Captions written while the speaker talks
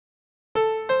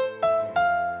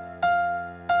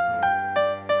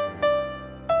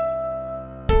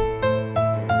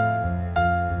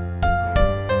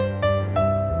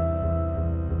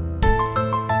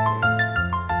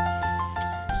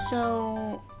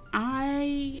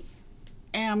I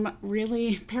am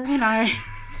really, Perry and I,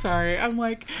 sorry, I'm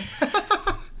like,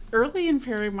 early in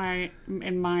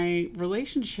my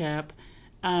relationship,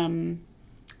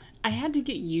 I had to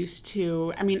get used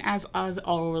to, I mean, as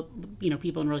all,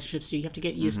 people in relationships do, you have to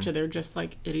get used to their just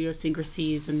like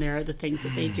idiosyncrasies and the things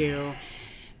that they do.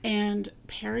 And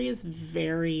Perry is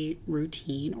very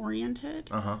routine oriented.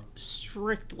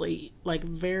 Strictly, like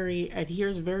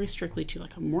adheres very strictly to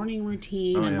like a morning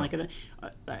routine and like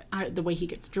the way he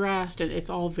gets dressed, and it's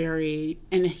all very,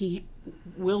 and he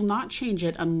will not change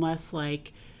it unless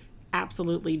like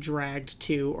absolutely dragged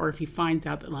to, or if he finds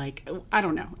out that like, I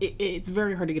don't know, it's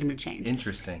very hard to get him to change.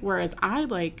 Interesting. Whereas I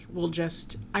like will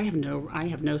just, I have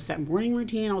no set morning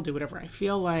routine. I'll do whatever I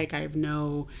feel like. I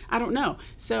don't know.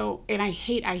 So, and I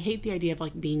hate the idea of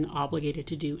like being obligated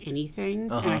to do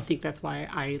anything. And I think that's why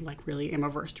I like really am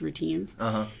averse to routines.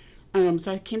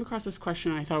 So I came across this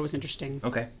question and I thought it was interesting.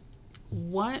 Okay.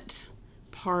 What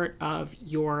part of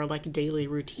your like daily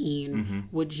routine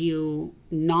would you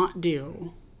not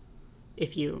do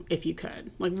if you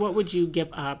could? Like, what would you give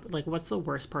up? Like, what's the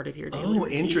worst part of your daily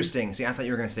routine? Interesting. See, I thought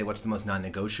you were going to say, what's the most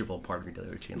non-negotiable part of your daily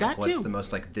routine? Like, what's the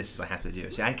most, like, this I have to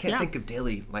do? See, I can't think of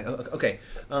daily, like, okay.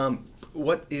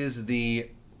 What is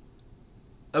the...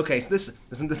 Okay, so this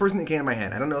is the first thing that came to my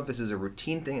head. I don't know if this is a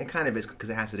routine thing. It kind of is, because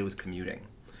it has to do with commuting.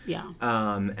 Yeah.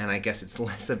 And I guess it's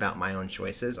less about my own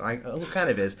choices. It kind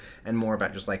of is, and more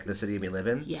about just, like, the city we live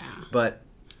in. Yeah. But,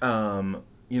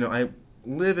 I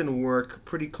live and work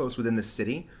pretty close within the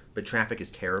city, but traffic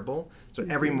is terrible. So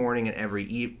every morning and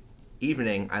every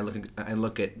evening, I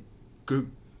look at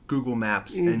Google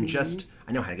Maps and just,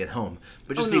 I know how to get home,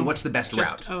 but just see what's the best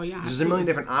route. Oh, yeah. There's a million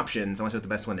different options. I want to see what the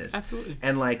best one is. Absolutely.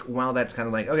 And like, while that's kind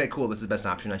of like, okay, cool, this is the best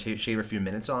option, I shave a few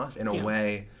minutes off. In a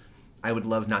way, I would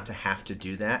love not to have to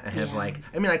do that. I have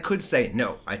I could say,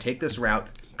 no, I take this route,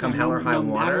 come hell or high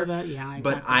water. Exactly.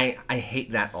 But I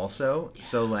hate that also. Yeah.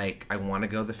 So like, I want to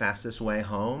go the fastest way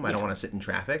home. I don't want to sit in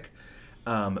traffic.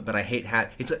 But I hate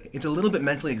it's a little bit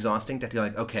mentally exhausting to have to be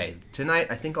like, okay, tonight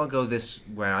I think I'll go this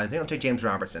way. I think I'll take James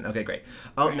Robertson. Okay, great.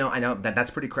 Oh no, I know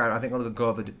that's pretty crowded. I think I'll go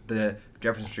over the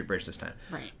Jefferson Street Bridge this time.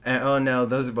 Right. And oh no,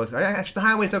 those are both actually the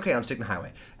highway's okay. I'm taking the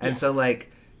highway. And so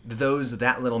like,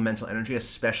 that little mental energy,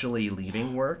 especially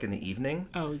leaving work in the evening,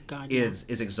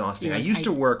 is exhausting. I used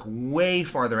to work way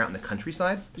farther out in the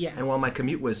countryside, and while my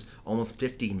commute was almost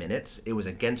 50 minutes, it was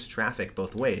against traffic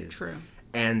both ways. True.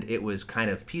 And it was kind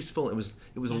of peaceful. It was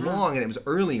long, and it was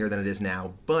earlier than it is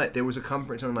now, but there was a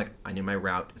comfort zone. I'm like, I knew my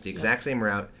route. It's the exact same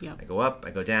route. I go up,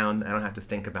 I go down. I don't have to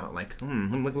think about like,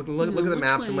 look at the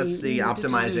maps and let's see,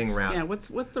 optimizing route. Yeah, what's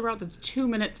the route that's 2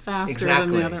 minutes faster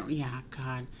than the other? Yeah,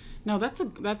 God. No, that's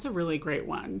a really great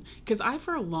one, because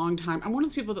for a long time, I'm one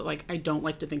of those people that like, I don't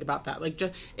like to think about that, like,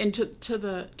 just and to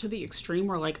the extreme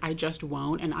where like I just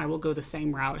won't, and I will go the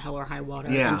same route, hell or high water,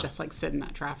 and just like sit in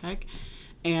that traffic.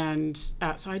 And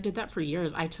so I did that for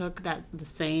years. I took the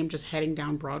same, just heading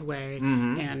down Broadway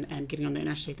and getting on the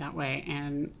interstate that way,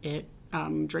 and it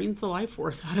drains the life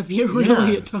force out of you,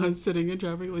 really. It does, sitting in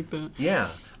traffic like that. Yeah.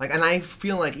 Like, and I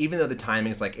feel like even though the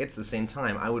timing is like, it's the same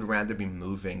time, I would rather be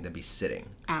moving than be sitting.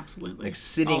 Absolutely. Like,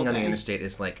 sitting on the interstate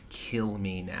is like, kill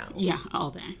me now. Yeah,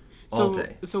 all day. All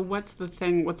day. So what's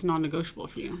non-negotiable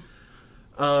for you?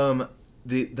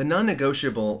 The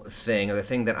non-negotiable thing, or the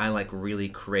thing that I like really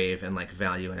crave and like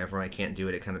value, and whenever I can't do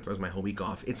it, it kind of throws my whole week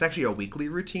off. It's actually a weekly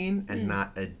routine and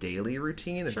not a daily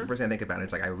routine. It's the first thing I think about.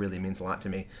 It's like, it really means a lot to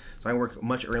me. So I work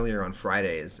much earlier on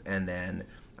Fridays, and then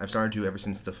I've started to ever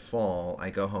since the fall. I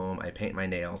go home, I paint my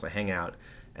nails, I hang out,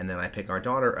 and then I pick our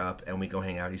daughter up, and we go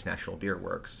hang out at East Nashville Beer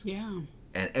Works. Yeah.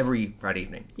 And every Friday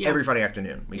evening, every Friday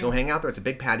afternoon, we go hang out there. It's a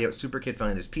big patio. It's super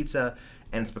kid-friendly. There's pizza,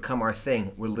 and it's become our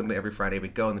thing. We're literally every Friday we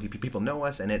go, and the people know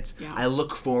us, and it's. I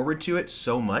look forward to it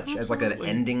so much as like an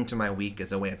ending to my week,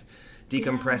 as a way of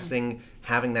decompressing,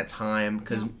 having that time,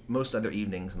 because most other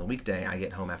evenings on the weekday, I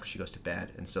get home after she goes to bed,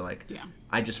 and so like,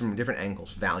 I just from different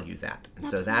angles value that, and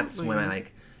so that's when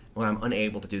when I'm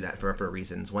unable to do that for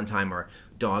reasons. One time our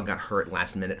dog got hurt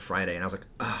last minute Friday, and I was like,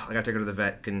 oh, I got to take her to the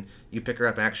vet. Can you pick her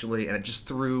up, actually? And it just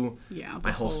threw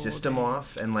my whole system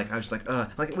off. And like, I was just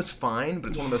like it was fine, but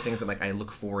it's one of those things that like, I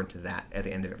look forward to that at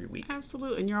the end of every week.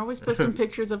 Absolutely. And you're always posting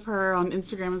pictures of her on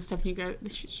Instagram and stuff, and you go,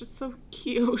 she's just so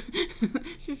cute.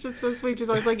 She's just so sweet. She's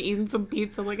always like eating some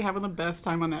pizza, like having the best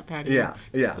time on that patio.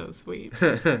 Yeah. So sweet.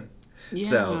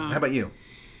 So, how about you?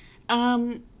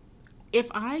 If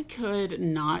I could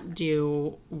not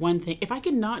do one thing, if I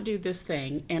could not do this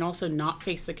thing and also not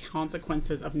face the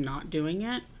consequences of not doing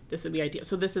it, this would be ideal.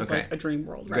 So this is like a dream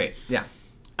world, right? Great, yeah.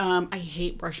 I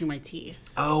hate brushing my teeth.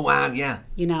 Oh, wow, yeah.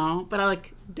 You know? But I,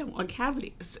 don't want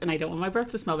cavities, and I don't want my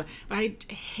breath to smell bad. But I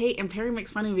hate, and Perry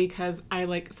makes fun of me because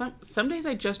I, some days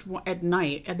I just, at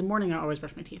night, at the morning I always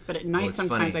brush my teeth, but at night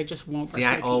sometimes funny. I just won't brush my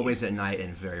teeth. See, I always at night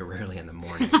and very rarely in the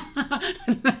morning.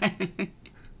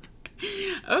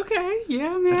 Okay,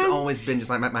 yeah, man. That's always been just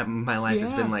my life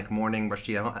has been morning brush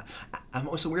teeth. I'm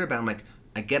always so weird about it.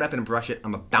 I get up and brush it.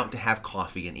 I'm about to have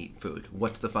coffee and eat food.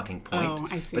 What's the fucking point? Oh,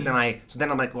 I see. But then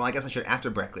I'm like, well, I guess I should after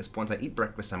breakfast. Once I eat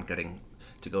breakfast, I'm getting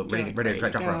to go ready to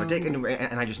drop off a dick,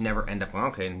 and I just never end up going,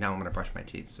 okay, now I'm gonna brush my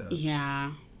teeth. So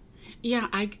yeah.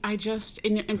 I just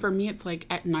and for me it's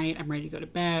at night I'm ready to go to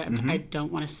bed. I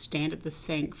don't want to stand at the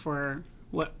sink for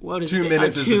what is 2 it?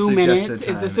 minutes? 2 minutes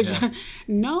is the suggested time.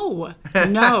 No.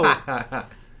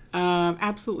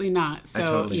 Absolutely not. So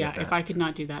totally if I could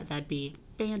not do that, that'd be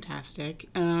fantastic.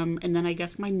 And then I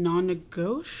guess my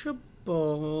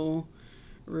non-negotiable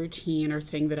routine or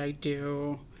thing that I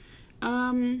do,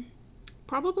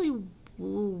 probably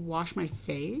wash my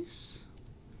face.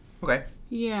 Okay.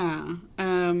 Yeah.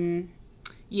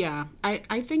 Yeah.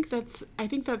 I think that's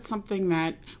something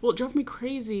that, it drove me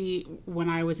crazy when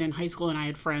I was in high school and I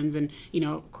had friends, and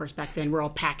of course back then we're all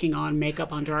packing on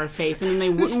makeup onto our face, and then they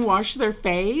wouldn't wash their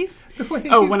face.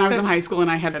 When I was in high school and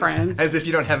I had friends. As if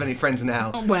you don't have any friends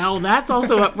now. Well, that's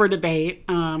also up for debate.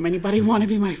 Anybody want to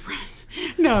be my friend?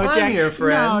 No, Jack. I'm your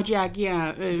friend. No, Jack.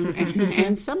 Yeah,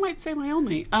 and some might say my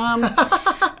only.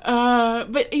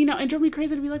 But it drove me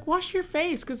crazy to be like, wash your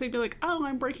face, because they'd be like, oh,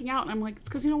 I'm breaking out, and I'm like, it's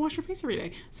because you don't wash your face every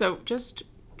day. So just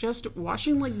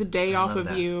washing the day off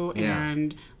of you,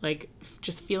 and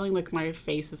just feeling like my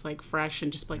face is fresh,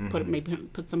 and just put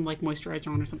some moisturizer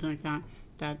on or something like that.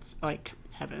 That's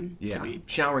heaven to me.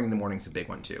 Showering in the morning is a big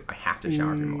one too. I have to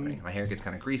shower every morning. My hair gets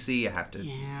kind of greasy. I have to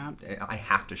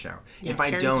shower. If I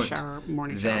don't,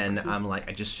 then I'm I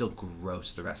just feel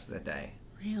gross the rest of the day.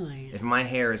 Really? If my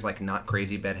hair is not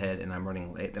crazy bedhead and I'm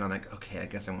running late, then I'm okay, I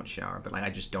guess I won't shower. But I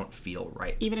just don't feel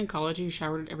right. Even in college, you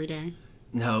showered every day?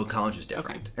 No, college is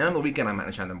different. Okay. And on the weekend, I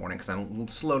might shower in the morning because I'm a little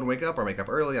slow to wake up, or I wake up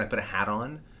early and I put a hat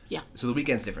on. Yeah. So the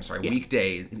weekend's different. Sorry,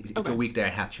 weekday. It's a weekday. I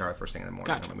have to shower first thing in the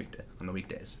morning. Gotcha. On the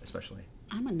weekdays, especially.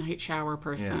 I'm a night shower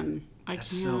person. Yeah.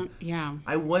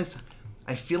 I can't.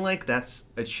 I feel like that's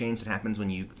a change that happens when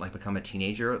you become a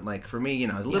teenager. For me,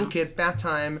 as a little kid, it's bath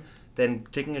time, then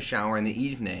taking a shower in the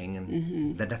evening,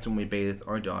 and that's when we bathe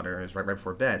our daughters right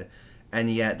before bed. And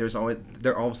yet there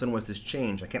all of a sudden was this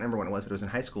change. I can't remember when it was, but it was in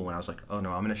high school when I was like, oh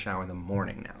no, I'm going to shower in the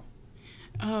morning now.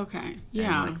 Oh, okay.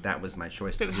 Yeah. And that was my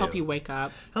choice to do. Help you wake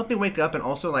up. Help me wake up, and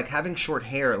also having short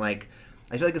hair. I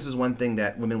feel like this is one thing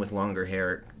that women with longer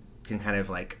hair can kind of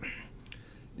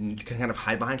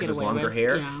hide behind because it's longer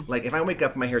hair. Yeah. If I wake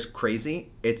up and my hair's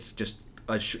crazy, it's just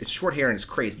it's short hair and it's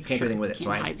crazy. You can't do anything with it. So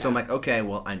I'm like, okay,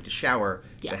 well, I need to shower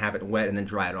to have it wet and then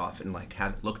dry it off and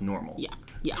have it look normal. Yeah.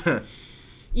 Yeah.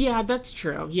 Yeah, that's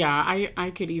true. Yeah,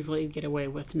 I could easily get away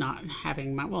with not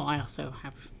having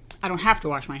I don't have to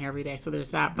wash my hair every day, so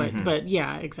there's that. But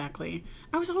yeah, exactly.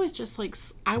 I was always just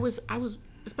I was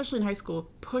especially in high school,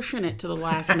 pushing it to the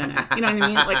last minute. You know what I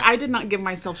mean? I did not give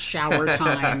myself shower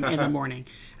time in the morning.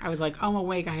 I was like, I'm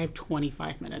awake. I have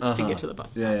 25 minutes to get to the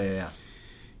bus stop. Yeah.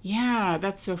 Yeah,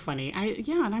 that's so funny. I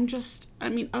just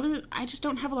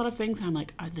don't have a lot of things. And I'm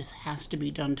like, oh, this has to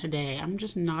be done today. I'm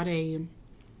just not a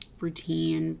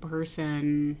routine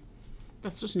person.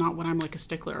 That's just not what I'm a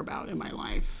stickler about in my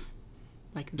life.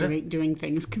 Doing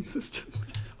things consistently.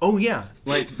 Oh, yeah.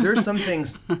 There's some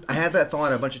things... I had that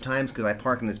thought a bunch of times because I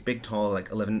park in this big, tall,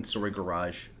 11-story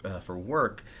garage for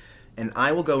work. And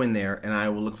I will go in there and I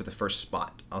will look for the first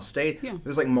spot. I'll stay... Yeah.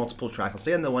 There's, multiple tracks. I'll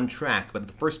stay on the one track, but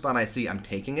the first spot I see, I'm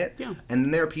taking it. Yeah. And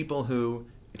then there are people who...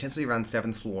 It tends to be around the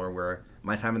 7th floor where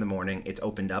my time in the morning, it's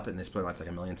opened up and there's probably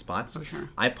a million spots. Oh, sure.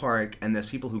 I park and there's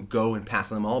people who go and pass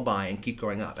them all by and keep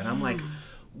going up. And I'm like,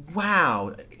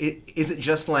 wow. Is it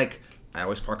just I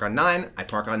always park on 9. I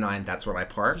park on 9. That's where I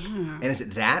park. Yeah. And is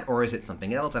it that or is it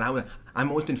something else? And I'm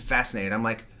always been fascinated. I'm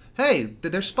like, hey,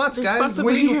 there's spots, guys.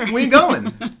 Where you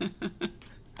going?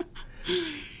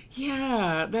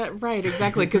 Yeah, right,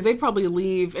 exactly. Because they'd probably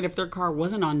leave, and if their car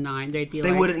wasn't on 9, they'd be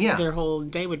their whole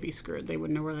day would be screwed. They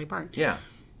wouldn't know where they parked. Yeah.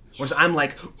 Whereas I'm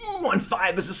like, ooh, on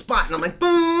 5 is a spot. And I'm like,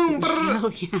 boom.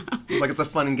 Hell yeah. It's it's a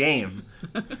fun game.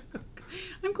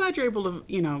 I'm glad you're able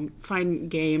to, find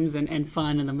games and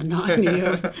fun in the monotony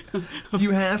of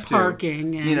you have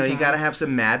parking. And, you got to have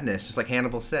some madness, just like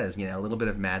Hannibal says. A little bit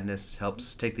of madness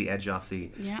helps take the edge off the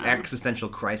existential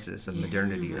crisis of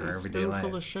modernity or everyday life. A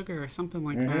spoonful of sugar or something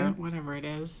like that, whatever it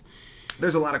is.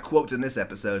 There's a lot of quotes in this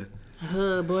episode.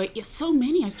 Oh boy, yeah, so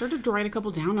many. I started to write a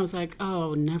couple down. I was like,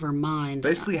 oh, never mind.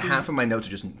 Basically, half of my notes are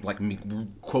just like me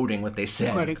quoting what they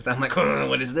said. Because I'm like, oh,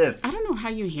 what is this? I don't know how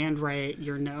you handwrite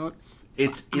your notes.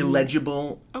 It's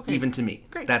illegible, even to me.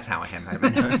 Great. That's how I handwrite my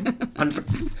notes.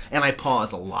 And I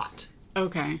pause a lot.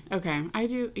 Okay. I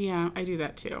do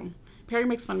that too. Perry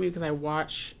makes fun of me because I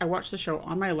watch the show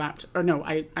on my laptop. Or no,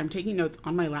 I'm taking notes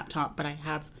on my laptop, but I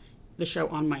have the show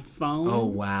on my phone. Oh,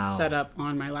 wow. Set up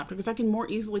on my laptop because I can more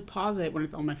easily pause it when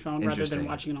it's on my phone rather than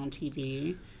watching it on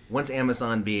TV. Once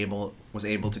Amazon was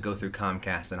able to go through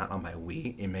Comcast and not on my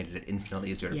Wii, it made it infinitely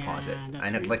easier to pause it. I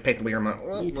didn't have to like take the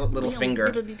little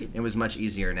finger. It was much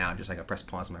easier now. Just like I press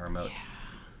pause on my remote.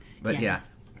 But yeah,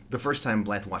 the first time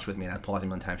Blythe watched with me and I paused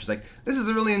him one time, she's like, "This is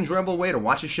a really enjoyable way to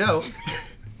watch a show."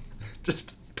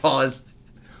 Just pause,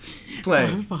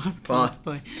 play, pause,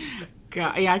 play.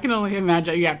 God, yeah, I can only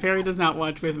imagine. Yeah, Perry does not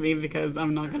watch with me because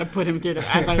I'm not going to put him through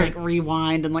that as I like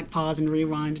rewind and like pause and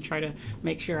rewind to try to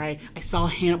make sure I saw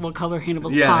what color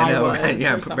Hannibal's tie was. Right?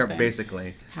 Yeah,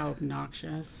 basically. How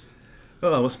obnoxious.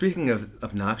 Oh, well, speaking of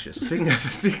obnoxious, speaking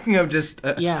of just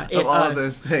of all of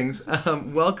those things,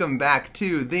 welcome back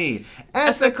to the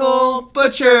Ethical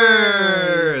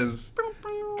Butchers.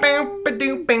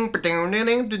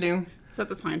 Is that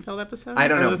the Seinfeld episode? I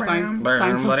don't know.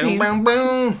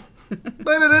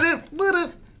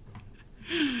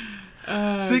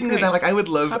 Speaking of that, like I would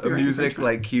love a music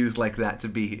like cues like that to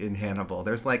be in Hannibal.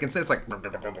 There's like instead it's like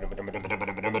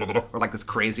or like this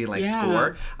crazy like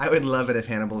score. I would love it if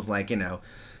Hannibal's like, you know,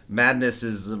 madness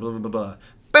is blah blah blah.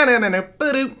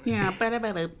 Yeah.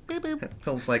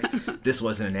 It's like this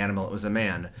wasn't an animal, it was a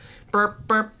man. Like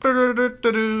the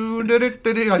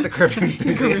Curb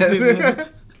Enthusiasm.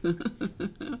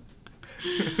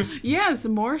 Yes,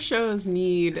 more shows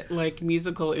need like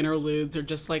musical interludes or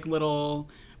just like little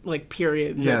like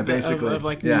periods of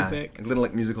like music. Little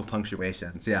like musical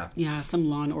punctuations, Yeah, some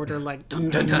Law and Order like dun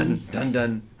dun dun dun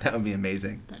dun. That would be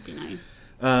amazing. That'd be nice.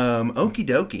 Okie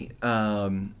dokie.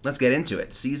 Let's get into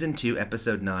it. Season 2,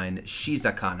 Episode 9,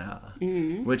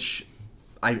 Shiizakana, which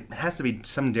has to be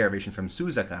some derivation from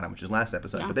Shiizakana, which is last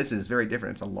episode, but this is very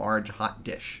different. It's a large hot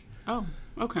dish. Oh,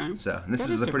 okay. So this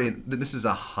is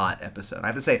a hot episode. I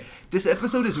have to say, this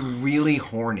episode is really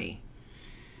horny.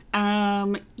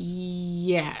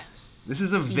 Yes. This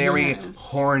is a very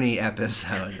horny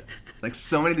episode. Like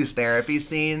so many of these therapy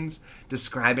scenes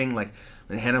describing like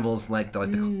when Hannibal's like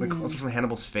the close from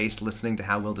Hannibal's face listening to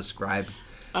how Will describes.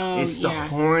 It's the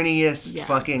horniest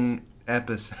fucking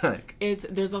episode.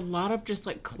 There's a lot of just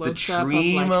like close up of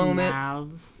like moment.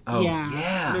 Mouths. Oh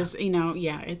yeah. There's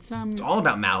it's all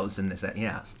about mouths in this.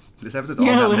 Yeah. This episode's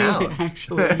all about mouths.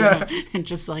 Actually, and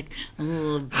just like a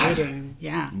little biting,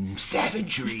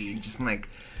 savagery, just like,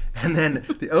 and then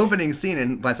the opening scene,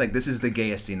 and it's like this is the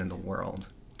gayest scene in the world.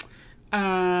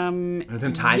 Them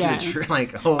tied to the tree,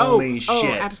 like holy shit!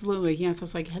 Oh, absolutely, yes. I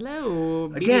was like, hello.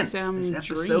 Again, this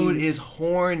episode is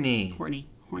horny. Horny.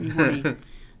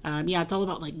 It's all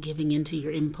about like giving into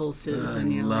your impulses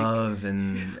and love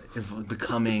and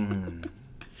becoming.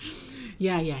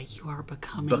 Yeah, you are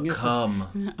becoming.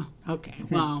 Become. Okay,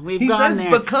 well, we've he gone says there.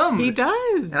 Become. He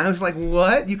does. And I was like,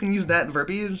 what? You can use that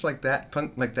verbiage like that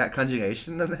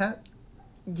conjugation of that?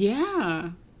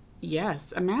 Yeah.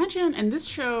 Yes. Imagine, and this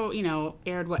show,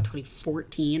 aired,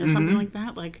 2014 or something like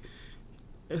that? Like,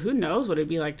 who knows what it'd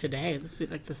be like today? This would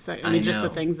be like just the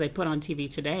things they put on TV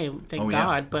today, thank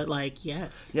God. But, like,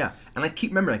 yes. Yeah. And I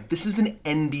keep remembering, this is an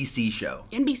NBC show.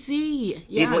 NBC,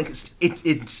 yeah.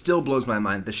 It still blows my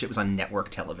mind that this shit was on network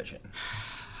television.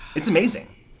 It's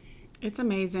amazing. It's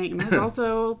amazing. And that's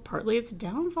also partly its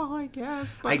downfall, I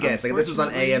guess. But I guess. Like, if this was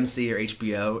on AMC or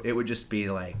HBO, it would just be,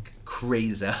 like,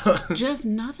 crazy. Just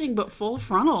nothing but full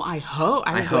frontal. I hope.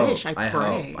 I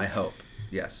pray. I hope.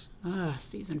 Yes.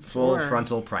 Season 4. Full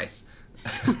frontal price.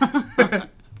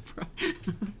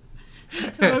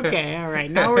 Okay, all right.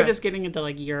 Now we're just getting into,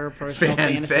 like, your personal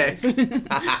fantasies.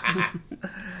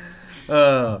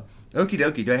 Okie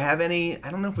dokie. Do I have any...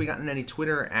 I don't know if we gotten any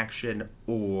Twitter action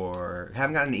or...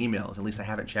 haven't gotten any emails. At least I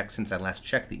haven't checked since I last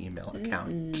checked the email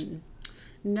account.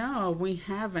 No, we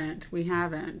haven't.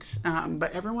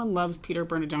 But everyone loves Peter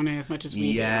Bernardone as much as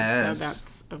we do. So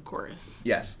that's, of course.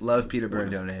 Yes. Love Peter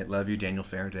Bernardone. Love you, Daniel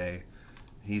Faraday.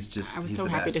 I was so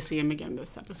happy to see him again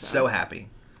this episode. So happy.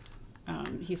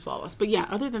 He's flawless. But yeah,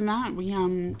 other than that, we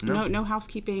no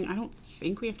housekeeping. I don't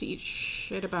think we have to eat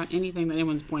shit about anything that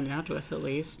anyone's pointed out to us, at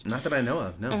least. Not that I know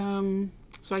of, no.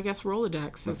 So I guess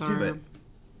Rolodex is our...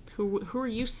 Who are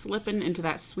you slipping into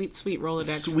that sweet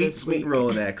Rolodex? Sweet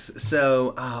Rolodex.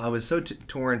 So I was so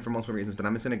torn for multiple reasons, but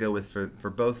I'm just going to go with for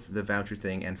both the voucher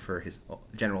thing and for his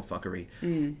general fuckery.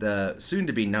 The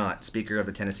soon-to-be not Speaker of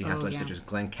the Tennessee House Legislature,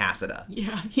 Glenn Cassida.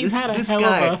 Yeah, he's had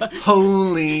a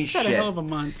holy shit. Had a hell of a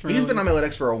month. Really. He's been on my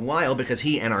Rolodex for a while because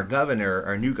he and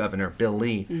our new governor, Bill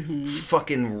Lee,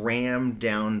 fucking rammed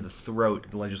down the throat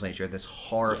of the legislature this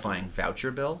horrifying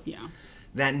voucher bill. Yeah.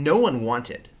 That no one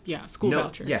wanted. Yeah, school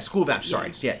vouchers. Yeah, school voucher.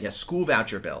 Sorry, school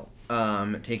voucher bill.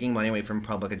 Taking money away from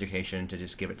public education to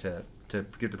just give it to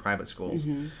give to private schools.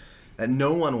 That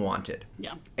no one wanted.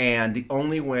 Yeah. And the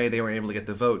only way they were able to get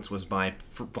the votes was by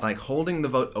holding the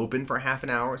vote open for half an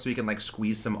hour so you can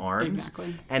squeeze some arms.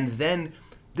 Exactly. And then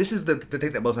this is the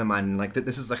thing that blows my mind. And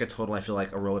this is a total, I feel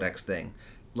like, a Rolodex thing.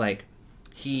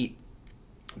 They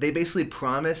basically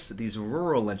promise these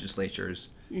rural legislatures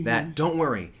that, don't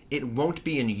worry, it won't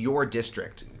be in your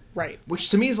district. Right. Which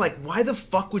to me is why the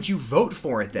fuck would you vote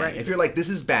for it then? Right. If you're this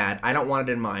is bad, I don't want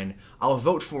it in mine, I'll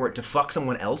vote for it to fuck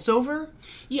someone else over?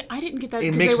 Yeah, I didn't get that.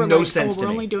 It makes no sense to me.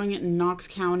 We're only doing it in Knox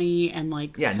County and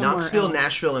Knoxville, else.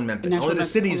 Nashville, and Memphis. Only the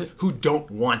cities who don't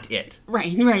want it.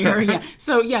 Right, yeah.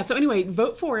 So anyway,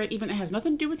 vote for it, even if it has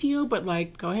nothing to do with you, but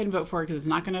go ahead and vote for it because it's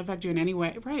not going to affect you in any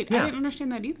way. Right, yeah. I didn't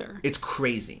understand that either. It's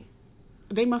crazy.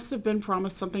 They must have been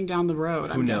promised something down the road,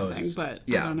 I'm guessing, but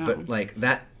I don't know. But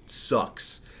that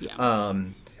sucks. Yeah.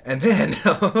 And then,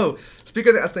 Speaker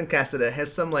of the House, Glenn Cassida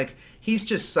has some, he's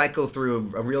just cycled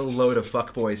through a real load of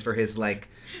fuckboys for his,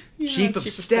 chief of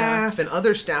staff and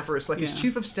other staffers. His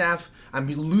chief of staff, I'm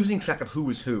losing track of who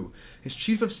was who. His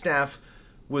chief of staff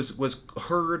was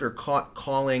heard or caught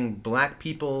calling black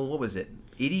people, what was it,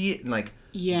 idiot,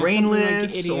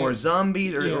 brainless or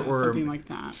zombies or something like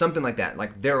that. Something like that.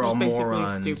 They're all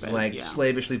morons, stupid,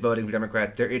 slavishly voting for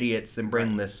Democrats. They're idiots and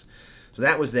brainless. Right. So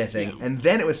that was their thing. Yeah. And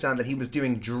then it was found that he was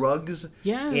doing drugs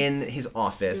in his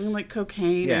office. Doing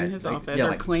cocaine in his office.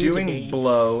 Yeah, or doing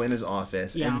blow in his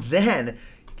office. Yeah. And then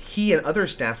he and other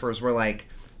staffers were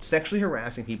sexually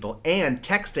harassing people and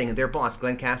texting their boss,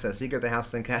 Glenn Cassida, Speaker of the House,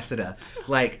 Glenn Cassida,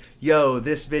 yo,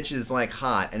 this bitch is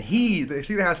hot. And the Speaker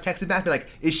of the House texted back,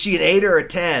 is she an 8 or a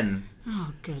 10?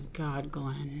 Oh, good God,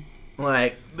 Glenn.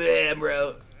 Bleh,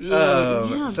 bro.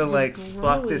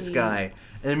 Fuck this guy.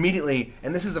 And immediately,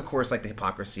 and this is, of course, the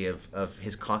hypocrisy of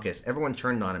his caucus, everyone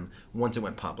turned on him once it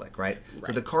went public, right?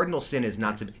 So the cardinal sin is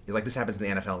not this happens in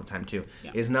the NFL all the time, too,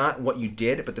 is not what you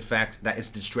did, but the fact that it's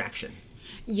distraction.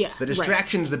 Yeah. The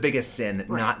distraction is the biggest sin,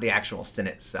 not the actual sin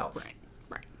itself. Right.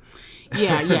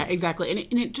 Yeah, exactly.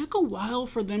 And it took a while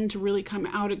for them to really come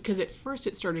out, because at first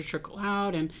it started to trickle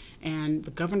out, and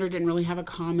the governor didn't really have a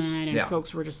comment, and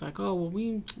folks were just oh, well,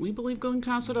 we believe Glenn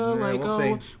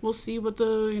Cassida, we'll see what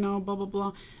the, blah, blah,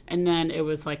 blah. And then it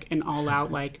was an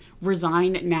all-out,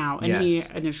 resign now. And he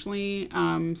initially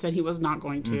said he was not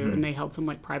going to, and they held some,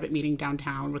 private meeting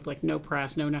downtown with, no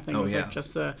press, no nothing. It was,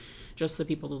 just the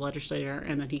people, the legislator,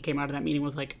 and then he came out of that meeting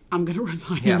was I'm going to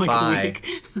resign in bye. a week.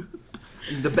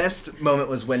 The best moment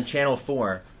was when Channel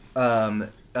 4,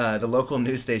 the local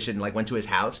news station, went to his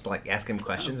house to, ask him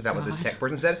questions about what this tech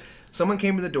person said. Someone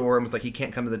came to the door and was he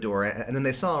can't come to the door. And then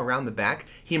they saw around the back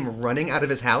him running out of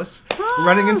his house,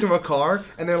 running into a car.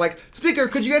 And they're like, Speaker,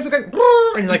 could you guys look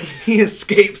and he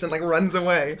escapes and runs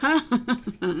away.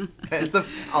 It's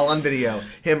all on video.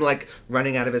 Him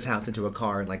running out of his house into a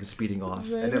car and speeding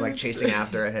off. And they're chasing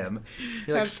after him.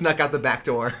 He snuck out the back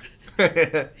door.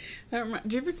 Did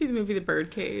you ever see the movie The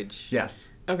Birdcage? Yes.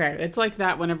 Okay, it's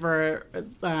that whenever,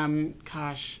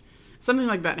 something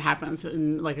like that happens,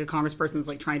 and a congressperson's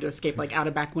trying to escape out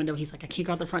a back window. He's I can't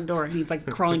go out the front door, and he's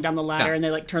crawling down the ladder, and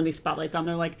they turn these spotlights on.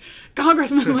 They're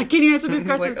Congressman, can you answer these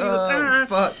questions? Oh,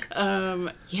 fuck.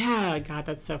 Yeah, God,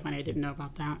 that's so funny. I didn't know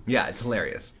about that. Yeah, it's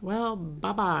hilarious. Well,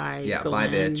 bye-bye. Yeah, Glenn.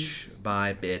 bye, bitch.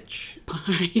 Bye, bitch.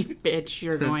 Bye, bitch.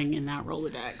 You're going in that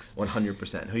Rolodex.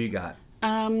 100%. Who you got?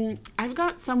 I've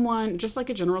got someone, just a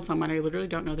general someone, I literally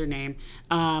don't know their name.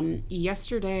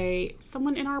 Yesterday,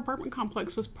 someone in our apartment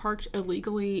complex was parked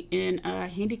illegally in a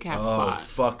handicap spot. Oh,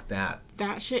 fuck that.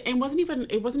 That shit, and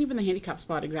it wasn't even the handicap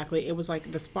spot exactly. It was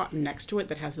the spot next to it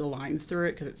that has the lines through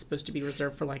it, because it's supposed to be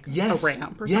reserved for a ramp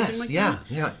or something like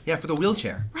that. Yeah, for the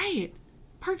wheelchair. Right.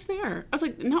 Parked there. I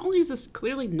was not only is this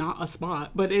clearly not a spot,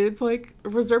 but it's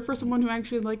reserved for someone who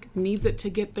actually needs it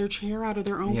to get their chair out of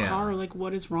their own car.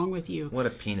 What is wrong with you? What a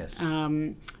penis.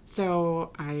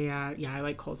 So I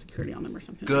like called security on them or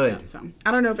something. Good. Like that. So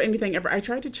I don't know if anything ever. I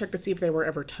tried to check to see if they were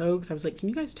ever towed. Because I was like, can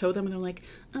you guys tow them? And they're like,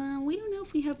 we don't know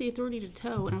if we have the authority to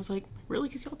tow. And I was like, really?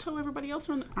 Because y'all tow everybody else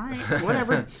around. All right,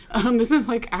 whatever. This is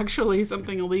like actually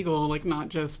something illegal, like not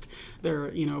just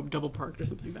they're double parked or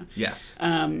something like that. Yes.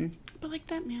 But like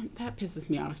that, man, that pisses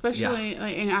me off. Especially,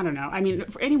 like, and I don't know. I mean,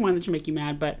 for anyone that should make you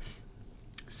mad, but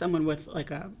someone with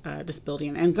like a disability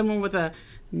and someone with a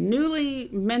newly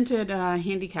minted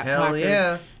handicap Hell placard,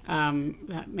 yeah.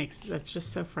 that's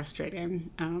just so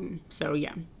frustrating. So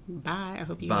yeah, bye. I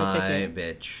hope you get a ticket. Bye,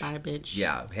 bitch. Bitch.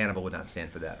 Yeah, Hannibal would not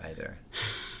stand for that either.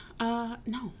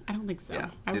 No, I don't think so. Yeah,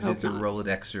 I would it's hope a not.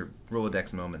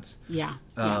 Rolodex moments. Yeah.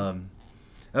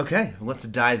 Okay, let's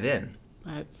dive in.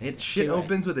 It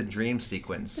opens with a dream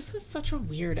sequence. This was such a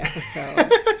weird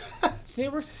episode. There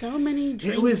were so many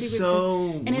dream sequences. It was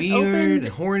so weird,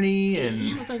 horny, and...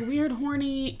 It was like weird,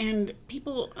 horny, and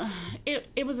people...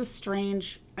 it was a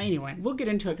strange... Anyway, we'll get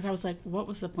into it, because I was like, what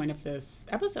was the point of this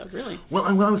episode, really? Well,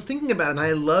 I was thinking about it, and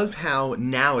I love how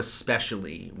now,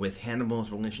 especially with Hannibal's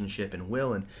relationship and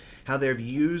Will, and how they've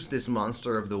used this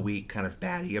Monster of the Week, kind of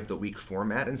baddie of the week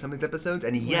format in some of these episodes,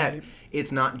 and yet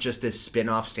it's not just this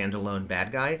spin-off, standalone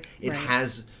bad guy. It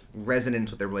has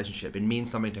resonance with their relationship. It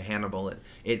means something to Hannibal.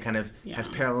 It kind of has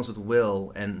parallels with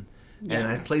Will, and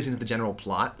it plays into the general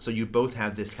plot. So you both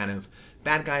have this kind of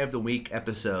bad guy of the week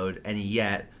episode, and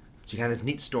yet... So you have this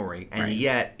neat story, and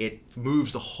yet it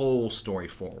moves the whole story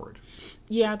forward.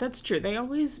 Yeah, that's true. They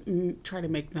always try to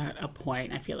make that a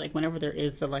point. I feel like whenever there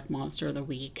is the like Monster of the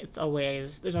Week, there's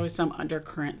always some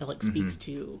undercurrent that like speaks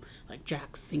to like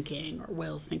Jack's thinking or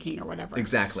Will's thinking or whatever.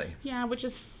 Exactly. Yeah, which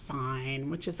is fine.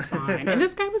 And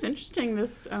this guy was interesting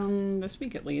this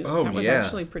week at least. Oh, that was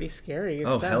actually pretty scary.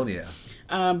 Oh, hell yeah.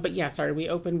 But yeah, sorry. We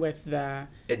opened with the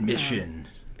admission.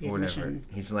 Or whatever.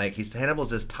 Hannibal's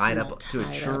just tied up to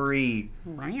a tree.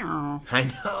 I know.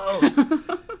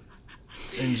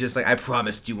 And just like, I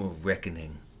promised you a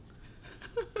reckoning.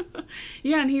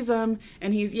 Yeah, and he's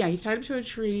tied up to a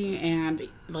tree, and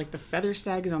like the feather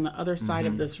stag is on the other side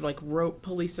of this like rope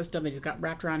pulley system that he's got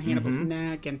wrapped around Hannibal's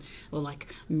neck, and will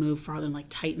like move farther and like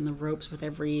tighten the ropes with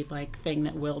every like thing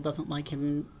that Will doesn't like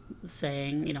him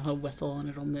saying. He'll whistle and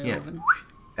it'll move. Yeah.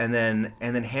 And then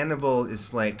Hannibal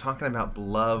is like talking about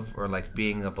love or like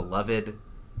being a beloved.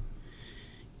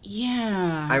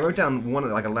 Yeah. I wrote down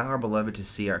like allow our beloved to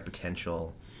see our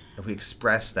potential. If we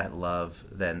express that love,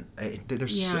 then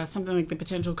there's something like the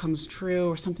potential comes true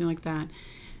or something like that.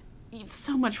 It's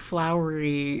so much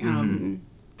flowery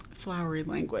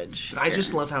language. I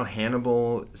just love how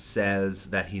Hannibal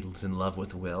says that he's in love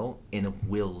with Will in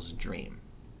Will's dream.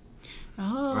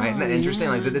 Oh, right? Isn't that interesting?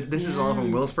 Like this is all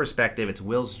from Will's perspective. It's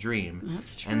Will's dream.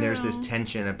 That's true. And there's this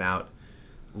tension about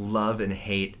love and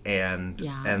hate and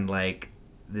like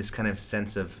this kind of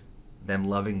sense of them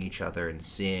loving each other and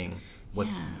seeing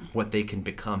what they can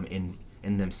become in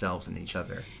themselves and each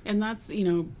other. And that's,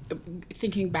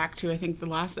 thinking back to, I think, the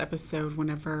last episode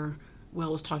whenever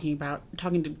Will was talking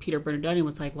to Peter Bernardoni and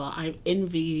was like, well, I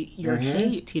envy your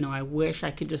hate. I wish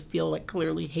I could just feel like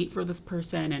clearly hate for this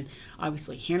person. And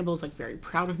obviously Hannibal's like very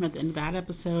proud of him at the end of that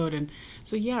episode. And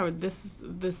so, this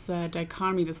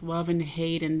dichotomy, this love and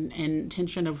hate and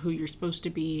tension of who you're supposed to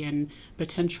be and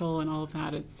potential and all of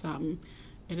that. It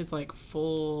is like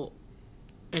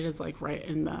it is like right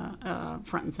in the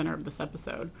front and center of this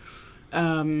episode.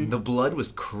 The blood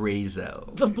was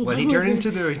crazo. When he turned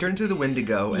into the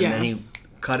Wendigo and then he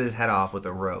cut his head off with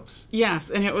the ropes. Yes,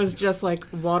 and it was just like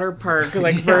water park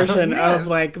version of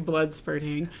like blood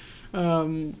spurting. But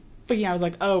I was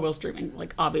like, oh, Will's dreaming.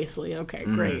 Like obviously, okay,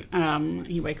 great.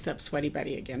 He wakes up Sweaty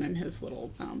Betty again in his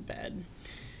little bed.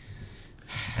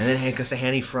 And then it goes to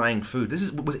Hanny frying food.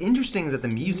 What was interesting is that the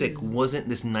music wasn't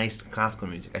this nice classical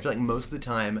music. I feel like most of the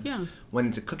time when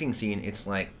it's a cooking scene, it's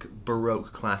like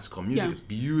Baroque classical music. It's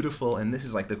beautiful, and this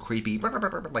is like the creepy,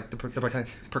 like the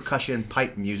percussion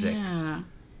pipe music. Yeah,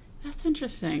 that's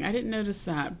interesting. I didn't notice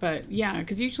that, but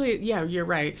because usually, you're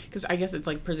right. Because I guess it's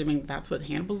like presuming that's what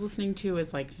Hannibal's listening to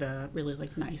is like the really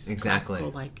like nice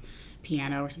classical like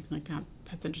piano or something like that.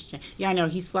 That's interesting. Yeah, I know.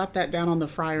 He slapped that down on the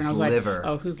fryer, and I was like,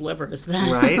 oh, whose liver is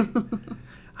that? Right?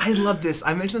 I love this.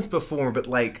 I mentioned this before, but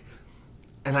like,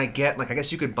 and I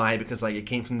guess you could buy it because like it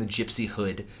came from the Gypsy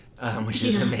Hood, which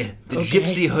is the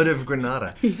Gypsy Hood of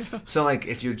Granada. Yeah. So like,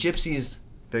 if you're gypsies,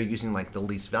 they're using like the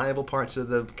least valuable parts of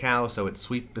the cow, so it's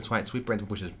sweet. That's why it's sweetbread,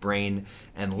 which is brain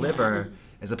and liver,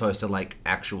 as opposed to like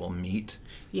actual meat.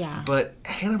 Yeah. But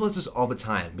Hannibal does this all the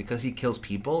time because he kills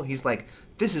people. He's like,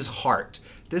 this is heart.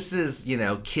 This is,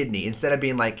 kidney. Instead of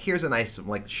being like, here's a nice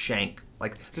like shank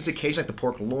Like, there's occasionally, like, the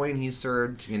pork loin he's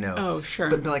served, you know. Oh, sure.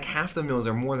 But like, half the meals,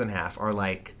 or more than half, are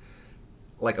like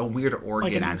a weird organ.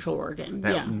 Like an actual organ,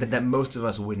 that most of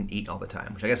us wouldn't eat all the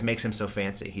time, which I guess makes him so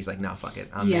fancy. He's like, nah, fuck it.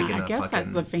 I'm making a fucking I guess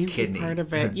that's the fancy kidney. part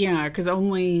of it. Yeah, because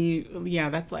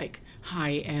that's like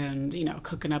high-end, you know,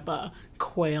 cooking up a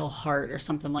quail heart or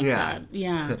something like that.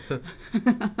 Yeah.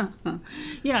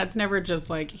 Yeah, it's never just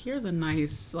like, here's a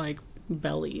nice, like,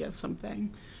 belly of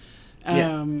something.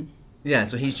 Yeah,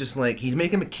 so he's just like, he's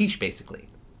making a quiche, basically.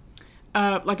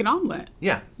 Like an omelet.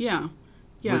 Yeah. Yeah.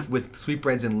 With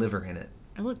sweetbreads and liver in it.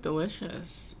 It looked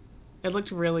delicious. It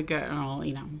looked really good. Oh,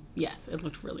 you know, yes, it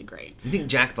looked really great. You think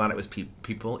Jack thought it was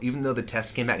people? Even though the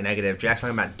test came back negative, Jack's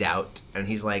talking about doubt, and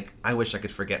he's like, I wish I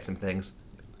could forget some things.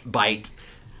 Bite.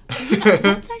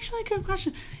 That's actually a good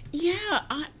question.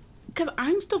 Yeah, because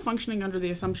I'm still functioning under the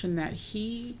assumption that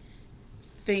he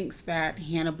thinks that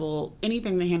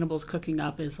anything that Hannibal's cooking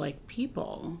up is like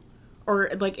people. Or,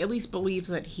 like, at least believes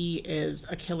that he is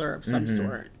a killer of some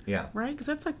sort. Yeah. Right? Because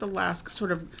that's, like, the last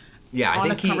sort of I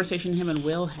honest think conversation him and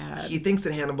Will had. He thinks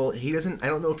that Hannibal, I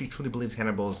don't know if he truly believes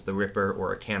Hannibal's the Ripper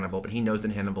or a cannibal, but he knows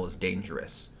that Hannibal is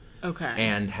dangerous. Okay.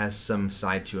 And has some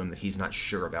side to him that he's not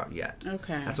sure about yet.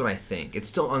 Okay. That's what I think. It's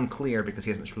still unclear because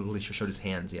he hasn't truly showed his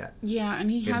hands yet. Yeah, and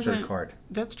he hasn't... showed a card.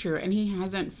 That's true. And he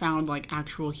hasn't found, like,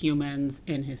 actual humans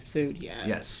in his food yet.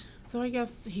 Yes. So I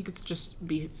guess he could just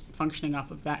be functioning off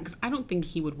of that. Because I don't think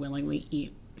he would willingly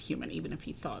eat human, even if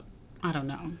he thought... I don't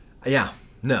know. Yeah.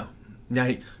 No.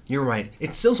 Now, you're right.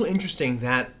 It's still so interesting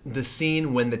that the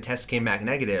scene when the test came back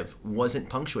negative wasn't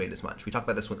punctuated as much. We talked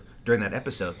about this during that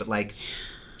episode, but, like,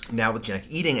 now with Jack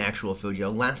eating actual food, you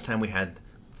know, last time we had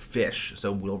fish,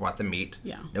 so Will brought the meat.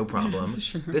 Yeah. No problem.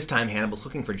 Sure. This time Hannibal's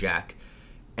cooking for Jack,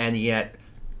 and yet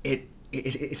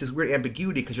it's this weird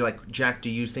ambiguity because you're like, Jack, do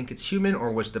you think it's human,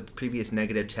 or was the previous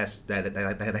negative test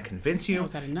that convinced you?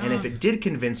 Was that enough? And if it did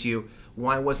convince you,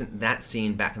 why wasn't that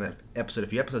scene back in the episode a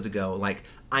few episodes ago like,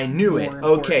 I knew it,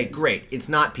 okay, great, it's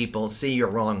not people, see, you're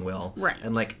wrong, Will. Right.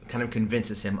 And, like, kind of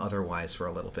convinces him otherwise for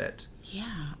a little bit.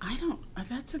 Yeah,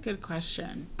 that's a good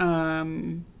question.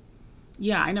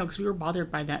 Yeah, I know, because we were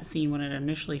bothered by that scene when it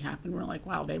initially happened. We're like,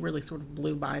 wow, they really sort of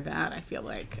blew by that, I feel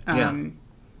like.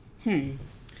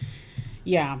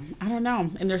 Yeah, I don't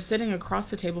know. And they're sitting across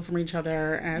the table from each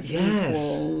other as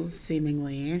equals,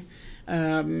 seemingly.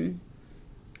 And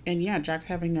yeah, Jack's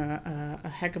having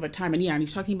a heck of a time. And yeah, and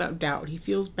he's talking about doubt. He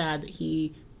feels bad that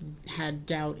he had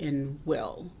doubt in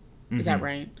Will. Is that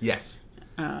right? Yes.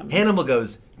 Hannibal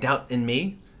goes, doubt in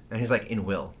me? And he's like, in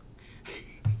Will.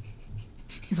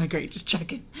 He's like, great, just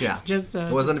checking. Yeah. Just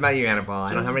it wasn't about you, Hannibal.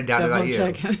 I don't have any doubt about you.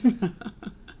 Checking.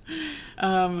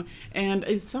 And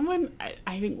is someone,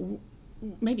 I think,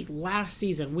 maybe last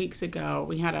season, weeks ago,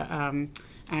 we had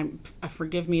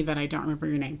forgive me that I don't remember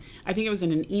your name. I think it was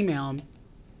in an email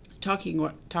talking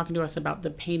to us about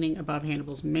the painting above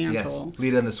Hannibal's mantle. Yes,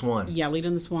 Lita and the Swan. Yeah, Lita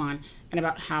and the Swan. And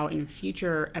about how in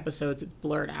future episodes it's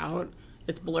blurred out.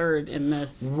 It's blurred in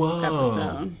this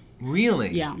episode.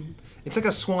 Really? Yeah. It's like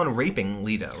a swan raping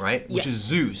Lita, right? Which is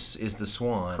Zeus is the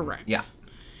swan. Correct. Yeah.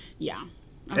 Yeah.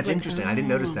 That's interesting. I didn't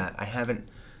notice that. I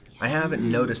haven't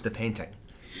noticed the painting.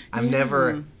 I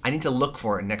need to look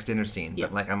for it next dinner scene,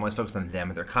 but like I'm always focused on them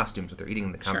and their costumes, what they're eating,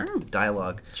 and the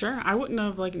dialogue. Sure, I wouldn't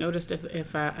have like noticed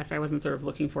if I wasn't sort of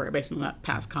looking for it based on that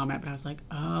past comment, but I was like,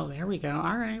 oh, there we go.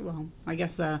 All right, well, I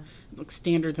guess like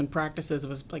standards and practices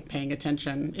was like paying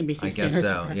attention. NBC standards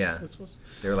and practices was.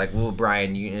 They were like, well,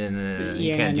 Brian, you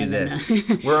can't do this.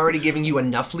 We're already giving you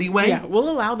enough leeway. Yeah, we'll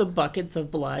allow the buckets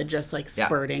of blood just like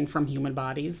spurting from human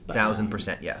bodies. But,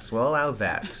 1000%, yes, we'll allow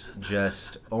that.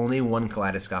 Just only one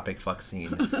kaleidoscopic fuck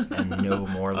scene and no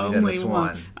more Lita and the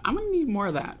Swan. I'm gonna need more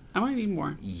of that. I'm gonna need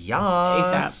more.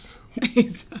 Yes.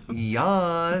 ASAP.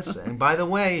 Yes. And by the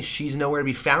way, she's nowhere to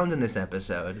be found in this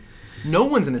episode. No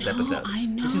one's in this episode. I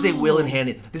know. This is a Will and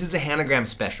Hannah. This is a Hanagram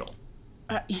special.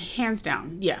 Hands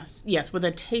down, yes, with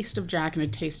a taste of Jack and a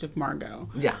taste of Margot.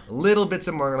 Yeah, little bits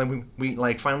of Margot. Like we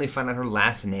like finally find out her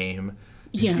last name.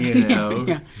 Yeah, you know,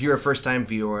 if you're a first-time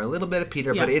viewer, a little bit of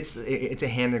Peter, but it's a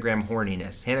Hanagram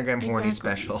horniness, horny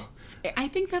special. I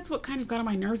think that's what kind of got on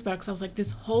my nerves about it, because I was like,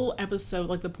 this whole episode,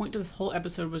 like the point of this whole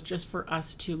episode was just for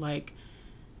us to like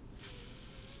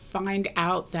find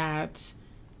out that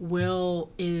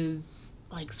Will is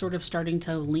like sort of starting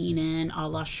to lean in a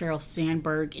la Sheryl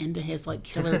Sandberg into his like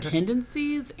killer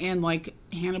tendencies, and like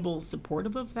Hannibal's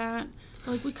supportive of that.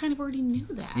 But, like, we kind of already knew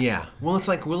that. Yeah. Well, it's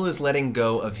like Will is letting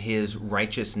go of his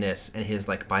righteousness and his,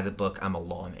 like, by the book, I'm a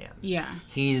lawman. Yeah.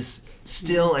 He's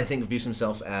still, I think, views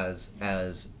himself as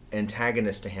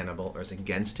antagonist to Hannibal or is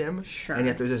against him. Sure. And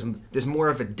yet there's more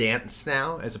of a dance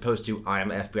now, as opposed to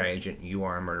I'm an FBI agent, you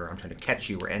are a murderer, I'm trying to catch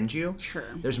you or end you. Sure.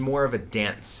 There's more of a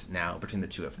dance now between the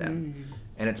two of them.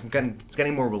 And it's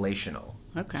getting more relational.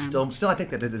 Okay. Still, I think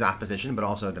that there's opposition, but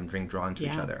also them being drawn to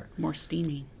each other. More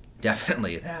steamy.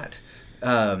 Definitely that.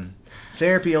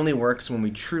 Therapy only works when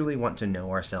we truly want to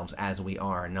know ourselves as we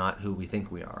are, not who we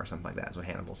think we are, or something like that is what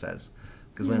Hannibal says.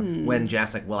 Because when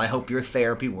Jack's like, well, I hope your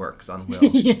therapy works on Will.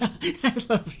 Yeah, I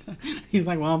love that. He's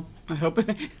like, well, I hope it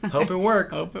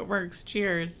works. Hope it works.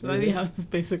 Cheers. So, yeah, that's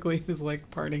basically his,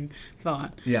 like, parting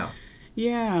thought. Yeah.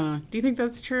 Yeah. Do you think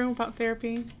that's true about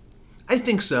therapy? I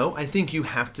think so. I think you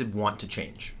have to want to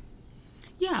change.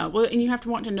 Yeah, well, and you have to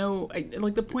want to know,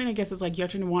 like, the point, I guess, is, like, you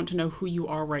have to want to know who you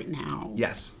are right now.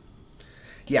 Yes.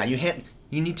 Yeah,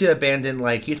 you need to abandon,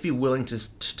 like, you have to be willing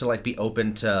to like, be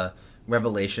open to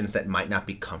revelations that might not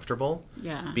be comfortable.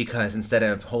 Yeah. Because instead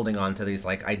of holding on to these,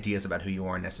 like, ideas about who you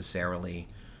are necessarily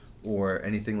or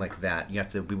anything like that, you have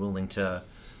to be willing to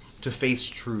face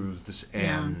truths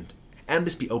and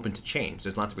just be open to change.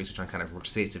 There's lots of research on kind of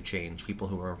states of change, people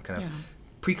who are kind of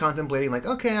pre-contemplating, like,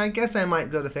 okay, I guess I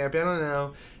might go to therapy, I don't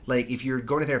know. Like, if you're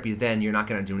going to therapy, then you're not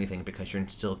going to do anything because you're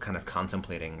still kind of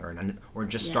contemplating or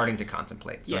just starting to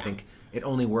contemplate. So I think it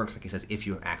only works, like he says, if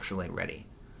you're actually ready.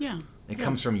 Yeah. It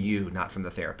comes from you, not from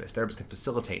the therapist. Therapists can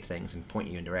facilitate things and point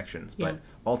you in directions, but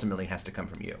ultimately it has to come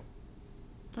from you.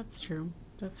 That's true.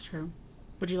 That's true.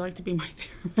 Would you like to be my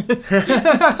therapist?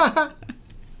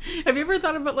 Have you ever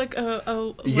thought about, like,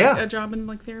 a job in,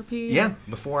 like, therapy? Yeah.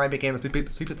 Before I became a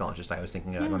sleep pathologist, I was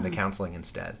thinking of going to counseling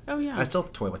instead. Oh, yeah. I still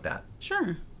toy with that.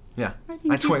 Sure. Yeah.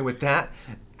 I toy with that.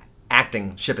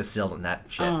 Acting, ship has sailed on that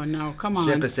shit. Oh, no. Come on.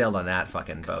 Ship has sailed on that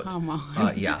fucking boat. Come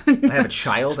on. Yeah. I have a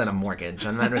child and a mortgage.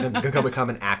 I'm going to become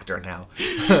an actor now.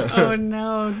 Oh,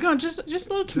 no. Go on. Just a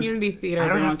little community theater. I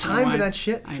don't have time for that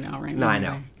shit. I know, right? No, I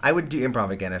know. I would do improv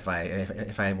again if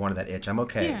I wanted that itch. I'm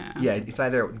okay. Yeah. It's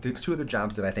either the two other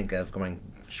jobs that I think of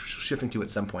shifting to at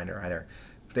some point are either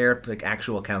therapy, like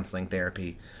actual counseling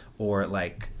therapy, or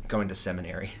like going to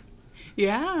seminary.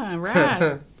 Yeah,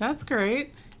 rad. That's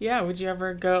great. Yeah, would you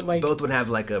ever go, like... Both would have,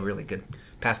 like, a really good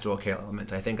pastoral care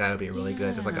element. I think I would be really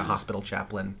good as, like, a hospital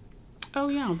chaplain. Oh,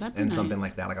 yeah, that'd be and nice. Something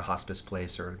like that, like a hospice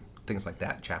place or things like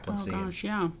that, chaplaincy. Oh, gosh,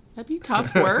 yeah. That'd be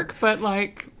tough work, but,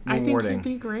 like, I think you'd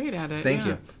be great at it. Thank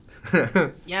you.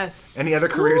 Yes. Any other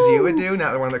careers you would do?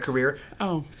 Not the one that career?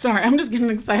 Oh, sorry. I'm just getting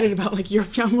excited about, like, your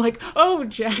film. Like, oh,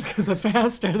 Jack is a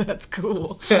pastor. That's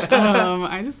cool.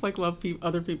 I just, like, love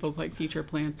other people's, like, future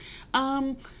plans.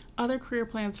 Other career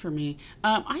plans for me.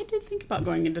 I did think about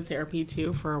going into therapy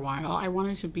too for a while. I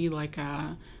wanted to be like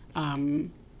a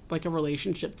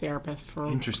relationship therapist for a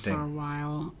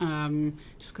while.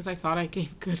 Just because I thought I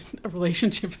gave good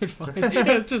relationship advice. It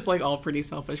was just like all pretty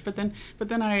selfish. But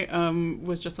then I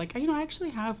was just like, I actually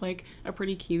have like a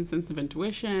pretty keen sense of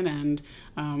intuition and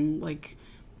like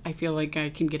I feel like I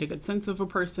can get a good sense of a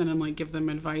person and like give them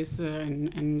advice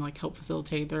and like help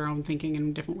facilitate their own thinking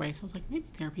in different ways. So I was like, maybe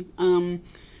therapy.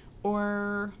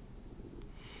 Or,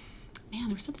 man,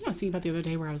 there was something I was thinking about the other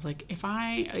day where I was like, if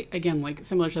I, again, like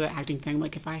similar to the acting thing,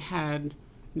 like if I had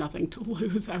nothing to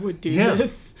lose, I would do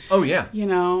this. Oh, yeah.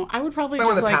 I would probably I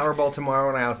won the Powerball tomorrow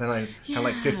and I was had like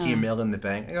 $50 million in the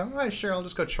bank. I go, oh, sure, I'll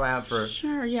just go try out for...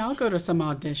 Sure, yeah, I'll go to some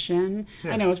audition.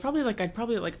 Yeah. I know, it's probably like, I'd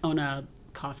probably like own a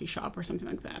coffee shop or something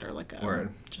like that, or like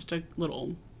just a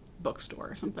little bookstore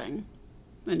or something,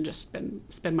 and just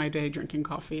spend my day drinking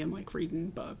coffee and like reading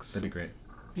books. That'd be great.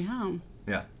 Yeah.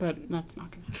 Yeah. But that's not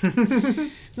gonna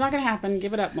happen. It's not gonna happen.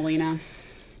 Give it up, Melina.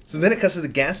 So then it cuts to the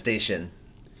gas station.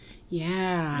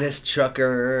 Yeah. This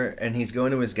trucker, and he's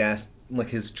going to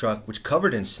his truck, which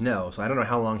covered in snow, so I don't know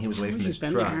how long he was away from his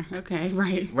truck. There. Okay,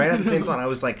 right. Right at the same thought, I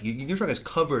was like, your truck is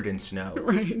covered in snow.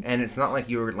 Right. And it's not like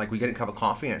you were, like, we get a cup of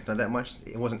coffee and it's not that much.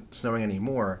 It wasn't snowing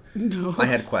anymore. No. I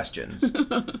had questions.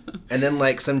 And then,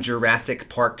 like, some Jurassic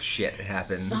Park shit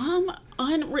happens.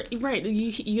 Right.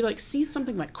 You, like, see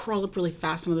something, like, crawl up really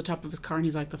fast onto the top of his car, and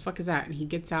he's like, the fuck is that? And he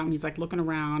gets out, and he's, like, looking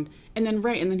around. And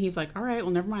then he's like, all right,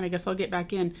 well, never mind. I guess I'll get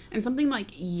back in. And something, like,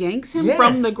 yanks him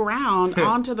from the ground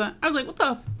onto the... I was like, what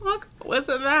the fuck was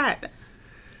that?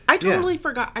 I totally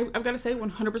forgot. I've got to say,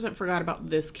 100% forgot about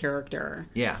this character.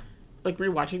 Yeah. Like,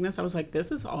 rewatching this, I was like,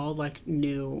 this is all, like,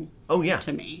 new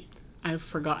to me. I've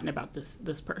forgotten about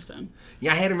this person.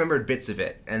 Yeah, I had remembered bits of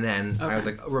it, and then I was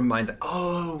like reminded.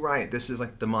 Oh, right, this is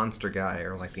like the monster guy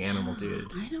or like the animal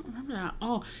dude. I don't remember that.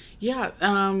 Oh, yeah.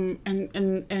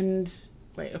 And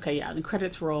wait. Okay, yeah. The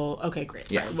credits roll. Okay, great.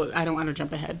 Sorry, well, I don't want to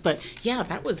jump ahead, but yeah,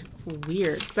 that was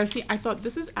weird. Because I thought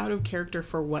this is out of character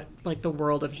for what like the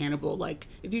world of Hannibal. Like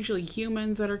it's usually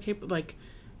humans that are capable. Like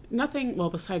nothing. Well,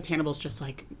 besides Hannibal's just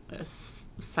like a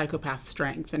psychopath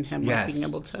strength and him like being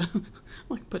able to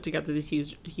like put together these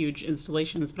huge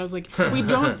installations. But I was like, we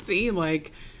don't see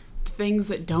like things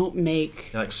that don't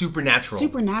make like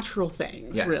supernatural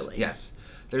things. Yes, really. Yes.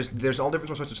 There's all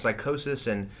different sorts of psychosis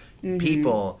and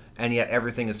people, and yet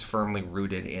everything is firmly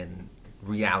rooted in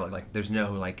reality. Like there's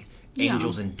no like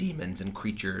angels and demons and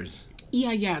creatures.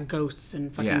 Yeah, ghosts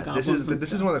and fucking goblins.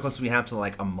 This is one of the closest we have to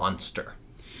like a monster.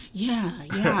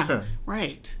 Yeah,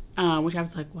 right. Which I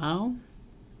was like, well,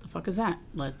 the fuck is that?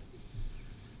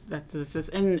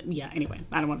 And yeah. Anyway,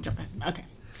 I don't want to jump in. Okay.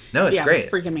 No, it's great.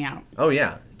 It's freaking me out. Oh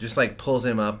yeah, just like pulls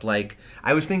him up. Like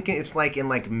I was thinking, it's like in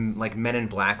like Men in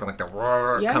Black when like the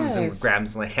roar comes and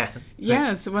grabs like.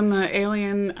 Yes, when the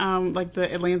alien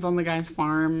it lands on the guy's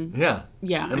farm. Yeah.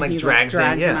 Yeah, and like drags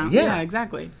him. Yeah,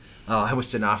 exactly. Oh, I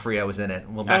wish D'Onofrio was in it.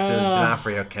 Well, back to the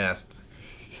D'Onofrio cast.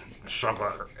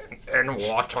 Sugar and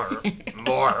water,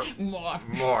 more.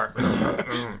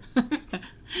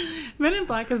 Men in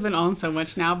Black has been on so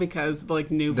much now because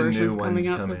like new versions coming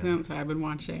out so soon. So I've been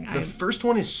watching. The first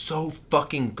one is so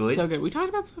fucking good. So good. We talked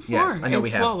about this before. Yes, I know we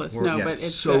have. Flawless. But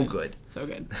it's so good. So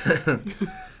good.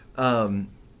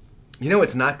 You know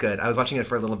what's not good? I was watching it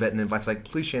for a little bit, and then Black's like,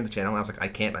 "Please change the channel." And I was like, "I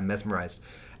can't. I'm mesmerized."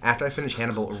 After I finished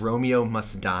Hannibal, Romeo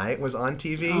Must Die was on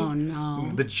TV. Oh, no.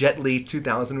 The Jet Li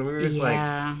 2000 movie.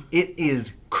 Yeah. Like, it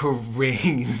is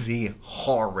crazy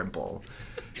horrible.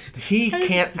 He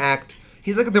can't act.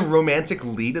 He's like the romantic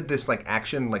lead of this like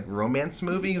action like romance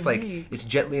movie. Right. Like it's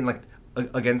Jet Li and like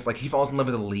against like he falls in love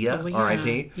with Aaliyah.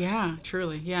 R.I.P. Yeah,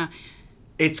 truly. Yeah.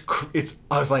 It's.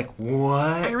 I was like,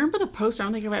 what? I remember the poster. I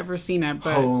don't think I've ever seen it.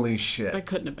 But holy shit! That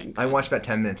couldn't have been good. I watched about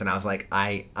 10 minutes and I was like,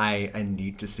 I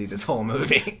need to see this whole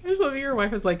movie. I just love your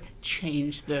wife was like,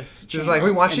 change this. She was like, "Are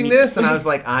we watching this?" And I was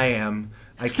like, "I am.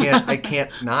 I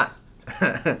can't not."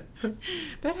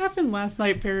 That happened last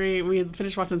night, Perry. We had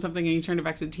finished watching something and you turned it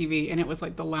back to the TV, and it was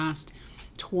like the last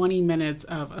 20 minutes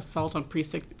of Assault on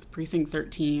Precinct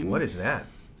 13. What is that?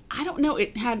 I don't know.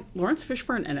 It had Lawrence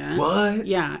Fishburne in it. What?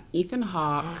 Yeah, Ethan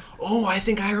Hawke. Oh, I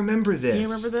think I remember this. Do you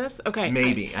remember this? Okay.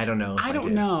 Maybe. I don't know. I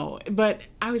don't know. But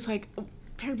I was like,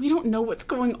 Perry, we don't know what's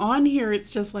going on here. It's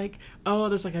just like, oh,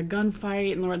 there's like a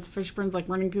gunfight and Lawrence Fishburne's like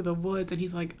running through the woods and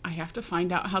he's like, I have to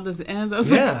find out how this ends. I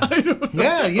was like, I don't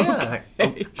know. Yeah.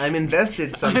 Okay. I'm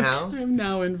invested somehow. I'm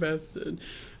now invested.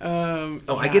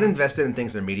 I get invested in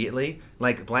things immediately.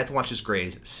 Like, Blythe watches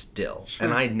Grey's still. Sure.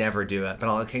 And I never do it. But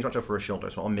I'll occasionally watch it for her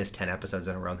shoulder, so I'll miss 10 episodes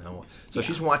in a row. So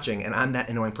she's watching, and I'm that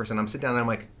annoying person. I'm sitting down, and I'm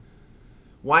like,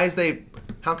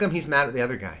 how come he's mad at the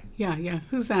other guy? Yeah.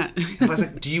 Who's that? And I was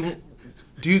like, do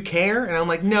you care? And I'm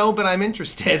like, no, but I'm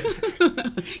interested.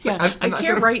 I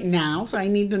care right now, so I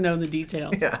need to know the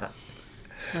details. Yeah.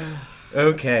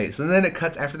 Okay, so then it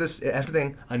cuts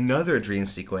after another dream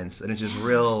sequence, and it's just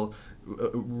real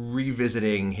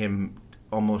revisiting him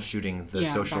almost shooting the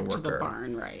social worker. To the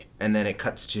barn, right? And then it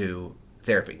cuts to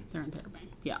therapy. They're in therapy,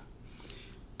 yeah.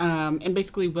 And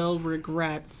basically, Will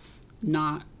regrets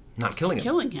not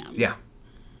killing him. Yeah.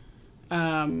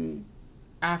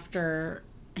 After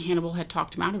Hannibal had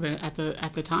talked him out of it at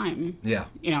the time. Yeah.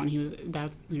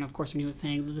 And of course when he was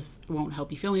saying that this won't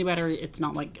help you feel any better, it's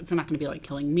not going to be like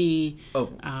killing me. Oh.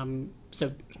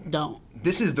 So don't.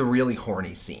 This is the really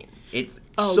horny scene.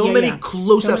 Many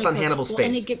close-ups on Hannibal's face.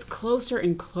 And it gets closer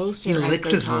and closer. He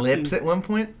licks his lips at one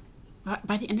point.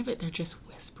 By the end of it, they're just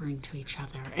whispering to each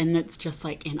other, and it's just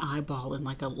like an eyeball and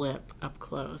like a lip up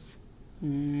close.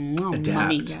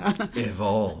 Adapt,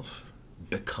 evolve,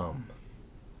 become.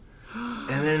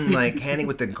 And then, like, Hanny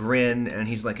with the grin, and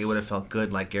he's like, it would have felt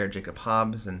good, like Garrett Jacob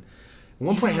Hobbs. And at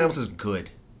one point, Hannibal says good.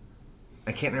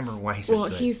 I can't remember why he said good. Well,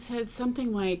 he said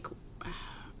something like,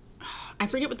 I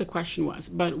forget what the question was,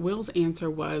 but Will's answer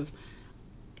was,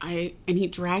 and he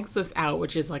drags this out,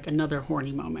 which is like another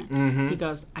horny moment. Mm-hmm. He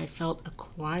goes, I felt a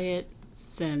quiet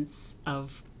sense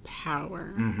of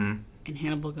power. Mm-hmm. And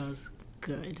Hannibal goes,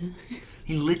 good.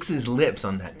 He licks his lips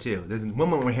on that, too. There's one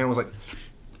moment where Hannibal's like,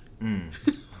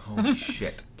 holy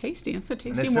shit. Tasty. It's a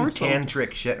tasty morsel. That's some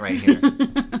tantric shit right here.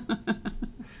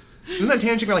 Isn't that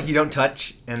tantric where, like, you don't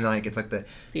touch? And, like, it's like the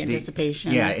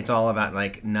anticipation. Yeah, it's all about,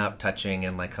 like, not touching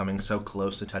and, like, coming so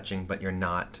close to touching, but you're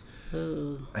not.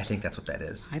 Ooh. I think that's what that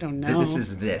is. I don't know. This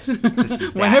is this. This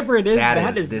is that. Whatever it is,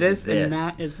 that is this, and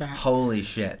that is that. Holy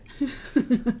shit.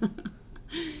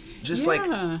 Just, like,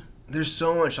 there's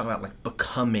so much talk about, like,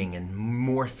 becoming and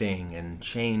morphing and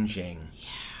changing.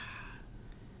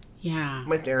 Yeah.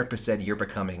 My therapist said you're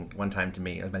becoming one time to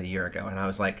me about a year ago, and I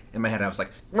was like, in my head, I was like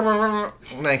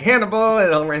Hannibal, and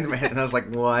it all ran through my head, and I was like,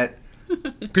 what?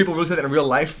 People really say that in real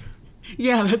life?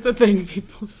 Yeah, that's a thing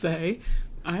people say.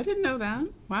 I didn't know that.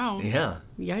 Wow. Yeah.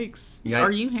 Yikes.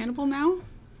 Are you Hannibal now?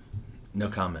 No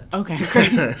comment. Okay,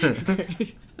 great.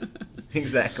 Great.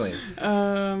 Exactly.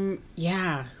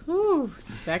 Yeah. Ooh,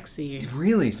 sexy.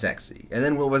 Really sexy. And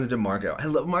then what was it to Margot? I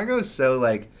love Margot is so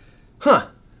like, huh?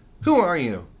 Who are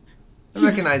you? I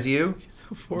recognize you. She's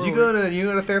so forward. Did you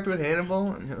go to therapy with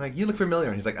Hannibal? And like, you look familiar.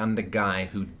 And he's like, I'm the guy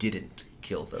who didn't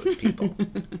kill those people.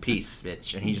 Peace,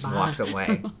 bitch. And he just walks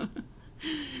away.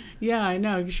 Yeah, I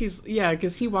know.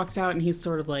 Because he walks out and he's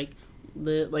sort of like,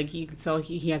 you can tell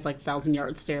he has like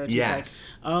 1,000-yard stare. Yes. He's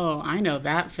like, oh, I know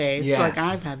that face. Yes. Like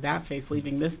I've had that face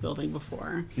leaving this building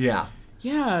before. Yeah.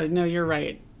 Yeah. No, you're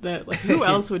right. That like who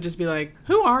else would just be like,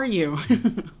 who are you?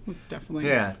 It's definitely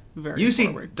very You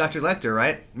forward. see Dr. Lecter,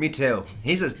 right? Me too.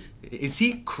 He says, is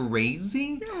he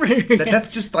crazy? Right. That's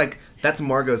just like that's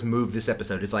Margot's move this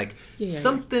episode. It's like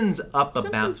something's up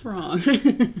about. Something's wrong.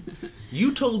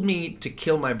 You told me to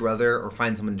kill my brother or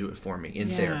find someone to do it for me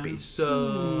in therapy.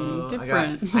 So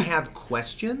I have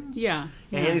questions. Yeah.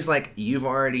 And he's like, you've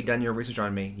already done your research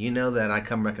on me. You know that I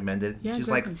come recommended. Yeah, she's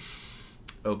exactly. like,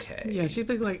 okay. Yeah, she's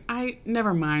basically like,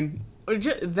 never mind.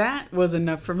 That was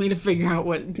enough for me to figure out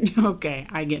what, okay,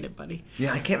 I get it, buddy.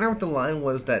 Yeah, I can't remember what the line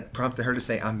was that prompted her to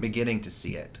say, I'm beginning to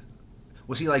see it.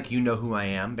 Was he like, you know who I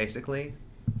am, basically?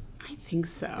 I think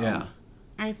so. Yeah.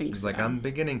 I think He's so. like, I'm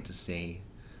beginning to see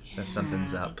that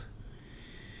something's up.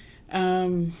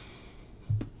 All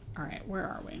right, where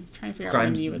are we? I'm trying to figure out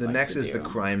what you would the like next to is do. the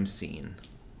crime scene.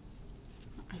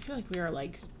 I feel like we are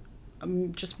like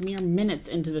just mere minutes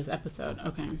into this episode.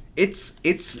 Okay. It's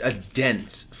a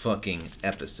dense fucking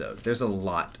episode. There's a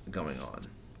lot going on.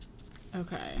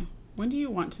 Okay. When do you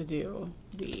want to do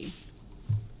the...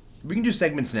 We can do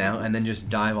segments now and then just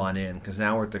dive on in, because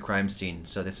now we're at the crime scene,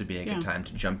 so this would be a good time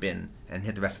to jump in and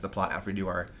hit the rest of the plot after we do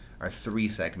our 3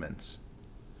 segments.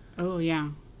 Oh, yeah.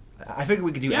 I figure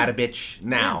we could do Add a Bitch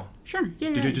now. Yeah. Sure.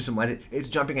 Yeah, Do some lines. It's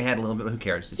jumping ahead a little bit, but who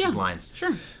cares? It's just lines.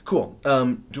 Sure. Cool.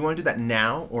 Do you want to do that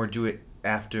now or do it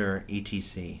after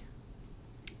ETC?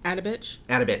 Add a bitch?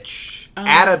 Add a bitch.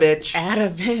 Add a bitch. Add a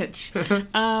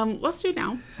bitch. Let's do it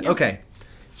now. Yep. Okay.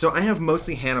 So I have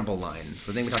mostly Hannibal lines,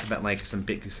 but then we talked about like some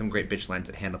great bitch lines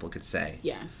that Hannibal could say.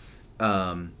 Yes.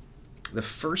 The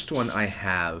first one I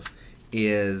have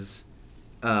is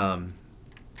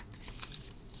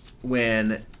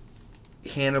when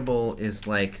Hannibal is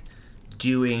like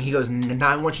he goes, now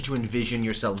I want you to envision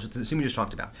yourself, the scene we just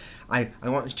talked about. I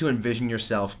want you to envision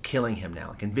yourself killing him now.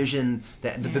 Like envision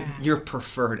your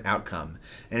preferred outcome.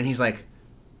 And he's like,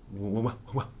 what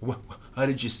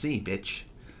did you see, bitch?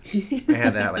 I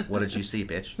have that, like, what did you see,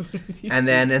 bitch? And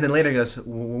then later he goes,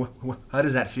 how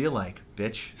does that feel like,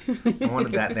 bitch? I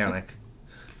wanted that there, like.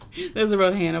 Those are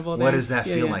both Hannibal. What does that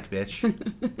feel like, bitch?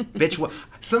 Bitch, what?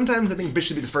 Sometimes I think bitch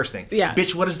should be the first thing. Yeah.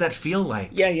 Bitch, what does that feel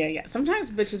like? Yeah.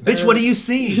 Sometimes bitch is better. Bitch, what do you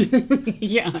see?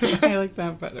 Yeah, I like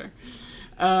that better.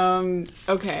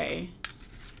 Okay.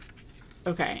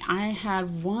 I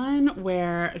had one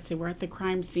where, let's see, we're at the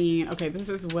crime scene. Okay, this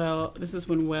is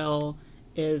when Will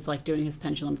is like doing his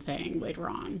pendulum thing later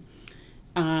on.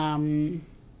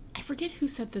 I forget who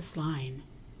said this line.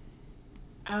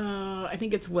 I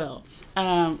think it's Will,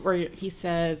 where he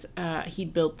says he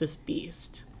built this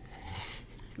beast.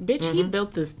 Bitch, he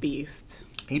built this beast.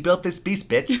 He built this beast,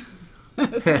 bitch.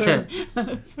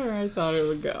 That's where I thought it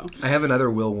would go. I have another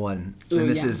Will one, and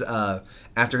this is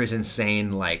after his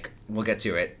insane, like, we'll get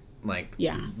to it, like,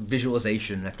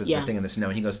 visualization after the thing in the snow,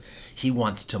 and he goes, he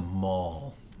wants to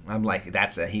maul. I'm like,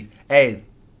 that's an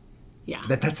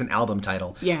album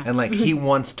title. Yeah. And like, he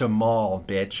wants to maul,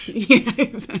 bitch. Yeah,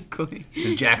 exactly.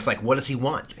 Because Jack's like, what does he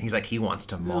want? He's like, he wants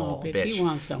to maul, bitch. He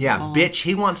wants to maul. Yeah, bitch,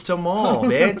 he wants to maul,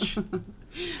 bitch.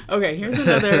 Okay, here's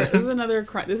another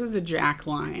this is a Jack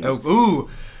line. Oh, ooh.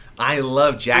 I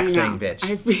love Jack saying bitch.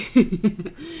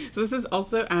 So this is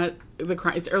also at the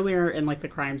crime. It's earlier in like the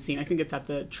crime scene. I think it's at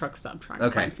the truck stop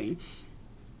crime scene.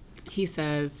 He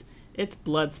says, "It's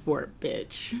blood sport,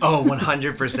 bitch." Oh,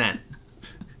 100%.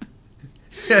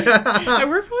 We're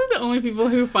probably the only people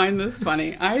who find this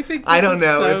funny. I think I don't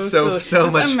know. It's so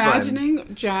much fun.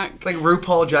 Imagining Jack, it's like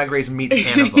RuPaul Drag Race meets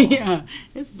Hannibal. Yeah,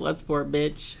 it's blood sport,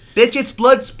 bitch. Bitch, it's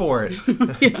blood sport.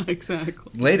 Yeah, exactly.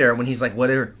 Later, when he's like, "What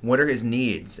are his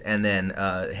needs?" and then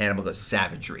Hannibal goes,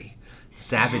 "Savagery,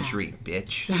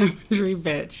 bitch." Savagery,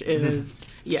 bitch is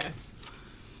yes.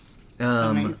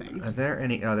 Amazing. Are there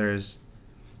any others?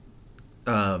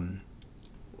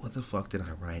 What the fuck did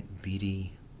I write?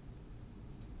 Beady.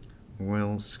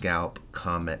 Royal Scalp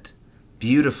Comet.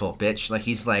 Beautiful, bitch. Like,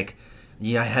 he's like,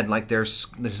 I had like,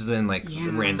 this is in like,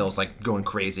 Randall's like going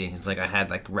crazy. And he's like, I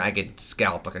had like ragged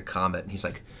scalp like a comet. And he's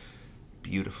like,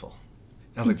 beautiful.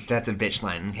 I was like, that's a bitch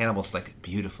line. And Hannibal's like,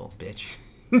 beautiful, bitch.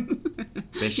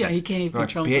 Bitch, yeah, he can't even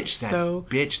control himself.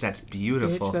 Bitch, that's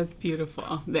beautiful. Bitch, that's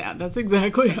beautiful. Yeah, that's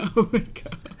exactly how it would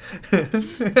go.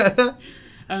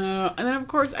 And then, of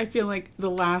course, I feel like the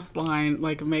last line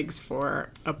like makes for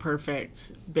a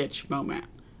perfect bitch moment,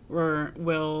 where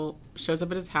Will shows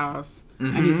up at his house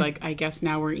and he's like, "I guess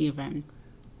now we're even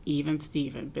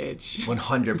Steven, bitch."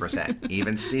 100%,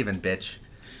 even Steven, bitch.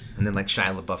 And then like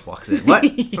Shia LaBeouf walks in. What?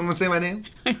 Someone say my name?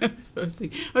 I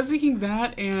was thinking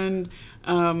that and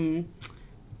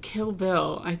Kill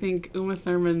Bill. I think Uma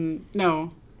Thurman.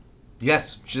 No.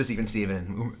 Yes, just even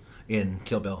Steven in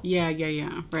Kill Bill. Yeah.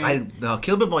 Right.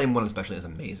 Kill Bill Volume 1 especially is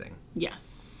amazing.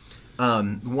 Yes.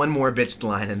 One more bitch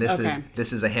line, and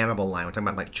this is a Hannibal line. We're talking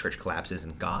about like church collapses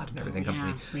and God and everything comes to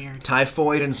me. Weird.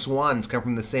 Typhoid and swans come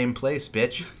from the same place,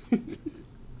 bitch.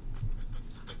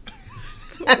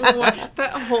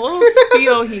 That whole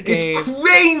spiel he gave. It's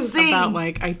crazy! About,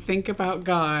 like, I think about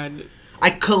God.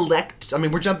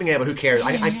 We're jumping ahead, but who cares?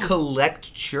 I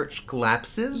collect church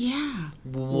collapses? Yeah.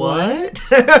 What?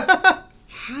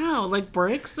 How? Like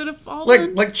bricks that have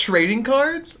fallen? Like trading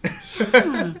cards?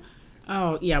 Yeah.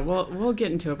 Oh, yeah, we'll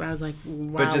get into it, but I was like,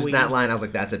 wow. But just that line, I was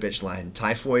like, that's a bitch line.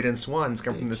 Typhoid and swans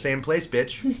come from the same place,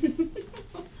 bitch.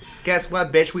 Guess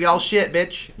what, bitch? We all shit,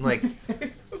 bitch. I'm like...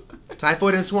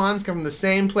 Typhoid and swans come from the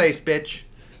same place, bitch.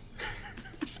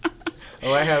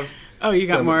 I have you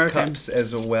got some more cups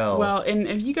as well. Well, and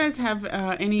if you guys have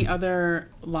any other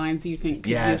lines that you think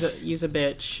could use a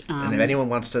bitch. And if anyone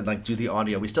wants to like do the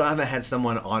audio, we still haven't had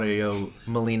someone audio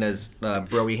Melina's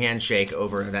broy handshake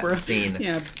over that scene.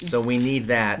 Yeah. So we need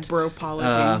that.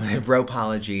 Bropology.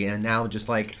 Bropology. And now just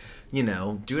like, do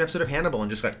an episode of Hannibal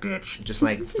and just like, bitch, just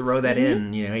like throw that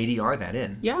in, ADR that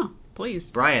in. Yeah.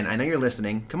 Please, Brian, I know you're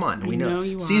listening. Come on, we know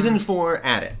you are. Season 4,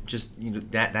 add it. Just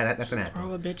that's an add.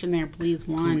 Throw a bitch in there, please.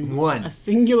 One. A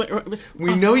singular.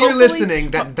 We know you're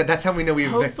listening. That's how we know we.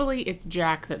 Hopefully, it's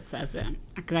Jack that says it.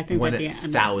 Because I think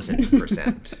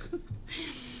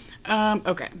 1,000%.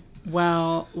 Okay.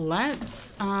 Well,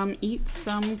 let's eat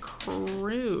some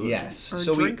crude. Yes. Or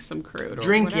drink some crude. Or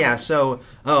drink, whatever. yeah. So,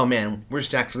 oh man, we're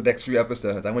stacked for the next few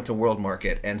episodes. I went to World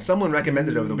Market, and someone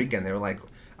recommended over the weekend. They were like.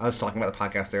 I was talking about the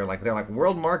podcast. They're like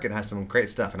World Market has some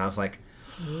great stuff, and I was like,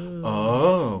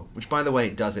 oh, which by the way,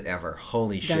 does it ever?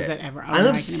 Holy shit! Does it ever? I'm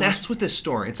obsessed with this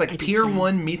store. It's like Pier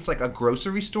 1 meets like a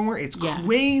grocery store. It's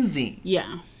crazy.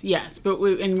 Yes, but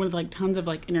with like tons of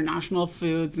like international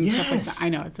foods and stuff like that. I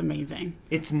know, it's amazing.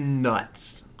 It's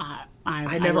nuts.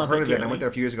 I never heard of it. And I went there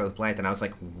a few years ago with Blythe, and I was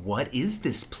like, what is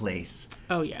this place?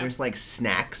 Oh, yeah. There's, like,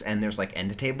 snacks, and there's, like,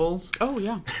 end tables. Oh,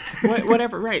 yeah.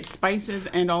 Whatever, right. Spices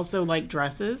and also, like,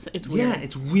 dresses. It's weird. Yeah,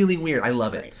 it's really weird. I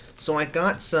love it. So I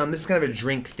got some... This is kind of a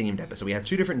drink-themed episode. We have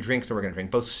two different drinks that we're going to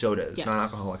drink, both sodas,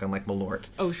 non-alcoholic, unlike Malort.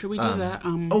 Oh, should we do that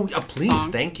please.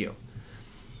 Song? Thank you.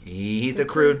 Eat the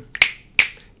crude.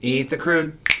 Eat the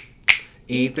crude.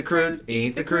 Eat the crude,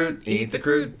 eat the crude, eat the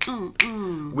crude.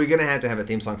 We're going to have a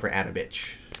theme song for Add a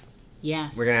Bitch.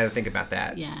 Yes. We're going to have to think about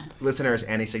that. Yes. Listeners,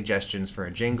 any suggestions for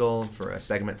a jingle, for a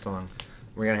segment song?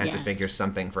 We're going to have to figure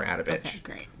something for Add a Bitch. Okay,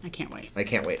 great. I can't wait. I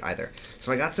can't wait either.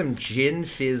 So I got some gin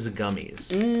fizz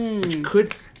gummies.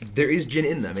 Which there is gin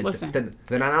in them. Listen.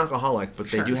 They're not alcoholic, but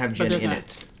they do have gin in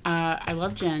it. I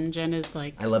love gin. Gin is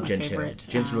like I love my gin favorite.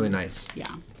 too. Gin's really nice.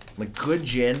 Yeah. Like good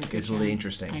gin is really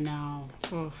interesting. I know.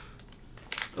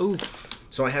 Oof.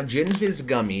 So I have gin fizz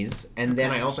gummies, and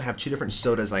then I also have two different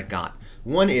sodas I got.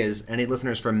 One is, any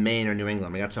listeners from Maine or New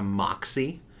England, I got some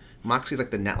Moxie. Moxie is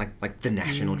like the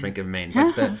national drink of Maine. It's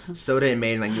like the soda in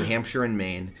Maine, like New Hampshire and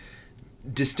Maine.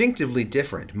 Distinctively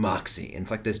different, Moxie. And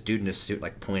it's like this dude in a suit,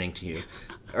 like pointing to you.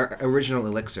 Original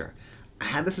elixir. I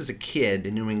had this as a kid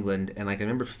in New England, and like I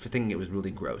remember thinking it was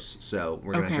really gross. So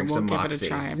we're gonna drink some Moxie. Give it a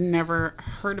try. I've never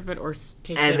heard of it or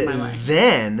tasted it in my life. And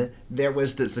then there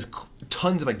was this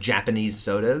tons of like Japanese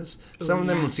sodas. Some of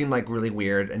them seemed like really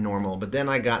weird and normal, but then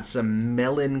I got some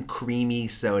melon creamy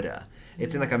soda.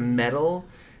 It's in like a metal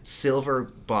silver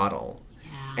bottle.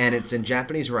 Yeah. And it's in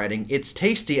Japanese writing. It's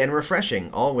tasty and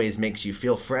refreshing. Always makes you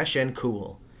feel fresh and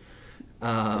cool.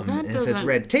 And it says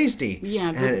red tasty.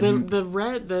 Yeah,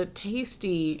 the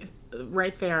tasty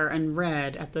right there and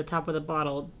red at the top of the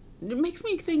bottle, it makes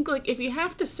me think like if you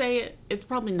have to say it, it's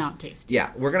probably not tasty.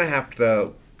 Yeah, we're going to have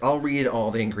to... I'll read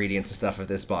all the ingredients and stuff of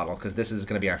this bottle because this is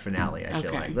going to be our finale, I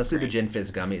feel like. Let's do the gin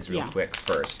fizz gummies real quick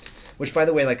first. Which, by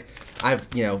the way, like,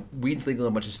 weed's legal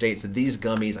in a bunch of states. And these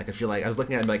gummies, I could feel like, I was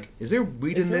looking at them like, is there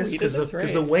weed in this? Because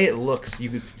the way it looks, you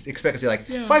could expect to see, like,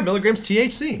 5 milligrams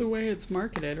THC. The way it's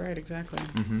marketed, right, exactly.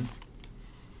 Mm-hmm.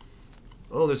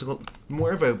 Oh, there's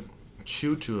more of a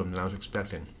chew to them than I was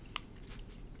expecting.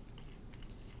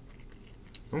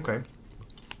 Okay.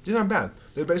 These aren't bad.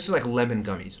 They're basically like lemon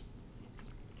gummies.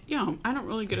 Yeah, I don't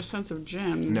really get a sense of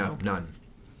gin. No, none.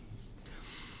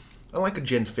 I like a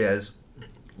gin fizz.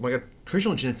 Like a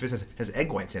traditional gin fizz has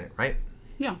egg whites in it, right?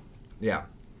 Yeah. Yeah.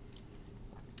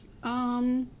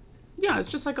 Yeah,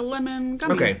 it's just like a lemon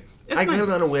gummy. Okay. I got it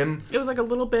on a whim. It was like a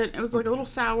little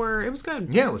sour. It was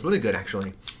good. Yeah, it was really good,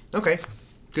 actually. Okay.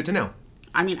 Good to know.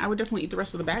 I mean, I would definitely eat the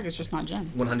rest of the bag. It's just not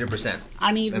gin. 100%.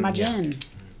 I need my gin.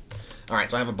 All right,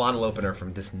 so I have a bottle opener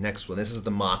from this next one. This is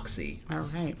the Moxie. All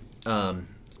right.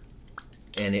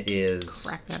 And it is...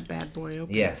 Crack that bad boy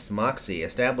open. Yes, Moxie,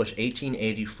 established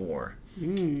 1884.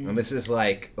 And this is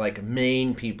like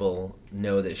Maine people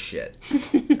know this shit.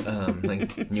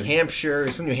 Like New Hampshire,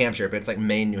 it's from New Hampshire, but it's like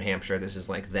Maine, New Hampshire. This is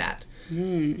like that.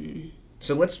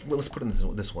 So let's put in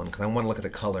this one because I want to look at the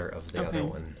color of the other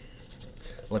one.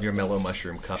 Love your mellow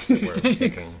mushroom cups that we're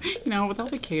picking. You know, with all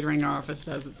the catering our office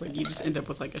does, it's like you just end up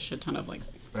with like a shit ton of like.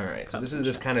 All right, so this is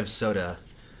this kind of soda.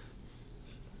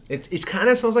 It kind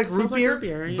of smells like root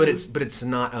beer, yeah. but it's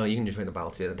not. Oh, you can just drink the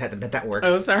bottle too. That works.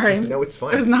 Oh, sorry. No, it's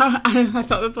fine. It's not. I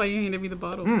thought that's why you handed me the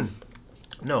bottle.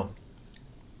 No.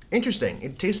 Interesting.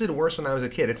 It tasted worse when I was a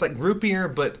kid. It's like root beer,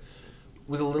 but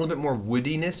with a little bit more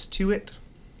woodiness to it.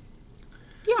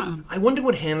 Yeah. I wonder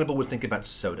what Hannibal would think about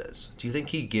sodas. Do you think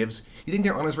he gives... You think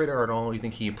they're on his radar at all? You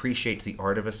think he appreciates the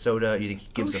art of a soda? You think he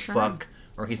gives a fuck?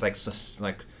 Or he's like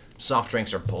soft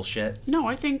drinks are bullshit? No,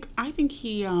 I think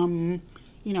he,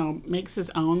 makes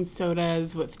his own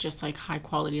sodas with just like high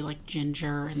quality like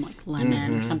ginger and like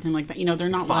lemon or something like that. You know, they're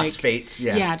not phosphates,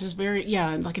 like... Yeah, just very...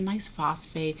 Yeah, like a nice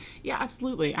phosphate. Yeah,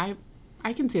 absolutely. I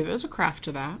can see that. There's a craft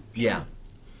to that. Yeah.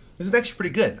 This is actually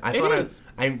pretty good.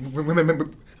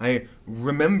 I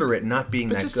remember it not being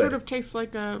that good. It just sort of tastes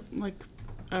like a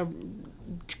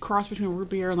cross between a root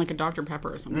beer and like a Dr.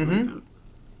 Pepper or something like that.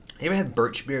 You ever had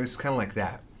birch beer? It's kind of like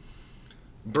that.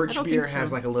 Birch beer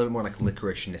has like a little bit more like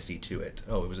licoricnessy to it.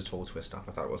 Oh, it was a total twist off.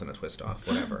 I thought it wasn't a twist off.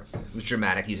 Whatever. It was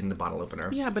dramatic using the bottle opener.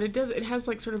 Yeah, but it does. It has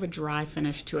like sort of a dry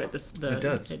finish to it. It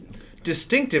does.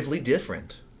 Distinctively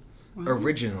different. Wow.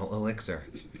 Original elixir.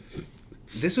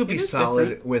 This would be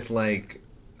solid with like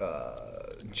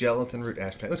gelatin root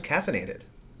aspartame. It was caffeinated.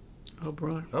 Oh,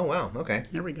 brother. Oh, wow. Okay.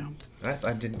 There we go. I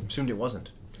assumed it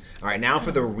wasn't. All right, now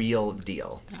for the real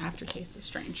deal. The aftertaste is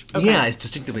strange. Okay. Yeah, it's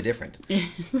distinctively different.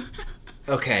 Yes.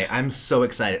 Okay, I'm so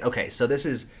excited. Okay, so this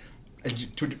is...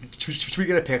 Should we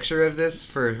get a picture of this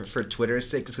for Twitter's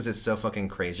sake, just because it's so fucking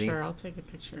crazy? Sure, I'll take a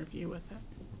picture of you with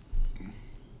it.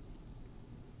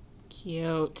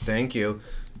 Cute. Thank you.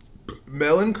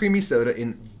 Melon creamy soda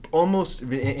in almost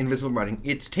invisible writing.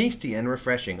 It's tasty and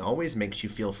refreshing. Always makes you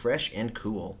feel fresh and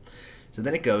cool. So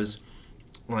then it goes,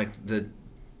 like, it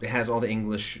has all the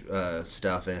English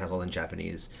stuff and it has all in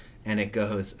Japanese. And it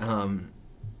goes,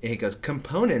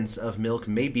 components of milk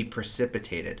may be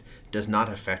precipitated. Does not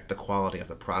affect the quality of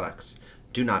the products.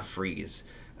 Do not freeze.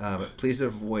 Please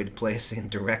avoid placing in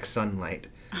direct sunlight.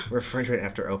 Refrigerate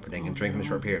after opening and drink in a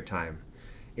short period of time.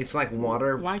 It's like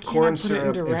water, corn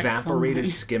syrup, evaporated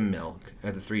skim milk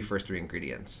are the first three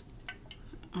ingredients.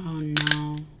 Oh,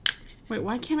 no. Wait,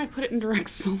 why can't I put it in direct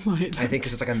sunlight? I think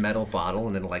because it's like a metal bottle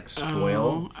and it'll like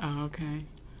spoil. Oh, okay.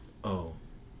 Oh,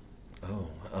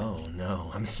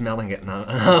 no. I'm smelling it now.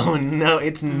 Oh, no.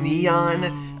 It's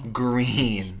neon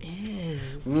green. It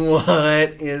is. What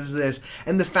is this?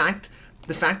 And the fact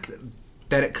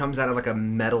that it comes out of like a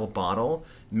metal bottle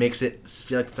makes it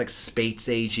feel like it's like space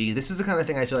agey. This is the kind of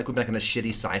thing I feel like would be like in a shitty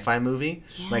sci-fi movie.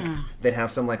 Yeah. Like they'd have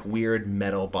some like weird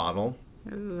metal bottle.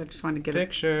 Ooh, I just wanted to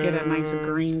get a nice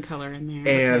green color in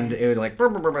there. And it would like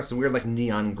it's a weird like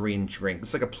neon green drink.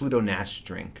 It's like a Pluto Nash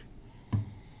drink.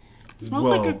 It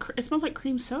smells like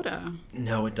cream soda.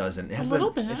 No, it doesn't. It has a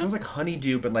little bit. It smells like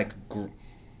honeydew, but like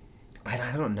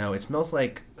I don't know. It smells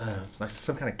like it's like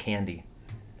some kind of candy.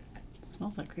 It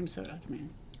smells like cream soda to me.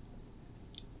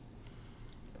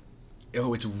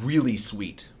 Oh, it's really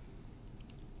sweet.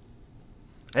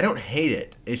 I don't hate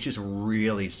it. It's just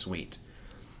really sweet.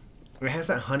 It has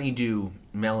that honeydew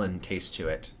melon taste to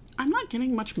it. I'm not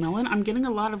getting much melon. I'm getting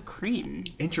a lot of cream.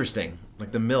 Interesting.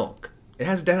 Like the milk. It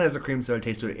definitely has a cream soda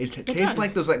taste to it. It tastes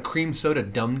like those like cream soda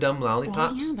Dum Dum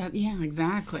lollipops. Well, yeah,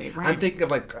 exactly. Right. I'm thinking of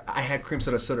like I had cream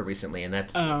soda recently, and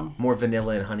that's more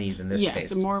vanilla and honey than this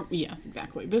tastes. Yes,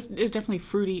 exactly. This is definitely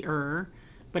fruitier,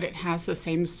 but it has the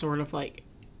same sort of like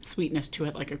sweetness to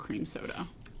it, like a cream soda.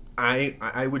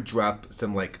 I would drop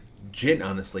some like gin,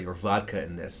 honestly, or vodka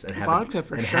in this, and have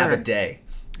have a day.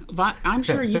 I'm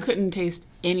sure you couldn't taste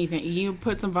anything. You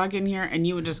put some vodka in here, and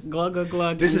you would just glug, glug,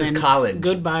 glug. This is college.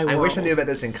 Goodbye, world. I wish I knew about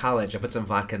this in college. I put some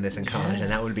vodka in this in college,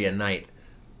 and that would be a night.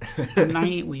 A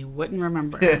night we wouldn't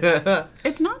remember.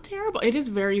 It's not terrible. It is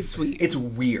very sweet. It's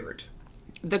weird.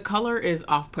 The color is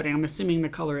off-putting. I'm assuming the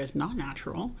color is not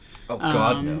natural. Oh,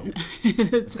 God, no.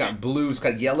 It's got blue. It's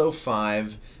got yellow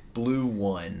 5, blue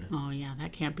 1. Oh, yeah.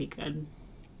 That can't be good.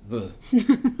 Ugh.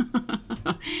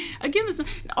 Again,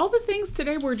 all the things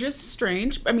today were just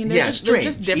strange. I mean, they're they're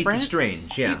just different. Eat the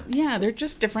strange, yeah. Yeah, they're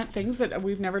just different things that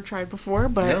we've never tried before,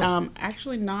 but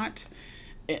actually not...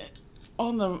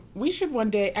 we should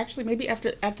one day, actually maybe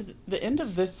after the end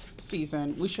of this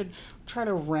season, we should try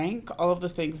to rank all of the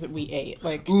things that we ate.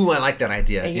 Like, ooh, I like that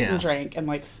idea. Ate yeah. and drank, and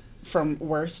like from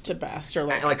worst to best, or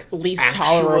like least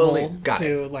tolerable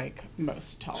to like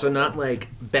most tolerable. So not like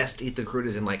best eat the crude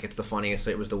as in like it's the funniest,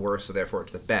 so it was the worst, so therefore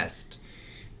it's the best.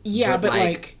 Yeah, but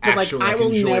I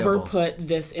will never put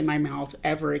this in my mouth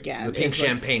ever again. The pink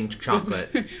champagne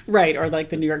chocolate. Right, or like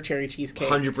the New York cherry cheesecake.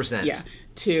 100%. Yeah,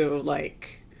 to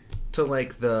like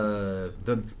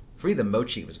the for me the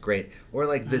mochi was great, or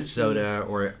like this soda,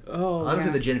 or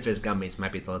honestly the gin fizz gummies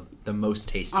might be the most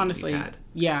tasty we've had.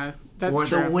 Yeah, that's or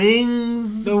true. the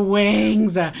wings. The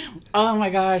wings. Oh my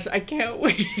gosh, I can't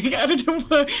wait. I don't know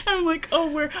what. I'm like,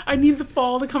 I need the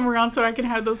fall to come around so I can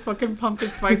have those fucking pumpkin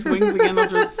spice wings again.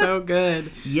 Those were so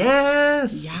good.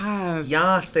 Yes. Yes.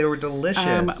 Yes, they were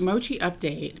delicious. Mochi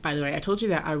update, by the way. I told you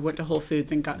that I went to Whole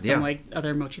Foods and got some like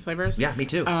other mochi flavors. Yeah, me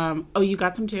too. You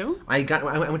got some too? I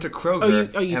went to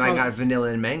Kroger I got vanilla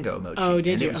and mango mochi. Oh,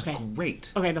 did you? It was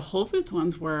great. Okay, the Whole Foods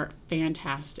ones were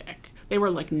fantastic. They were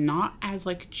like not as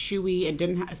like chewy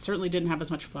and certainly didn't have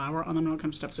as much flour on them and all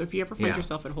kind of stuff. So if you ever find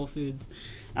yourself at Whole Foods,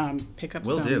 pick up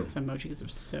some mochi because they're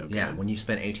so good. Yeah, when you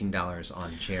spend $18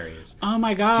 on cherries. Oh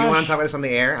my gosh. Do you want to talk about this on the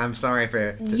air? I'm sorry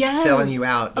for selling you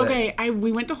out. But... Okay,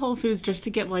 we went to Whole Foods just to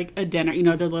get like a dinner,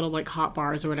 their little like hot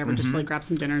bars or whatever, just to like grab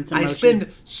some dinner and some mochi. I spend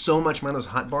so much money on those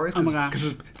hot bars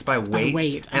because it's by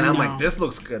weight. And I'm like, this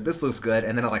looks good.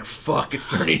 And then I'm like, fuck, it's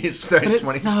 30, it's 30, but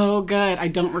 20. It's so good. I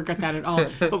don't regret that at all.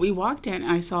 But we walked in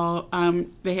and I saw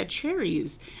they had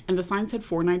cherries and the sign said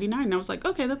 $4.99 and I was like,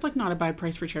 okay, that's like not a bad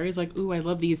price for cherries. Like, ooh, I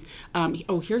love these.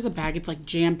 Here's a bag. It's like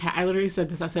jam-packed. I literally said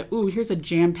this. I said, ooh, here's a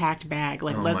jam-packed bag.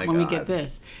 Like, let me get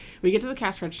this. We get to the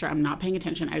cash register. I'm not paying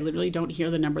attention. I literally don't hear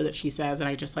the number that she says, and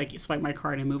I just like swipe my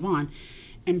card and move on.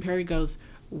 And Perry goes,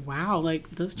 wow,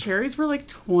 like those cherries were like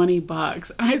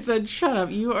 $20. And I said, shut up.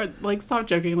 You are like, stop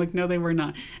joking. Like, no, they were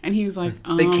not. And he was like,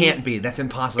 they can't be. That's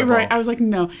impossible. Right. I was like,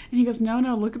 no. And he goes, no,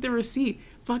 look at the receipt.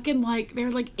 Fucking like they're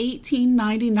like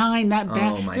 $18.99. That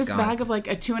bag, oh my this God. Bag of like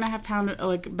a 2.5 pound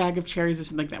like bag of cherries or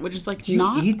something like that, which is like do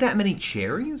you eat that many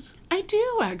cherries? I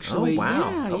do actually. Oh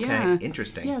wow. Yeah, okay. Yeah.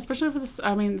 Interesting. Yeah, especially for this.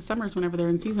 I mean, the summers whenever they're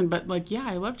in season. But like, yeah,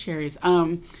 I love cherries.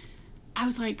 I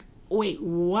was like, wait,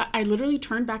 what? I literally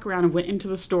turned back around and went back into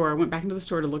the store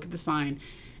to look at the sign.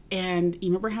 And you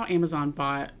remember how Amazon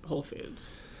bought Whole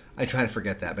Foods? I try to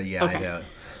forget that, but yeah, okay. I do.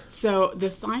 So the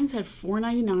sign said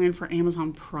 $4.99 for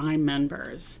Amazon Prime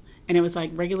members. And it was like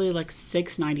regularly like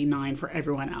 $6.99 for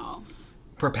everyone else.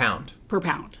 Per pound.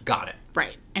 Got it.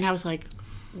 Right. And I was like,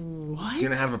 what? Do you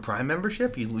not have a Prime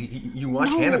membership? You watch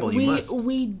Hannibal, you must.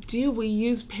 We do. We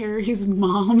use Perry's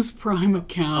mom's Prime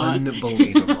account.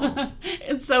 Unbelievable.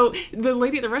 And so the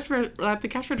lady at the restaurant, at the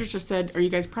cash register said, are you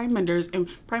guys Prime members? And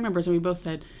we both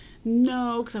said,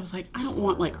 no, because I was like, I don't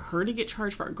want like her to get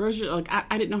charged for our groceries. Like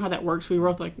I didn't know how that works. We were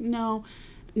both like, no,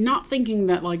 not thinking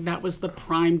that like that was the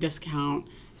Prime discount.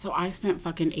 So I spent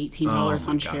fucking $18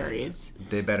 on cherries.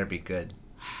 They better be good.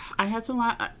 I had some.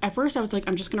 At first, I was like,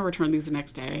 I'm just gonna return these the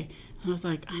next day, and I was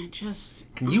like,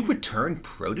 Can you return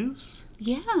produce?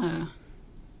 Yeah.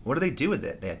 What do they do with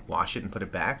it? They wash it and put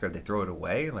it back, or they throw it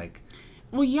away? Like.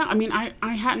 Well, yeah. I mean, I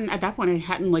hadn't at that point. I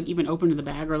hadn't like even opened the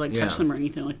bag or like touched them or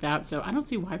anything like that. So I don't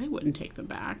see why they wouldn't take them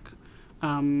back.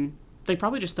 They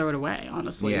probably just throw it away,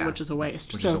 honestly, which is a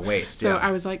waste. So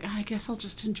I was like, I guess I'll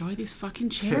just enjoy these fucking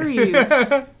cherries.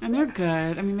 And they're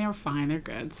good. I mean, they were fine. They're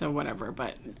good. So whatever.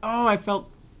 But, I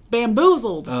felt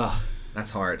bamboozled. Ugh, that's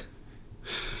hard.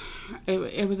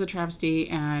 It was a travesty,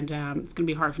 and it's going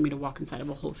to be hard for me to walk inside of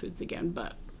a Whole Foods again,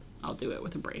 but I'll do it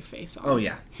with a brave face on. Oh,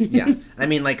 yeah. Yeah. I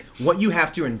mean, like, what you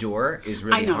have to endure is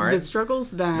really hard. I know.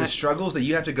 The struggles that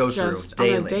you have to go through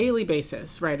daily. On a daily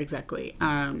basis. Right, exactly.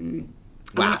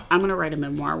 Wow. I'm going to write a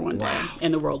memoir one day,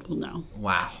 and the world will know.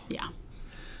 Wow. Yeah.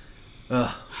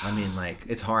 Ugh. I mean, like,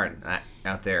 it's hard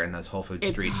out there in those Whole Food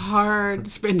streets. It's hard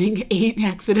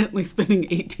accidentally spending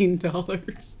 $18.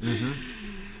 Mm-hmm.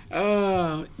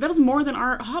 That was more than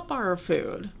our hot bar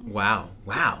food. Wow.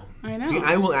 I know. See,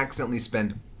 I'm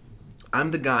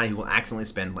the guy who will accidentally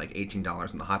spend like $18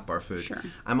 on the hot bar food. Sure.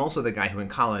 I'm also the guy who in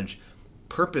college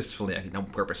purposefully,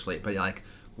 but like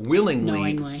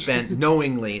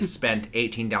knowingly spent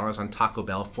 $18 on Taco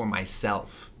Bell for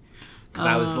myself. Because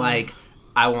I was like,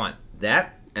 I want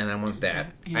that. And I want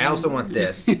that. And I also want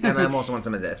this. And I also want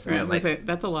some of this. And I was like,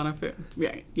 that's a lot of food.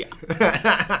 Right. Yeah.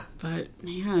 But,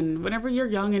 man, whenever you're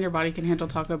young and your body can handle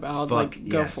Taco Bell,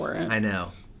 go for it. I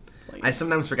know. Please. I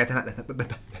sometimes forget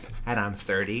that I'm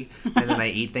 30. And then I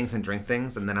eat things and drink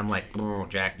things. And then I'm like, oh,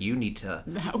 Jack, you need to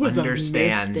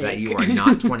understand that you are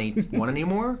not 21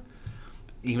 anymore.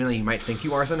 Even though you might think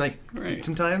you are sometimes. Right.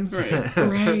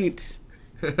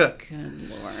 Good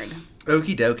Lord.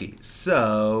 Okie dokie.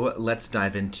 So, let's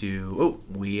dive into...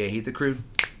 we ate the crude.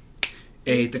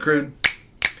 Ate the crude.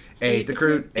 Ate the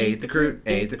crude. Ate the crude.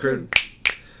 Ate the crude.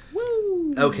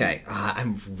 Woo! Okay.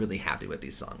 I'm really happy with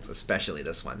these songs, especially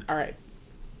this one. All right.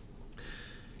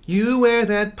 You wear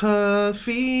that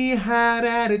puffy hat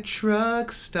at a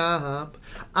truck stop.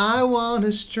 I want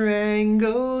to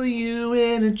strangle you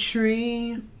in a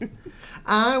tree.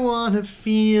 I want to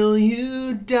feel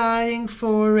you dying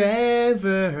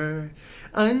forever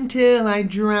until I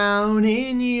drown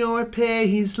in your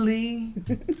paisley.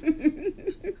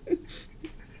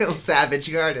 Little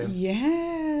Savage Garden.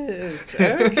 Yes.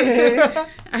 Okay.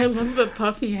 I love the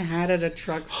puffy hat at a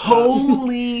truck stop.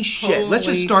 Holy shit. Let's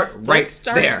just start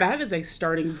there. That is a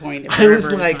starting point. I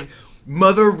was like,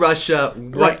 Mother Russia,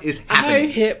 what is happening? I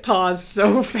hit pause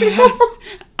so fast.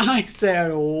 I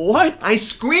said, what? I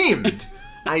screamed.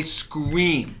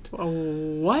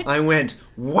 What? I went,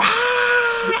 wow.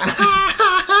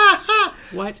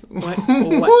 What? What?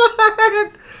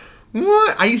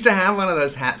 I used to have one of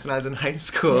those hats when I was in high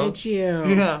school. Did you?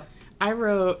 Yeah. I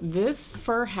wrote, this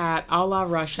fur hat a la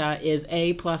Russia is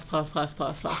A+++++++.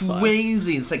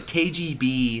 Crazy. It's like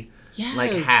KGB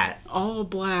hat. All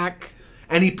black.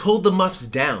 And he pulled the muffs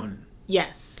down.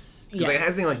 Yes. Because it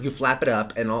has a thing you flap it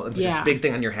up and it's this big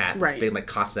thing on your hat. This big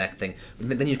Cossack thing.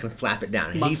 And then you can flap it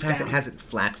down. And he has it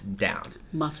flapped down.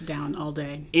 Muffs down all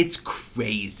day. It's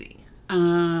crazy.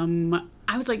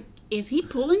 I was like, is he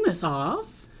pulling this off?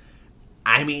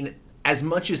 I mean, as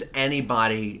much as any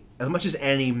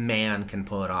man can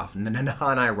pull it off,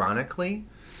 non-ironically.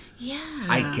 Yeah.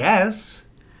 I guess.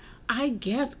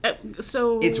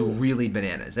 So... It's really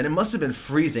bananas. And it must have been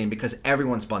freezing because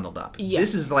everyone's bundled up. Yes.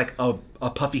 This is like a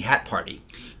puffy hat party.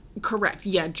 Correct.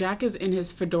 Yeah, Jack is in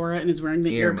his fedora and is wearing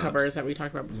the ear covers that we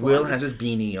talked about before. Will has his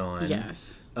beanie on.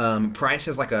 Yes. Price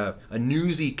has like a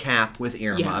newsy cap with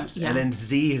earmuffs. Yeah. And then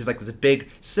Z is like this big,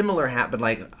 similar hat, but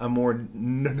like a more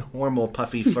normal,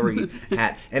 puffy, furry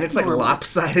hat. And it's like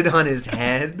lopsided on his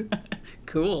head.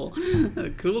 Cool.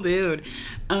 Cool dude.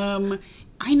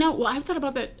 I know. Well, I've thought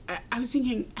about that. I was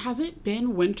thinking, has it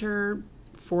been winter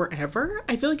forever?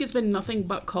 I feel like it's been nothing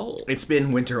but cold. It's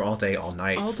been winter all day, all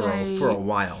night for a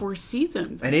while. For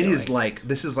seasons. And it is like,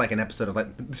 this is like an episode of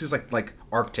this is like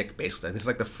Arctic, basically. This is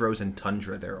like the frozen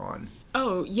tundra they're on.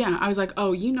 Oh, yeah. I was like,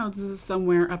 this is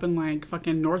somewhere up in like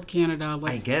fucking North Canada,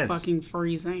 like I guess. Fucking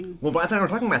freezing. Well, but I thought we were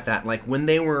talking about that, like when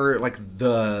they were like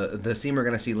the scene we're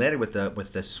gonna see later with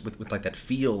like that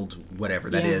field,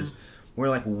 whatever that is. We're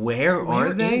like, where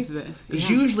are they? Is this? Because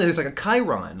usually there's like a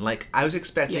chyron. Like I was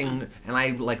expecting, and I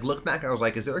like looked back. I was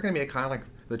like, is there going to be a chyron like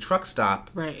the truck stop?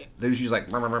 Right. There's usually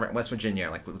like West Virginia,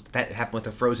 like that happened with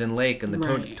the frozen lake and the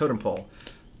totem pole,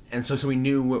 and so we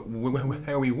knew where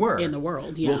we were in the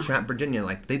world. Yeah. Wolf Trap, Virginia.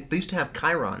 Like they used to have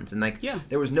chyrons, and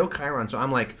there was no chyron. So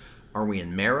I'm like, are we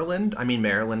in Maryland? I mean,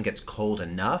 Maryland gets cold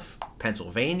enough.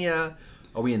 Pennsylvania.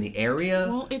 Are we in the area?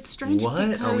 Well, it's strange.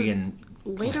 What are we in?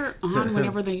 Later on,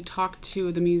 whenever they talk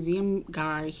to the museum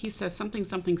guy, he says something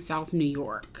South New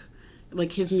York.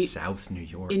 Like his South New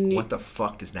York. What the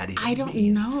fuck does that even mean? I don't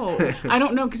know. I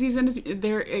don't know because he's in his.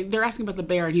 They're asking about the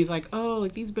bear, and he's like, "Oh,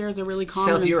 like these bears are really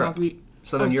common South Europe.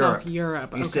 Southern Europe. South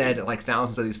Europe. He said like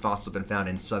thousands of these fossils have been found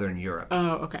in Southern Europe.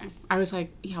 Oh, okay. I was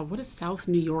like, yeah. What does South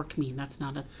New York mean? That's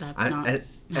not.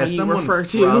 As someone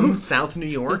from South New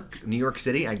York, New York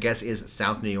City, I guess is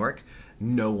South New York.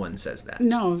 No one says that.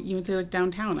 No, you would say like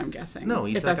downtown, I'm guessing. No,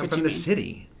 you said like I'm from the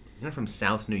city. You're not from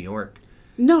South New York.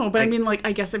 No, but I mean, like,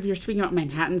 I guess if you're speaking about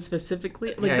Manhattan specifically,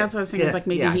 like, that's what I was saying. Is like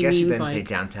maybe he means like. I guess you didn't say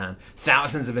downtown.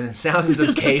 Thousands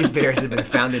of cave bears have been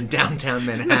found in downtown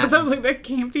Manhattan. I was like, that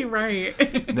can't be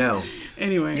right. No.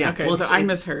 Anyway, okay, well, so I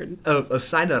misheard. A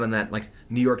side note on that, like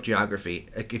New York geography.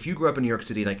 Like, if you grew up in New York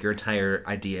City, like your entire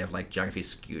idea of like geography is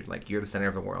skewed. Like you're the center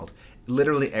of the world.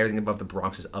 Literally everything above the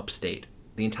Bronx is upstate.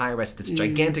 The entire rest of this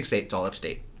gigantic state, it's all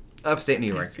upstate. Upstate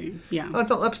New York. Yeah. Oh,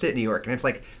 it's all upstate New York. And it's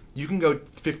like, you can go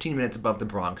 15 minutes above the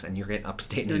Bronx and you're in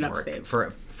upstate New York. Upstate.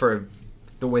 For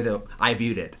the way that I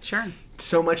viewed it. Sure.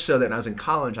 So much so that when I was in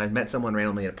college, I met someone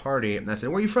randomly at a party, and I said,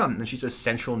 where are you from? And she says,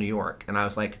 Central New York. And I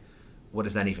was like, what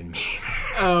does that even mean?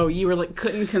 Oh, you were like,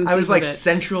 couldn't conceive I was like of it.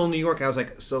 Central New York. I was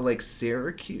like, so like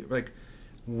Syracuse, like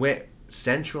where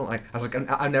Central? Like I was like,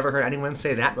 I've never heard anyone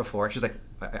say that before. She's like,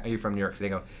 are you from New York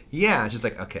City? I go, yeah. She's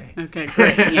like, okay. Okay,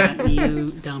 great. Yeah,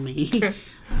 you dummy.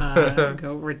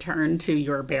 Go return to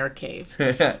your bear cave.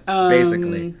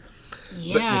 Basically.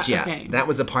 Yeah. But yeah, okay. that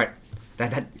was the part.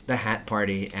 That the hat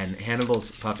party and Hannibal's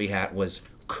puffy hat was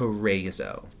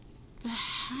crazo. The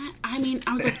hat. I mean,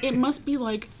 I was like, it must be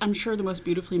like, I'm sure the most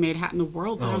beautifully made hat in the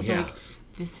world. But I was like,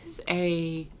 this is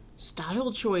a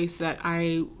style choice that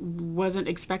I wasn't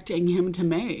expecting him to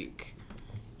make.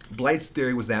 Blythe's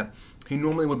theory was that he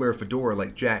normally would wear a fedora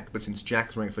like Jack, but since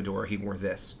Jack's wearing a fedora, he wore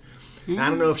this. And I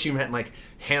don't know if she meant like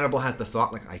Hannibal had the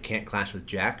thought like, I can't clash with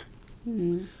Jack.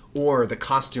 Or the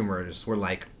costumers were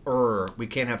like, we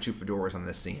can't have two fedoras on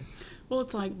this scene. Well,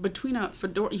 it's like between a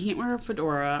fedora, he can't wear a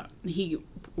fedora. He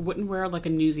wouldn't wear like a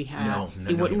newsy hat. No,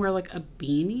 he wouldn't wear like a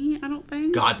beanie, I don't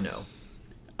think. God, no.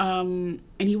 And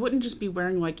he wouldn't just be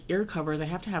wearing like ear covers. I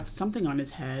have to have something on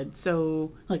his head.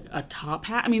 So like a top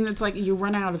hat. I mean, it's like you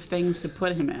run out of things to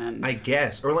put him in. I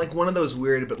guess. Or like one of those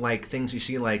weird, but like things you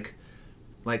see like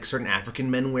certain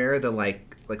African men wear, the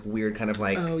like weird kind of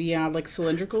like... Oh, yeah, like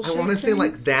cylindrical shape I want to say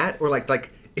like that, or like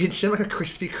it's shaped like a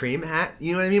Krispy Kreme hat.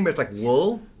 You know what I mean? But it's like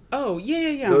wool. Oh,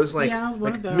 yeah. Those like,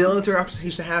 one of those. Military officers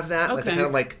used to have that. Okay. Like the kind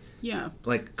of like... Yeah.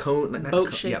 Like cone...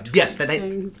 Boat-shaped Yes,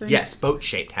 thing. Yes,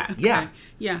 boat-shaped hat. Okay.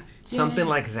 Yeah. Something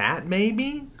like that,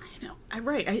 maybe? I know.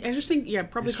 Right. I just think,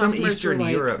 probably it's from customers Eastern were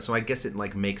like, Europe, so I guess it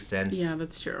like makes sense. Yeah,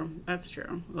 that's true.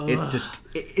 Ugh. It's just...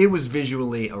 It was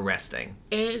visually arresting.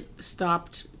 It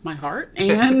stopped my heart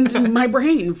and my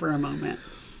brain for a moment.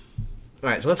 All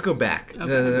right, so let's go back. Okay.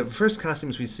 The first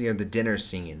costumes we see are the dinner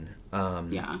scene.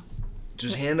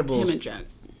 Just Hannibal's... Him and Jack.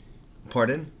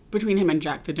 Pardon? Between him and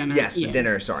Jack, the dinner. Yes, the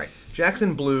dinner, sorry. Jack's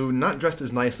in blue, not dressed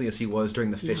as nicely as he was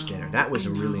during the fish dinner. That was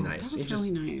really nice. That was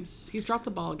really nice. He's dropped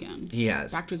the ball again. He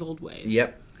has. Back to his old ways.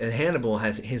 Yep. And Hannibal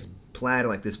has his plaid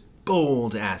like this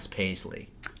bold-ass paisley.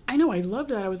 I know, I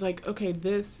loved that. I was like, okay,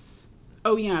 this...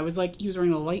 Oh, yeah, it was like he was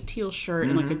wearing a light teal shirt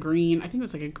and like a green... I think it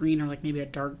was like a green or like maybe a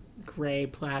dark gray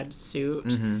plaid suit.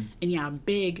 And yeah,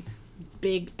 big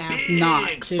ass knot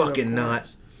too. Fucking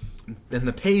knot. And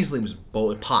the paisley was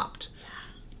bold. It popped.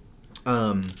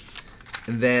 And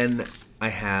then I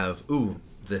have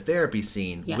the therapy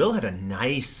scene. Yeah. Will had a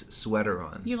nice sweater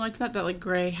on. You liked that like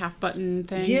gray half button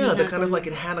thing? Yeah, the kind of like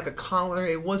it had like a collar.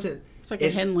 It wasn't. It's like a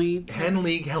Henley.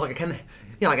 Henley had like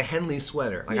a Henley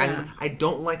sweater. Like I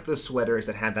don't like the sweaters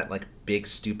that had that like big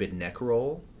stupid neck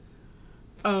roll.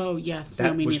 Oh yes,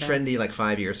 that was trendy like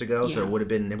 5 years ago. So it would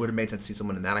have made sense to see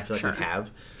someone in that. I feel like we have.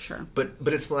 Sure. But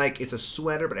it's like it's a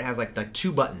sweater, but it has like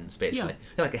two buttons basically.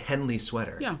 Yeah. Like a Henley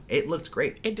sweater. Yeah. It looked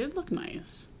great. It did look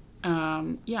nice.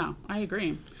 Yeah, I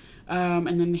agree.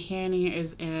 And then Hanny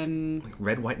is in like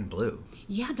red, white, and blue.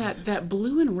 Yeah, that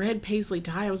blue and red paisley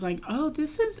tie. I was like, oh,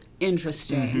 this is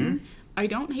interesting. I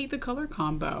don't hate the color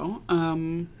combo.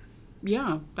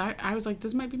 Yeah, I was like,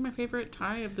 this might be my favorite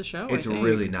tie of the show. It's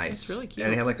really nice. It's really cute.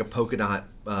 And it had like a polka dot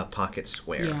pocket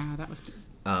square. Yeah, that was cute.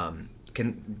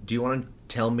 Do you want to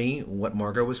tell me what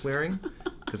Margot was wearing?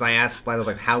 Because I asked Blythe, I was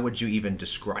like, how would you even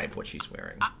describe what she's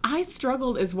wearing? I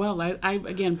struggled as well. I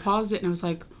again paused it and I was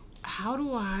like,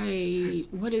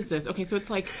 what is this? Okay, so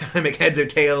it's like... I make heads or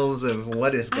tails of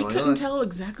what is going on. I couldn't tell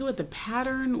exactly what the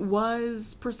pattern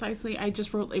was precisely. I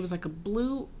just wrote, it was like a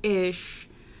blue-ish...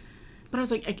 But I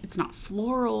was like, it's not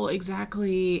floral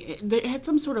exactly. It had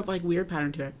some sort of like weird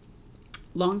pattern to it.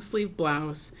 Long sleeve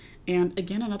blouse. And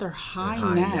again, another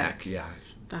high neck. Yeah.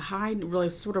 The high really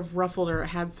sort of ruffled or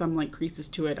had some like creases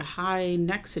to it. A high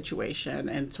neck situation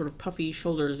and sort of puffy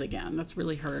shoulders again. That's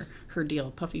really her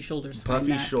deal. Puffy shoulders,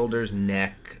 puffy shoulders,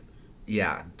 neck.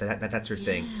 Yeah, that's her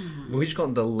thing. We just call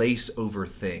it the lace over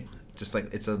thing. Just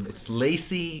like it's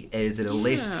lacy. Is it a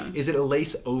lace? Is it a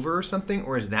lace over or something,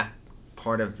 or is that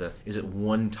part of is it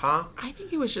one top? I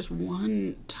think it was just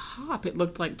one top, it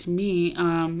looked like to me.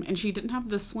 And she didn't have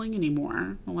the sling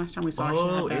anymore. The last time we saw her, she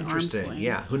had that interesting. Arm sling.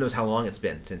 Yeah, who knows how long it's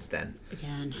been since then.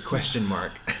 Again. Question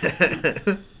mark.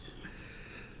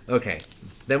 Okay,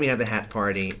 then we have the hat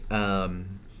party.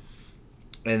 And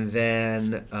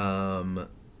then, I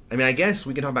mean, I guess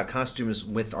we can talk about costumes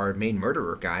with our main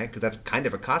murderer guy, because that's kind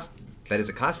of that is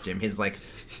a costume. His, like,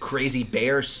 crazy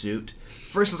bear suit.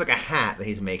 First it's like a hat that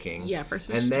he's making. Yeah, first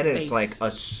and then it's like a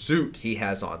suit he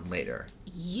has on later.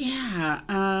 Yeah,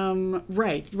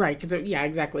 right, because yeah,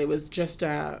 exactly. It was just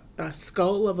a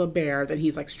skull of a bear that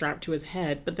he's like strapped to his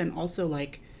head, but then also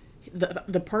like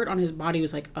the part on his body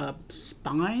was like a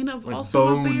spine of like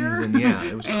also bones, a bear. And yeah,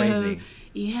 it was crazy.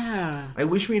 Yeah. I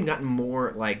wish we had gotten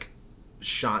more like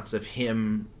shots of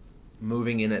him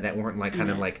moving in it that weren't like kind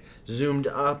of like zoomed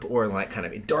up or like kind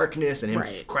of in darkness and him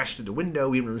crash through the window.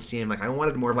 We didn't really see him. Like I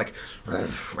wanted more of like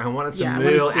I wanted some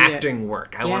real acting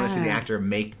work. I want to see the actor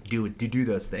do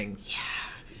those things.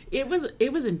 Yeah, it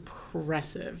was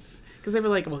impressive because they were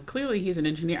like, well, clearly he's an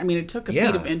engineer. I mean, it took a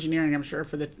feat of engineering, I'm sure,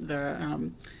 for the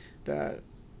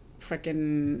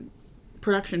freaking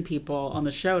production people on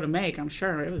the show to make. I'm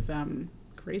sure it was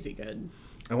crazy good.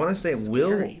 I want to say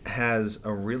Will has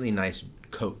a really nice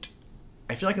coat.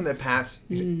 I feel like in the past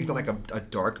he's got like a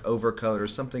dark overcoat or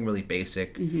something really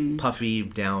basic, puffy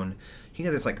down. He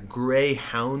got this like gray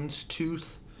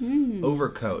houndstooth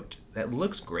overcoat that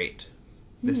looks great.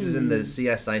 This is in the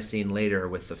CSI scene later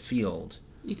with the field.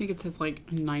 You think it's his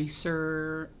like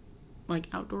nicer like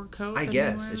outdoor coat? I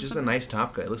guess it's just a nice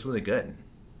top coat. It looks really good.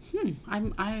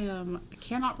 I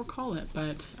cannot recall it,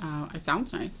 but it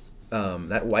sounds nice.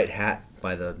 That white hat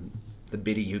by the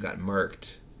biddy who got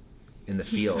murked in the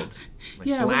field,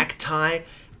 black tie.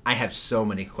 I have so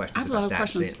many questions about that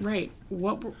scene. Right?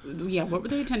 What were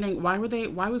they attending? Why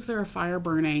was there a fire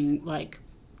burning like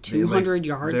 200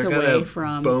 yards away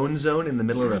from bone zone in the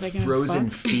middle of a frozen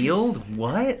field?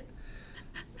 What?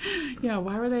 Yeah,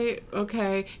 why were they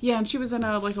okay? Yeah, and she was in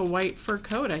a white fur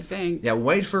coat, I think. Yeah,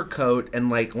 white fur coat and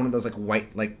like one of those like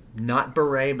white not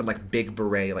beret but like big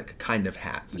beret like kind of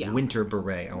hats, like winter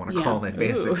beret. I want to call it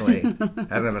basically. I don't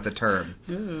know if that's a term.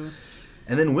 Ooh.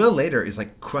 And then Will later is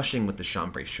like crushing with the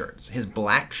chambray shirts. His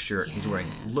black shirt he's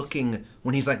wearing, looking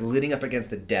when he's like leaning up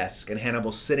against the desk and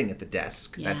Hannibal's sitting at the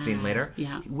desk. That scene later.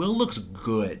 Yeah, Will looks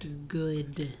good.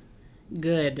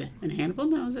 Good. And Hannibal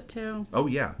knows it too. Oh,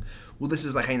 yeah. Well, this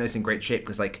is like how you know he's in great shape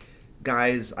because, like,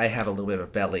 guys, I have a little bit of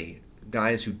a belly.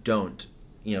 Guys who don't,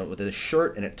 with the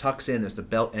shirt and it tucks in, there's the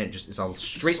belt, and it just is a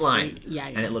straight line. Yeah.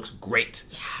 And it looks great.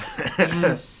 Yeah.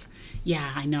 Yes.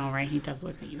 Yeah, I know, right? He does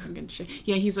look like he's in good shape.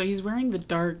 Yeah, he's wearing the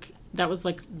dark, that was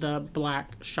like the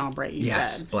black chambray you said.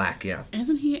 Yes, black, yeah.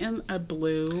 Isn't he in a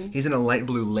blue? He's in a light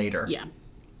blue later. Yeah.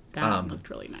 That looked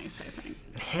really nice, I think.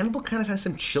 Hannibal kind of has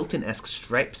some Chilton-esque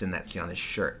stripes in that scene on his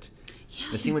shirt. Yeah,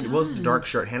 the scene when Will's in the dark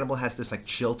shirt, Hannibal has this like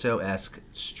Chilto-esque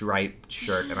striped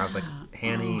shirt, and I was like,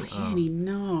 Hanny,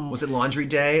 no. Was it laundry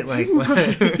day? Like,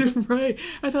 right.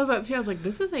 I thought that too. I was like,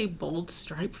 this is a bold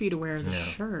stripe for you to wear as a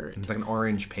shirt. It's like an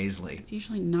orange paisley. It's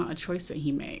usually not a choice that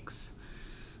he makes.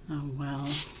 Oh well,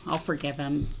 I'll forgive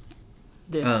him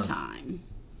this time.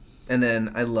 And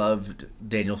then I loved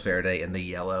Daniel Faraday in the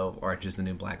yellow Orange is the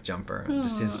New Black jumper.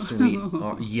 Just his sweet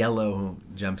yellow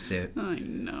jumpsuit. I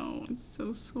know. It's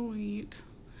so sweet.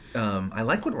 I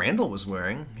like what Randall was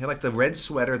wearing. He had like the red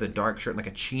sweater, the dark shirt, and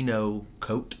like a chino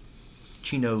coat.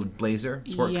 Chino blazer,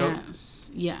 sport coat.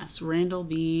 Yes. Randall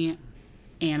the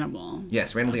Animal.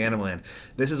 Yes, Randall the Animal. And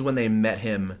this is when they met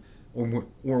him, or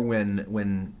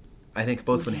when I think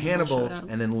both when Hannibal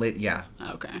and then late,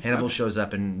 Hannibal shows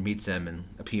up and meets him and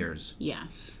appears.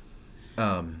 Yes.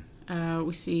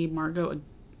 We see Margot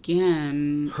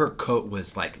again. Her coat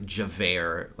was like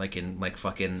Javert, like in like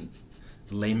fucking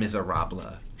Les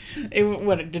Miserables.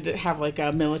 Did it have like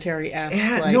a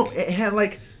military-esque? No, it had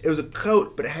like, it was a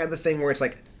coat, but it had the thing where it's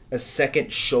like a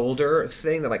second shoulder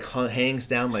thing that like hangs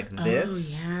down like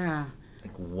this. Oh yeah.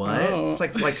 Like what? Oh. It's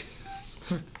like.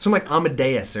 Some like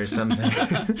Amadeus or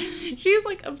something. She's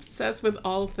like obsessed with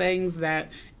all things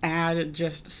that add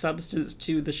just substance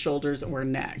to the shoulders or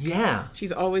neck. Yeah.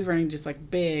 She's always wearing just like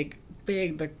big,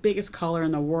 the biggest collar in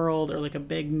the world, or like a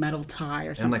big metal tie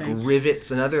or something. And like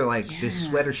rivets. Another this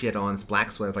sweater she had on, this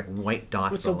black sweater with like white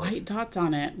dots with the white dots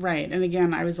on it. Right. And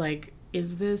again, I was like,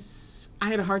 is this... I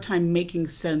had a hard time making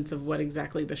sense of what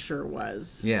exactly the shirt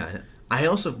was. Yeah. I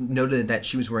also noted that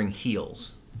she was wearing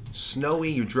heels. Snowy,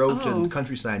 you drove to the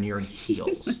countryside and you're in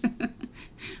heels.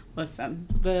 Listen,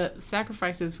 the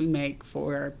sacrifices we make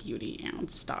for beauty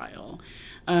and style.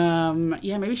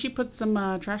 Maybe she put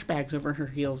some trash bags over her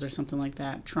heels or something like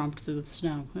that, tromped through the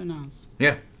snow. Who knows?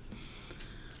 Yeah.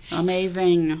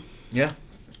 Amazing. Yeah.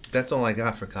 That's all I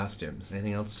got for costumes.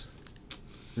 Anything else?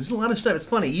 There's a lot of stuff. It's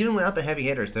funny. Even without the heavy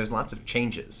hitters, there's lots of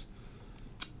changes.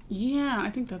 Yeah, I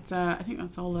think that's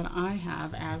all that I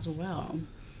have as well.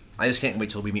 I just can't wait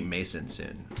till we meet Mason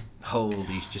soon.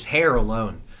 Holy, just hair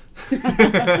alone.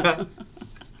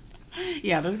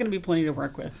 Yeah, there's going to be plenty to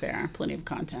work with there. Plenty of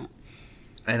content.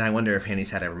 And I wonder if Handy's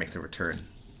hat ever makes a return.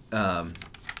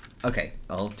 Okay,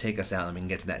 I'll take us out and we can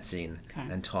get to that scene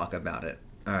and talk about it.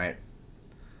 All right.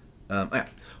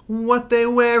 What they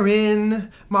wearing?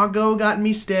 Margot got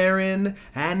me staring,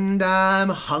 and I'm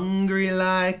hungry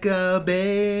like a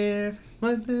bear.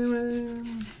 What they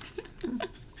wearing?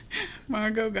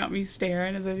 Margot got me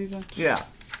staring, as if you said. Yeah.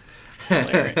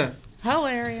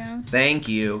 Hilarious. Thank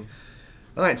you.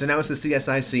 All right, so now it's the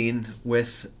CSI scene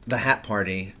with the hat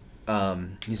party.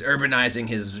 He's urbanizing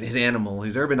his animal.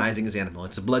 He's urbanizing his animal.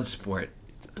 It's a blood sport.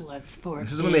 It's blood sport.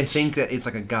 This is when they think that it's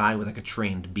like a guy with like a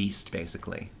trained beast,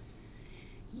 basically.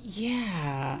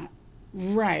 Yeah.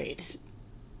 Right.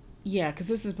 Yeah, because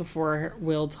this is before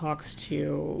Will talks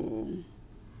to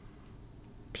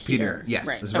Peter. Yes,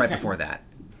 right. This is right before that.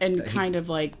 And kind of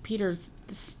like Peter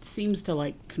seems to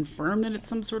like confirm that it's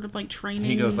some sort of like training.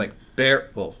 He goes like, Bear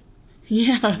Wolf.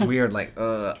 Yeah. Weird, like,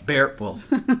 Bear Wolf.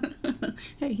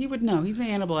 Hey, he would know. He's an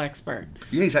animal expert.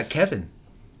 Yeah, he's got Kevin.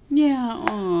 Yeah,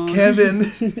 aw. Kevin.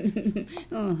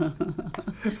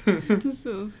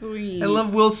 So sweet. I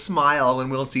love Will's smile when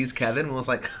Will sees Kevin. Will's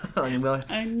like, oh, and Will,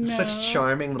 I know. Such a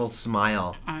charming little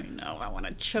smile. I know. I want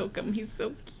to choke him. He's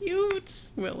so cute.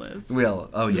 Will is. Will.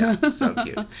 Oh, yeah. So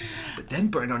cute. But then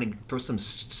Bernard throws some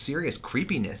serious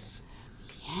creepiness.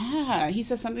 Yeah. He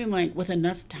says something like, with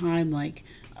enough time, like,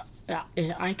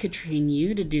 I could train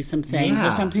you to do some things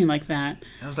or something like that.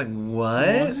 I was like,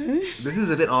 what? This is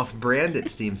a bit off-brand, it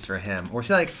seems, for him. Or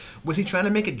was he trying to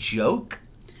make a joke?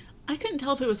 I couldn't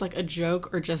tell if it was like a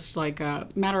joke or just like a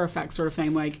matter-of-fact sort of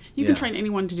thing. Like, you can train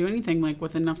anyone to do anything. Like,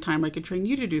 with enough time, I could train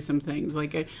you to do some things.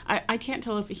 Like, I can't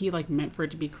tell if he like meant for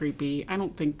it to be creepy. I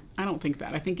don't think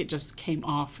that. I think it just came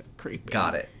off creepy.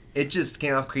 Got it. It just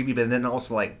came off creepy, but then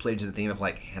also like played to the theme of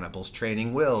like Hannibal's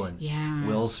training Will, and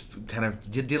Will's kind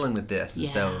of dealing with this, and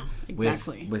so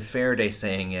exactly. with Faraday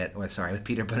saying it, with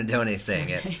Peter Bonadone saying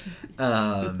it,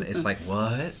 it's like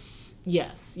what?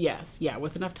 Yes, yeah.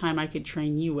 With enough time, I could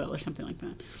train you, Will, or something like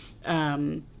that.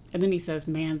 And then he says,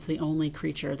 "Man's the only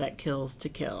creature that kills to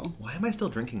kill." Why am I still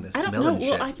drinking this? I don't know.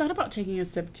 Well, I thought about taking a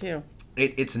sip too.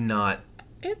 It's not.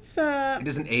 It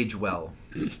doesn't age well.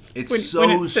 It's when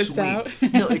it sits sweet. out.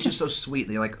 No, it's just so sweet.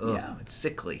 They're like, it's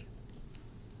sickly.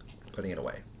 Putting it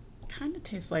away. Kind of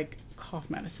tastes like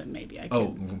cough medicine, maybe.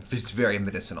 It's very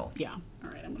medicinal. Yeah. All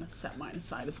right, I'm going to set mine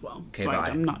aside as well. Okay, so bye.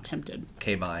 I'm not tempted.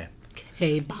 Okay, bye.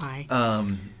 Okay, bye.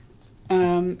 And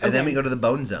then we go to the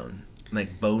bone zone.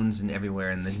 Like bones and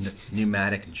everywhere in the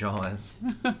pneumatic jaws.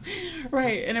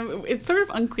 Right. And it's sort of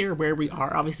unclear where we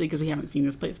are, obviously, because we haven't seen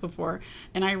this place before.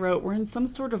 And I wrote, we're in some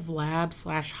sort of lab /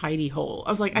 hidey hole. I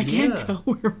was like, I can't tell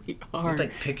where we are. With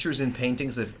like pictures and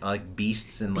paintings of like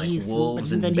beasts and like Beasts,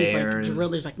 wolves and then bears. He's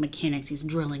like, there's like mechanics. He's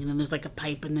drilling, and then there's like a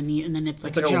pipe, and then it's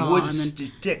like a jaw, wood and then...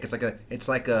 stick. It's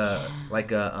like a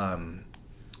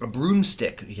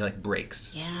broomstick. He like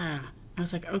breaks. Yeah. I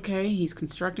was like, okay, he's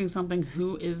constructing something.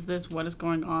 Who is this? What is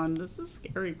going on? This is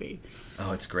scary me.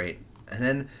 Oh, it's great. And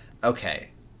then, okay,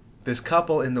 this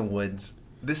couple in the woods.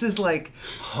 This is like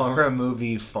horror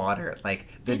movie fodder. Like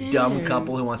the dumb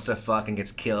couple who wants to fuck and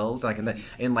gets killed. Like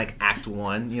in like Act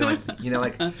 1. Like in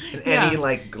any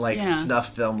like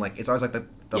snuff film. Like it's always like the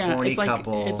horny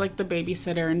couple. It's like the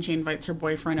babysitter, and she invites her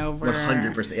boyfriend over.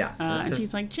 100%, yeah. And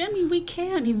she's like, Jimmy, we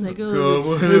can't. He's like,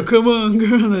 come on,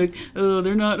 girl. Like, oh,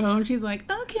 they're not home. She's like,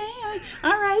 okay,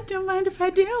 all right, don't mind if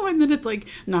I do. And then it's like,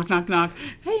 knock, knock, knock.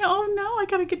 Hey, oh no, I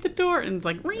gotta get the door. And it's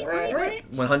like, right.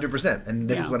 100%. And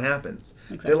this is what happens.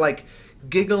 Exactly. They're like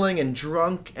giggling and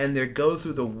drunk, and they go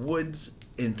through the woods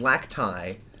in black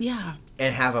tie. Yeah.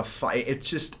 And have a fight. It's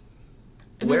just.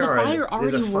 And there's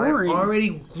a fire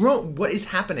already grown. What is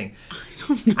happening? I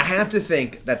don't know. I have to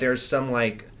think that there's some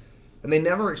like, and they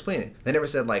never explain it. They never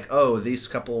said like, oh, these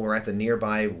couple were at the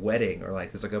nearby wedding, or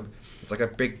like there's like it's like a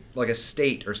big like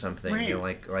estate or something. Right. You know,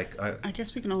 like I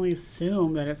guess we can only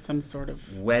assume that it's some sort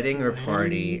of wedding or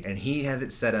party, and he had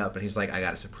it set up, and he's like, I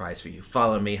got a surprise for you.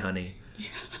 Follow me, honey. Yeah.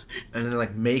 And they're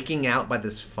like making out by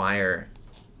this fire.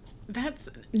 That's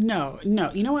no.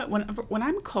 You know what? When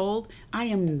I'm cold, I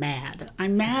am mad.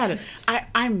 I'm mad.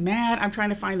 I'm mad. I'm trying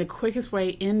to find the quickest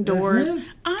way indoors. Mm-hmm.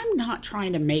 I'm not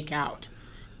trying to make out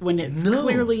when it's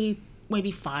clearly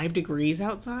maybe 5 degrees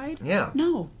outside. Yeah.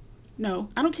 No.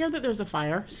 I don't care that there's a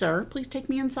fire, sir. Please take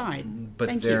me inside.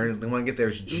 But they want to get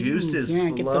their juices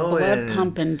flowing. Get the blood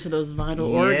pumping to those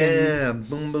vital organs. Yeah.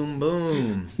 Boom, boom,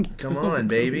 boom. Come on,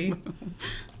 baby.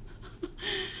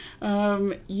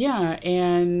 Yeah,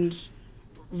 and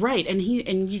right, and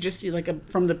you just see like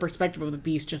from the perspective of the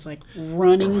beast, just like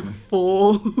running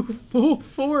full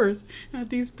force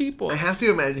at these people. I have to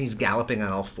imagine he's galloping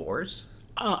on all fours.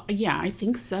 Yeah, I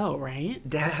think so, right?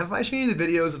 Dad, have I shown you the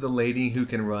videos of the lady who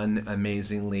can run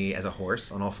amazingly as a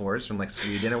horse on all fours from like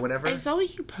Sweden or whatever? I saw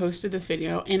that you posted this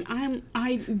video, and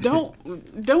I don't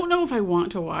know if I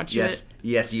want to watch it.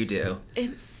 Yes, you do.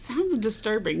 It sounds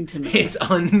disturbing to me. It's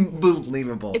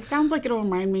unbelievable. It sounds like it'll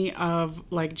remind me of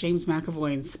like James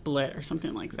McAvoy in Split or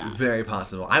something like that. Very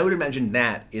possible. I would imagine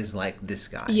that is like this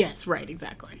guy. Yes, right,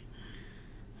 exactly.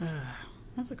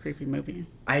 That's a creepy movie.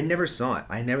 I never saw it.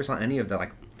 I never saw any of the,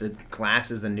 like, the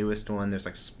Glass is the newest one. There's,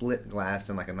 like, Split Glass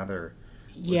and, like, another...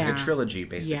 Yeah. It's like a trilogy,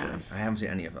 basically. Yes. I haven't seen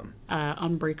any of them.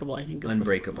 Unbreakable, I think.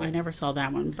 Unbreakable. I never saw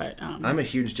that one, but... I'm a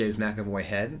huge James McAvoy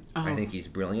head. Oh. I think he's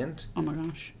brilliant. Oh, my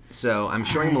gosh. So, I'm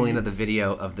showing Melina the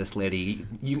video of this lady.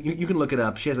 You can look it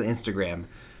up. She has an Instagram.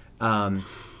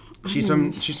 She's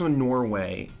from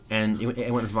Norway, and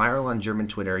it went viral on German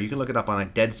Twitter. You can look it up on a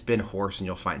Deadspin horse, and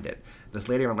you'll find it. This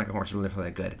lady on like a horse is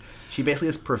really good. She basically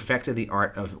has perfected the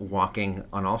art of walking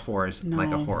on all fours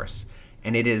like a horse,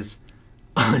 and it is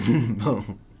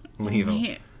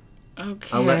unbelievable. Okay.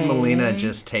 I'll let Melina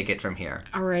just take it from here.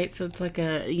 All right, so it's like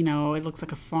it looks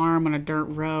like a farm on a dirt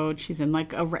road. She's in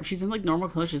like normal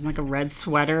clothes. She's in like a red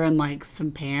sweater and like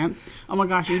some pants. Oh my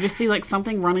gosh, you just see like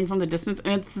something running from the distance,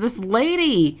 and it's this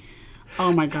lady.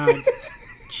 Oh my god,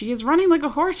 she is running like a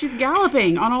horse. She's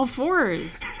galloping on all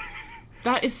fours.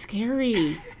 That is scary.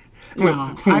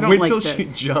 No, I don't like this. Wait till she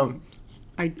jumps.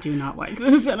 I do not like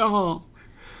this at all.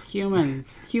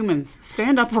 Humans,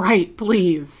 stand upright,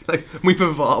 please. Like, we've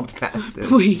evolved past this,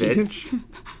 please.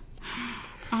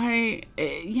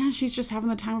 Bitch. She's just having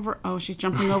the time of her... Oh, she's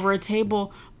jumping over a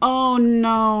table. Oh,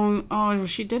 no. Oh,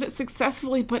 she did it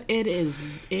successfully, but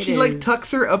She, like,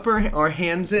 tucks her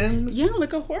hands in. Yeah,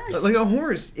 like a horse. Like a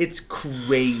horse. It's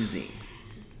crazy.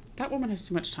 That woman has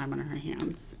too much time on her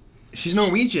hands. She's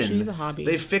Norwegian. She's a hobby.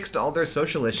 They fixed all their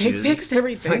social issues. They fixed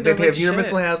everything. Like, they have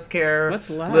universal health care. What's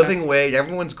left? Living wage.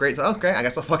 Everyone's great. So, okay, I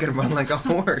guess I'll fucking run like a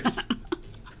horse.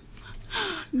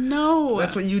 No.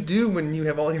 That's what you do when you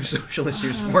have all your social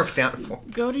issues worked out for.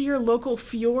 Go to your local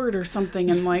fjord or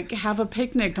something and, like, have a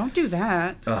picnic. Don't do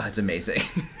that. Oh, it's amazing.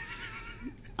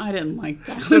 I didn't like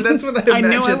that. So that's what I imagine. I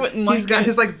knew I wouldn't like it. He's got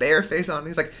his like bare face on.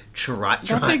 He's like trot.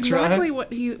 That's exactly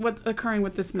what's occurring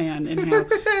with this man in here.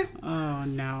 Oh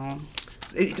no.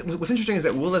 What's interesting is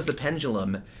that Will is the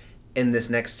pendulum in this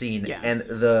next scene, yes. and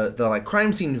the like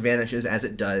crime scene vanishes as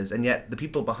it does, and yet the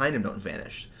people behind him don't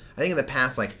vanish. I think in the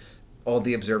past, like all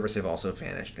the observers have also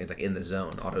vanished. It's like in the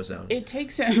zone, auto zone. It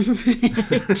takes him.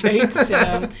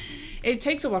 It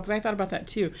takes a while, because I thought about that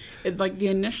too. Like, the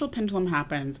initial pendulum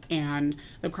happens, and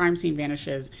the crime scene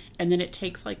vanishes, and then it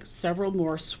takes, like, several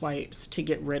more swipes to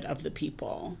get rid of the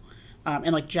people.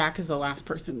 And, like, Jack is the last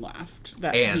person left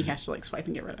that he has to, like, swipe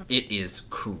and get rid of. It is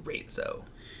great, though.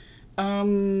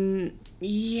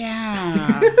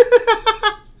 Yeah.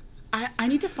 I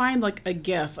need to find, like, a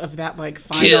gif of that, like,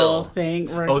 final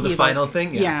thing. Where the final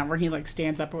thing? Yeah, where he, like,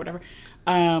 stands up or whatever.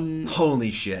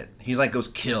 Holy shit. He's like goes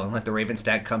kill, and like the Raven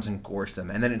Stag comes and gores them,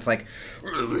 and then it's like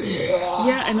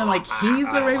yeah, and then like he's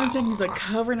the Raven Stag, he's like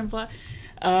covered in blood.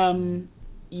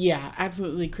 Yeah,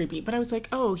 absolutely creepy. But I was like,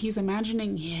 oh, he's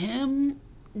imagining himself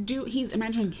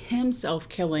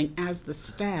killing as the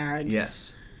stag.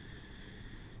 Yes.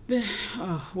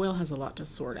 Will has a lot to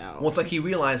sort out. Well, it's like he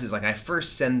realizes, like, I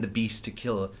first send the beast to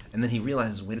kill, and then he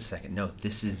realizes, wait a second,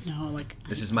 this is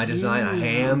my design. I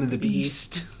am the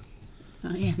beast.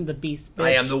 I am the beast, bitch.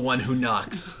 I am the one who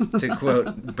knocks, to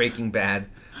quote Breaking Bad.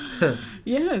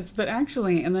 Yes, but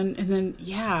actually, and then,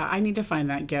 yeah, I need to find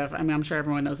that gif. I mean, I'm sure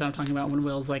everyone knows what I'm talking about when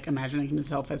Will's, like, imagining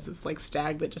himself as this, like,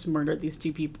 stag that just murdered these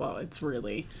two people. It's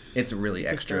really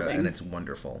extra, disturbing. And it's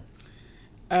wonderful.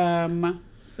 He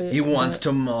wants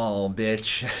to maul,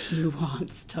 bitch. He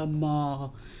wants to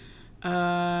maul.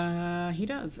 He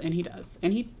does, and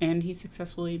he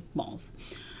successfully mauls.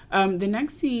 The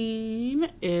next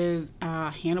scene is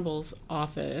Hannibal's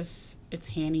office. It's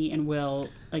Hanny and Will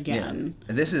again. Yeah.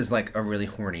 And this is like a really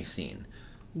horny scene.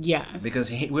 Yes.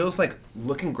 Because Will's like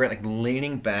looking great, like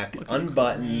leaning back,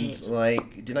 unbuttoned,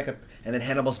 like doing like and then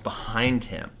Hannibal's behind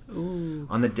him. Ooh.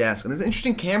 On the desk. And there's an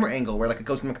interesting camera angle where like it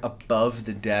goes from like above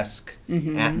the desk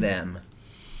at them.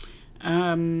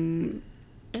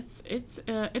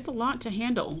 It's a lot to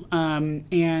handle.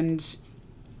 And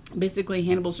basically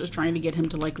Hannibal's just trying to get him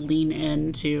to like lean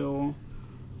into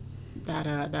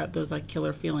those like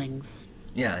killer feelings.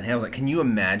 Yeah, and Hannibal's like, can you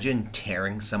imagine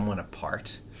tearing someone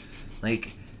apart?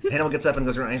 Like, Hannibal gets up and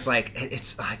goes around and he's like,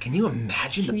 can you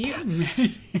imagine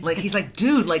like, he's like,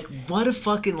 dude, like, what a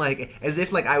fucking, like, as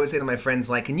if, like, I would say to my friends,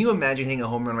 like, can you imagine hitting a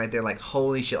home run right there? Like,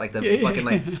 holy shit, like, the fucking,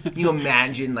 like, can you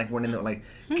imagine, like, one in the, like,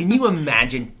 can you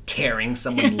imagine tearing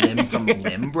someone limb from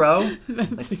limb, bro?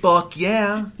 Like, fuck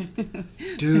yeah.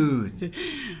 Dude,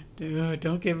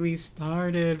 don't get me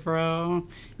started, bro.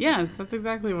 Yes, that's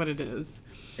exactly what it is.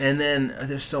 And then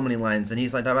there's so many lines, and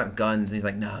he's like, talking about guns, and he's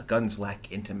like, no, guns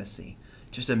lack intimacy.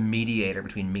 Just a mediator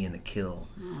between me and the kill.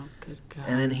 Oh, good God.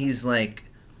 And then he's like,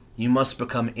 you must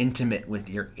become intimate with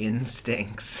your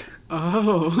instincts.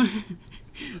 Oh.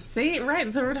 See, right?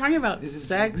 That's what we're talking about.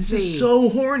 Sexy. This is so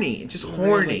horny. It's just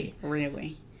horny.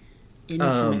 Really.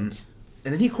 Intimate.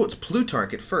 And then he quotes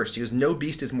Plutarch at first. He goes, "No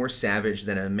beast is more savage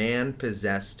than a man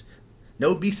possessed.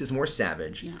 No beast is more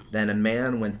savage than a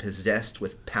man when possessed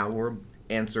with power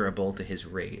answerable to his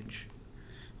rage."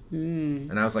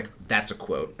 And I was like, "That's a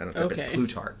quote." And I thought it's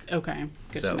Plutarch. Okay.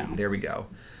 Good to know. There we go.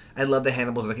 I love that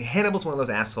Hannibal's like Hannibal's one of those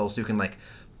assholes who can like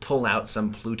pull out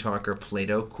some Plutarch or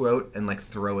Plato quote and like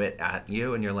throw it at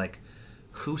you, and you're like,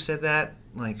 "Who said that?"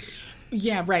 Like.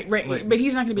 Yeah, right. Like, but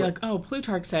he's not going to be like, "Oh,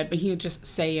 Plutarch said," but he would just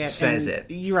say it. Says it.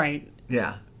 You're right.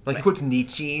 Yeah. Like, he quotes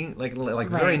Nietzsche, like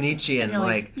very Nietzsche, and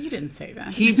like you didn't say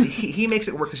that. he makes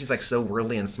it work because he's like so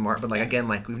worldly and smart. But like again,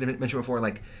 like we've mentioned before,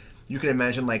 like you can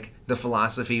imagine like the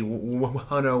philosophy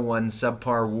 101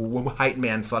 subpar white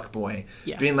man fuckboy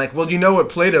being like, "Well, you know what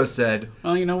Plato said."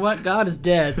 Well, you know what? God is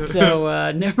dead,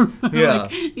 so never mind. Yeah.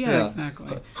 Yeah,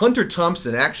 exactly. Hunter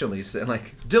Thompson actually said,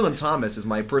 like, Dylan Thomas is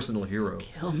my personal hero.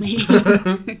 Kill me.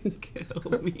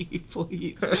 Kill me,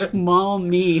 please. Maul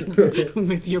me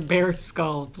with your bear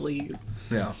skull, please.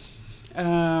 Yeah.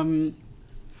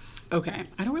 Okay,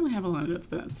 I don't really have a lot of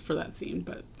notes for that scene,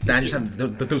 but I just have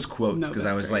those quotes because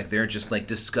I was great. Like, they're just like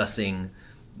discussing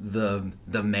the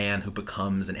man who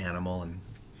becomes an animal and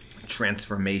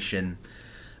transformation.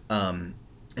 And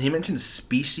he mentions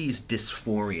species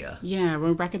dysphoria. Yeah,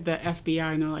 we're back at the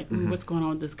FBI and they're like, "What's going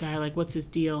on with this guy? Like, what's his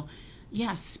deal?"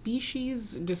 Yeah,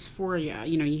 species dysphoria.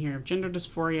 You know, you hear of gender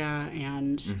dysphoria,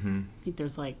 and I think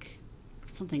there's like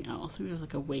something else. I think there's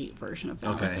like a weight version of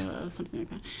that, like something like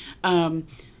that.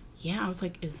 Yeah, I was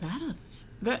like, is that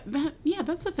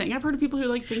that's the thing. I've heard of people who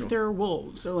like think they're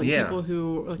wolves, or like people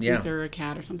who like think they're a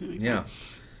cat or something like that.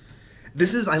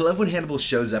 I love when Hannibal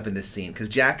shows up in this scene, because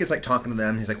Jack is like talking to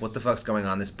them. He's like, "What the fuck's going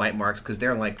on?" This bite marks, because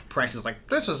they're like, Price is like,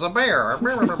 "This is a bear.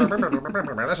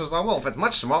 This is a wolf. It's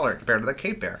much smaller compared to the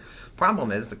cave bear.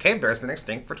 Problem is, the cave bear has been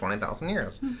extinct for 20,000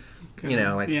 years. You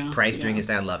know, like Price doing his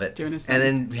thing. I love it. And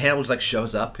then Hannibal just like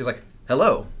shows up. He's like,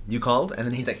 "Hello, you called?" And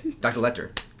then he's like, "Dr. Lecter."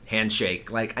 Handshake.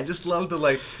 Like, I just love the,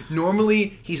 like,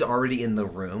 normally he's already in the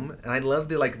room, and I love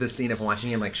the, like, the scene of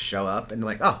watching him, like, show up, and they're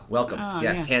like, "Oh, welcome."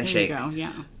 Yes, handshake. There you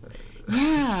go.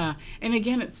 Yeah. And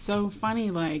again, it's so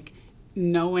funny, like,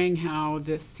 knowing how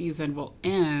this season will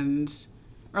end,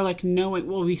 or, like, knowing,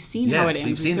 well, we've seen how it ends.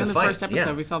 We've seen the fight. First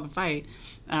episode, we saw the fight.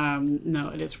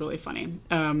 No, it is really funny.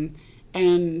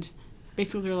 And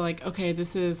basically they're like, okay,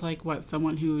 this is, like, what,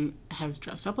 someone who has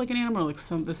dressed up like an animal, or, like,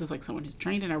 this is, like, someone who's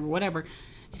trained in it, or whatever.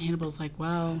 And Hannibal's like,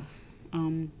 "Well,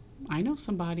 I know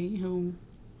somebody who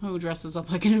dresses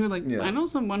up like an animal. Like, I know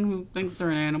someone who thinks they're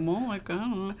an animal. Like, I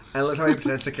don't know." I love how he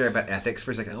pretends to care about ethics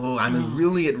for a second. "Oh, I'm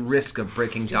really at risk of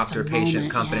breaking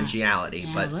doctor-patient confidentiality,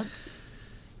 but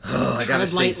I gotta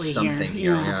say something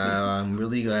here. I'm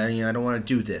really, I don't want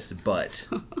to do this, but..."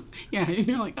 Yeah, and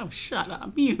you're like, "Oh, shut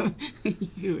up, you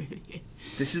idiot."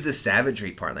 This is the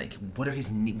savagery part. Like, what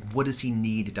does he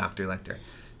need, Dr. Lecter?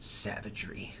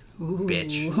 Savagery. Ooh,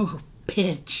 bitch.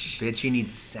 Bitch, he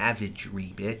needs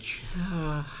savagery, bitch.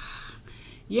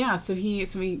 Yeah, so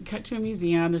we cut to a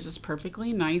museum. There's this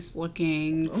perfectly nice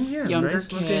looking younger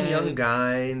kid. Young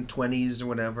guy in 20s or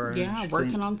whatever. Yeah,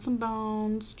 working on some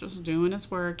bones, just doing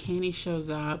his work. Haney shows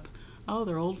up. Oh,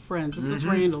 they're old friends. This is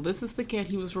Randall. This is the kid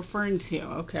he was referring to.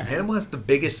 Okay. Hannibal has the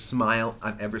biggest smile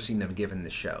I've ever seen them give in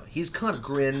this show. He's kind of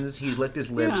grins. He's licked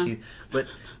his lips. Yeah. But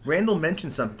Randall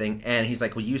mentioned something, and he's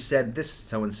like, "Well, you said this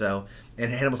so-and-so."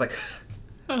 And Hannibal's like,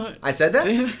 "I said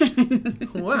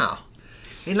that?" Wow.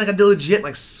 He had like a legit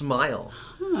like smile.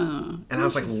 And I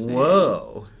was like,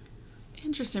 whoa.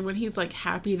 Interesting. When he's like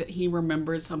happy that he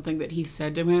remembers something that he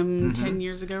said to him 10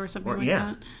 years ago or something like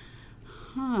that.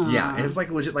 Yeah, and it's like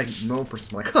legit, like, normal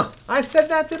person, like, I said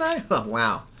that, did I? Oh,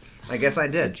 wow. I guess I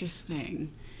did.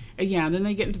 Interesting. Yeah, and then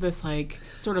they get into this, like,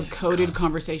 sort of coded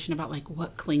conversation about, like,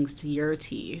 what clings to your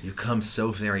teeth. You come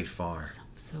so very far.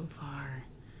 So far.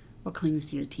 What clings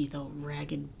to your teeth? Oh,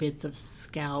 ragged bits of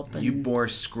scalp. And you bore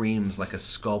screams like a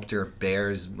sculptor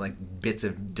bears, like, bits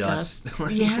of dust.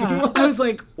 Yeah. I was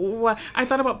like, what? I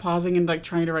thought about pausing and, like,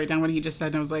 trying to write down what he just said,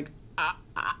 and I was like,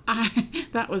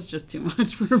 that was just too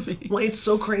much for me. Well, it's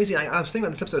so crazy. I was thinking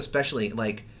about this episode especially,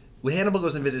 like, when Hannibal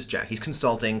goes and visits Jack, he's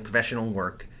consulting professional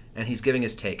work, and he's giving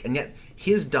his take, and yet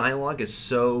his dialogue is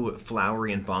so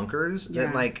flowery and bonkers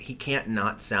that, like, he can't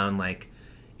not sound like,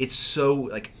 it's so,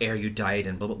 like, erudite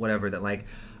and blah, blah, whatever, that, like,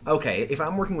 okay, if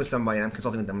I'm working with somebody and I'm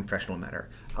consulting with them in a professional matter,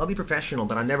 I'll be professional,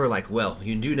 but I'm never like, well,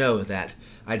 you do know that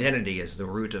identity is the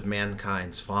root of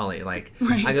mankind's folly. Like,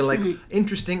 I go, like,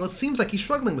 interesting. Well, it seems like he's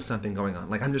struggling with something going on.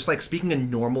 Like, I'm just, like, speaking in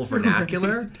normal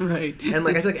vernacular. Right. And,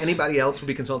 like, I feel like anybody else would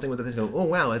be consulting with this and go, oh,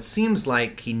 wow, it seems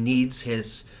like he needs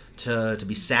his to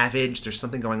be savage. There's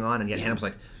something going on, and yet Hannibal's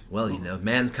like, well,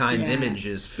 mankind's image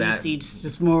is fat. Feces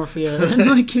dysmorphia.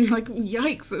 And you're like,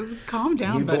 yikes, calm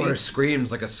down, buddy. Eudora screams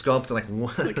like a sculptor, like,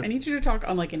 what? Like, I need you to talk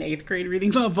on, like, an 8th grade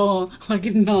reading level, like,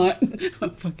 not a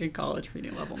fucking college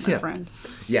reading level, my friend.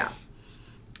 Yeah.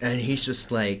 And he's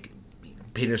just like,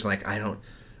 Peter's like, I don't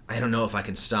know if I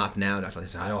can stop now, Dr.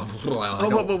 Lisa.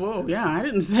 Whoa. Yeah, I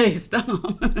didn't say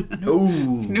stop. No.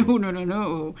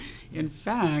 No. In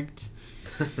fact...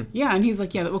 Yeah, and he's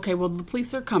like, yeah, okay, well, the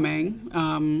police are coming.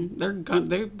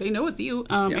 They know it's you.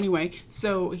 Anyway,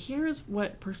 so here's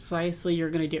what precisely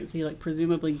you're going to do. So he, like,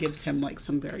 presumably gives him, like,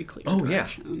 some very clear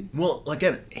direction. Yeah. Well,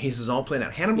 again, this is all planned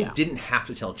out. Hannibal didn't have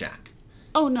to tell Jack.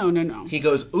 Oh, no. He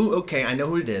goes, ooh, okay, I know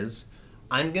who it is.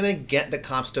 I'm going to get the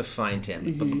cops to find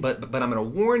him. Mm-hmm. But I'm going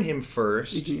to warn him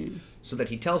first so that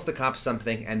he tells the cops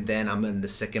something, and then I'm going to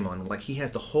sick him on. Like, he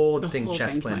has the whole thing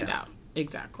planned out.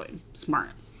 Exactly. Smart.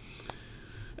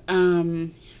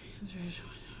 What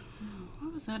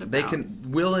was that about?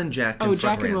 Will and Jack confront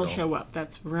Jack and Will show up.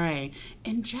 That's right.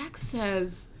 And Jack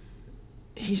says...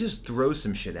 He just throws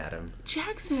some shit at him.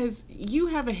 Jack says, you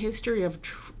have a history of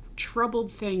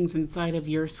troubled things inside of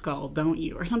your skull, don't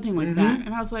you? Or something like that.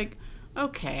 And I was like...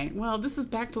 Okay, well, this is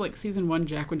back to, like, season 1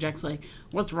 Jack, when Jack's like,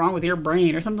 what's wrong with your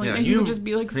brain? Or something like that. And he would just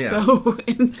be, like, so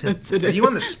insensitive. Are you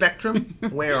on the spectrum?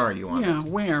 Where are you on it? Yeah,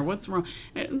 where? What's wrong?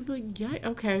 And like, yeah,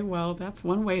 okay, well, that's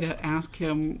one way to ask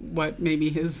him what maybe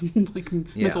his, like,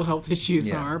 mental health issues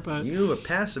are, but... You have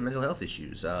passed some mental health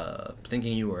issues,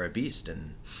 thinking you were a beast,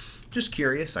 and... Just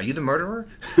curious, are you the murderer?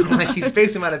 Like, his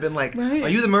face might have been like, Are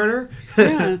you the murderer?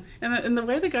 Yeah, and the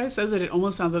way the guy says it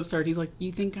almost sounds absurd. He's like,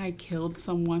 you think I killed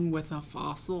someone with a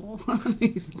fossil?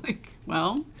 He's like,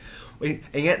 well... And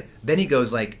yet, then he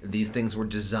goes like, these things were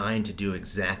designed to do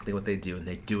exactly what they do, and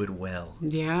they do it well.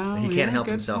 Yeah. And he can't help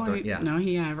himself. No,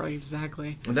 right,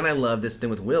 exactly. And then I love this thing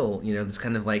with Will, this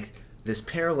kind of like, this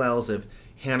parallels of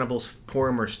Hannibal's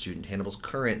former student, Hannibal's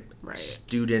current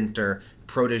student or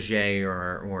protege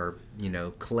or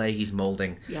clay he's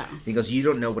molding. Yeah. He goes, you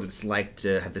don't know what it's like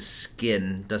to have the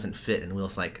skin doesn't fit. And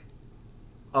Will's like,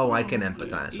 I can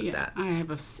empathize with that. I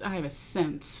have a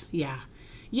sense. Yeah.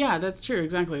 Yeah, that's true.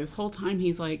 Exactly. This whole time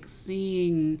he's like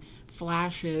seeing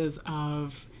flashes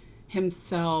of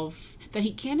himself that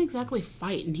he can't exactly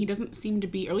fight, and he doesn't seem to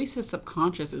be, or at least his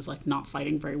subconscious is like not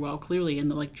fighting very well. Clearly in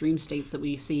the like dream states that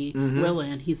we see Will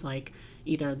in, he's like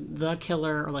either the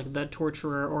killer or like the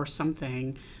torturer or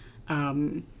something.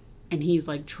 And he's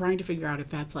like trying to figure out if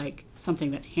that's like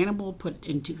something that Hannibal put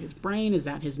into his brain. Is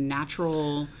that his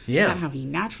natural, is that how he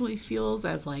naturally feels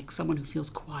as like someone who feels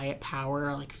quiet power,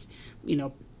 or like,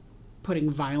 putting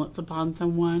violence upon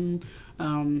someone.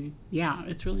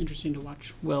 It's really interesting to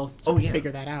watch Will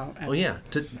figure that out.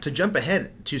 To jump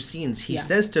ahead 2 scenes, he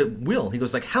says to Will, he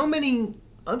goes like, how many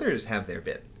others have there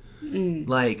been?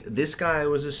 Like, this guy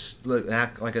was a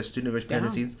student of which behind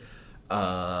the scenes.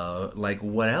 Like,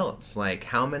 what else? Like,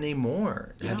 how many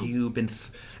more have you been...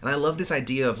 And I love this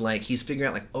idea of, like, he's figuring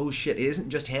out, like, oh, shit, it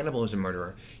isn't just Hannibal who's a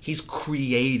murderer. He's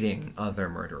creating other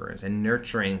murderers and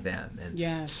nurturing them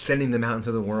and sending them out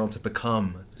into the world to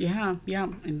become... Yeah,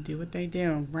 and do what they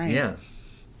do, right. Yeah.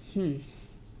 And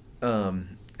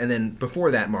then before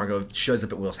that, Margot shows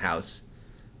up at Will's house.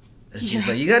 And she's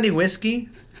like, you got any whiskey?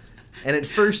 And at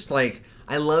first, like,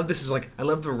 I love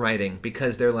the writing,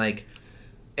 because they're like,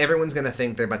 everyone's going to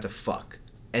think they're about to fuck.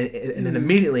 And then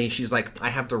immediately she's like, I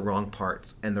have the wrong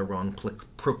parts and the wrong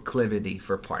proclivity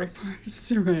for parts.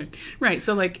 Right.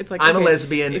 So, like, it's like... I'm a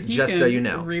lesbian, just so you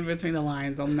know. Read between the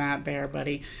lines on that there,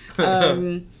 buddy.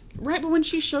 Right, but when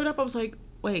she showed up, I was like,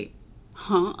 wait,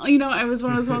 huh? I was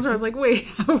one of those ones where I was like, wait,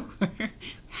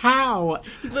 how?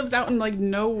 He lives out in, like,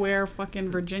 nowhere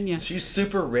fucking Virginia. She's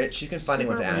super rich. She can find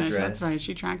anyone's address. That's right.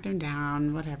 She tracked him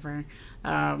down, whatever.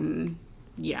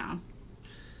 Yeah.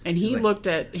 And he looked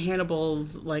at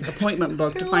Hannibal's like appointment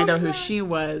book to find out who she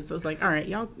was. I was like, all right,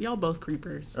 y'all both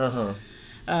creepers. I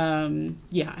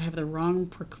have the wrong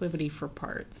proclivity for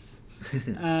parts.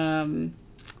 And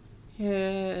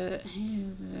they're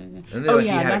he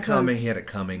had it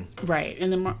coming. Right.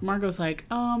 And then Margot's like,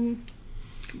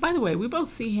 by the way, we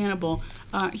both see Hannibal.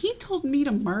 He told me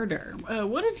to murder.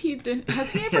 What did he do?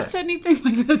 Has he ever said anything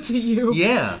like that to you?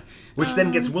 Yeah. Which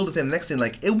then gets Will to say the next thing,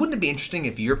 like, it wouldn't it be interesting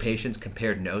if your patients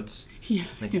compared notes? Yeah.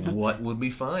 Like, what would we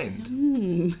find?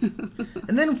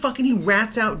 And then fucking he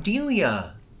rats out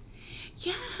Delia.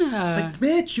 Yeah. It's like,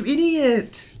 bitch, you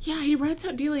idiot. Yeah, he rats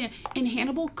out Delia. And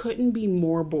Hannibal couldn't be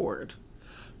more bored.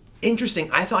 Interesting.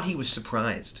 I thought he was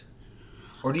surprised.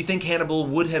 Or do you think Hannibal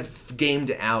would have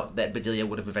gamed out that Bedelia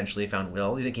would have eventually found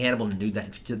Will? Do you think Hannibal knew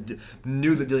that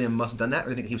Delia must have done that? Or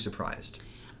do you think he was surprised?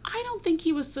 I don't think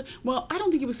he was. Well, I don't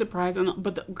think he was surprised.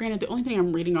 But granted, the only thing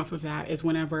I'm reading off of that is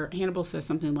whenever Hannibal says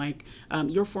something like,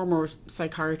 "Your former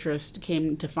psychiatrist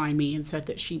came to find me and said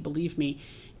that she believed me,"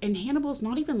 and Hannibal's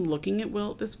not even looking at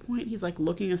Will at this point. He's like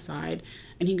looking aside,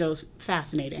 and he goes,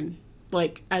 "Fascinating,"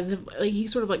 like as if like, he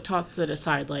sort of like tosses it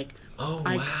aside, like, "Oh,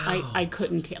 wow. I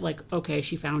couldn't like, okay,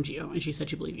 she found you and she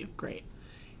said she believed you. Great."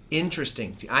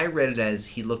 Interesting. See, I read it as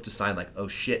he looked aside, like, "Oh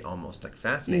shit," almost like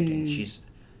fascinating. She's.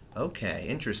 Okay,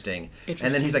 interesting. And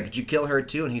then he's like, "Did you kill her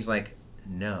too?" And he's like,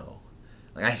 "No."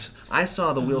 Like I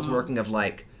saw the wheels working of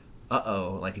like,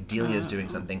 like Delia's doing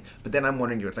something. But then I'm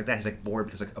wondering, it's like that. He's like bored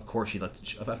because like of course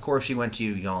she went to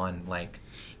yawn, like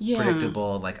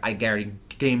predictable. Like I already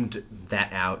gamed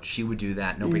that out. She would do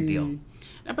that. No big deal.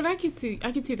 But I could see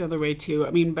the other way too.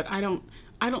 I mean, but I don't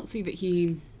see that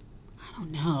he. I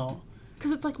don't know.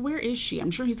 Because it's like, where is she?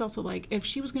 I'm sure he's also like, if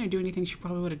she was going to do anything, she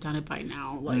probably would have done it by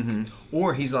now. Like,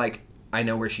 Or he's like, I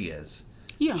know where she is.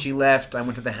 Yeah. She left. I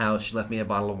went to the house. She left me a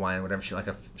bottle of wine, whatever. She like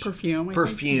a perfume.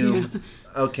 Yeah.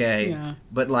 Okay. Yeah.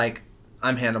 But like,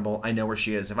 I'm Hannibal. I know where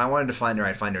she is. If I wanted to find her,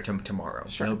 I'd find her tomorrow.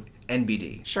 Sure. No,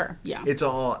 NBD. Sure. Yeah. It's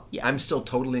all. Yeah. I'm still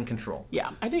totally in control.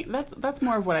 Yeah. I think that's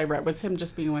more of what I read was him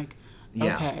just being like,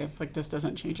 okay, like this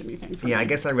doesn't change anything for me. I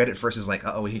guess I read it first as like,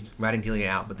 he's ratting Delia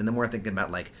out. But then the more I think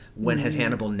about like, when has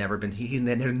Hannibal never been? He's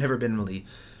never been really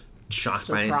shocked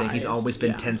by anything. He's always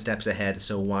been 10 steps ahead.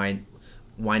 So why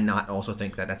not also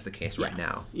think that that's the case right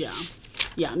now? Yeah.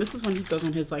 Yeah, and this is when he goes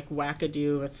on his like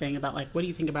wackadoo thing about like, what do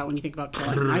you think about when you think about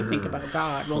killing? I think about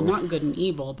God. Well, not good and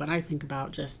evil, but I think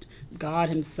about just God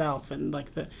himself and like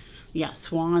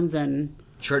swans and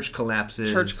church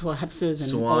collapses and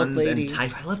swans and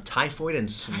typhoid. I love typhoid and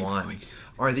swans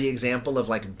are the example of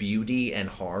like beauty and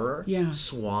horror. Yeah,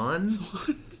 swans.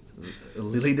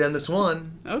 Lily Den the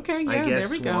Swan. Okay, yeah, I guess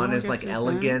there we go. Swan is like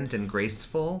elegant and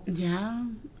graceful. Yeah.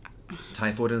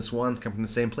 Typhoid and swans come from the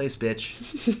same place, bitch.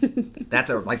 I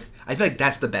feel like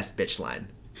that's the best bitch line.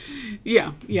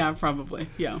 Yeah, probably.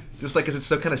 Yeah. Just like, 'cause it's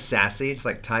so kind of sassy. It's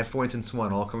like typhoid and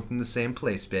swan all come from the same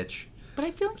place, bitch. But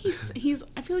I feel like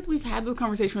I feel like we've had this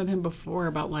conversation with him before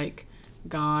about like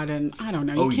God and I don't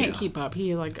know. You can't keep up.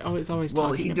 He like always talking.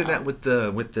 Well, he did that with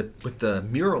the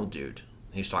mural dude.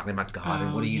 He's talking about God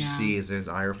and what do you see as his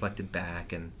eye reflected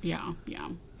back and yeah.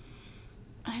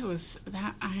 I was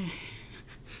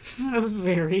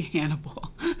very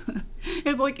Hannibal.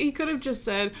 It's like he could have just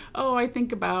said, "Oh, I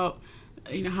think about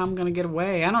how I'm going to get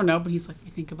away." I don't know, but he's like, "I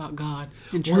think about God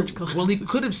and church collapse." Well, he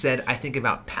could have said, "I think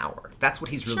about power." That's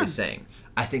what he's really saying.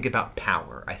 I think about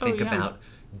power. I think about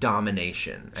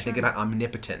domination. I think about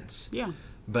omnipotence. Yeah.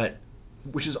 But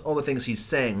which is all the things he's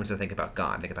saying when I think about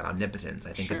God. I think about omnipotence.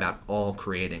 I think about all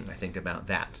creating. I think about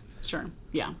that. Sure.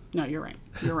 Yeah. No, you're right.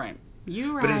 You're right.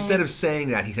 But instead of saying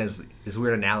that, he says this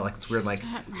weird analogy, this weird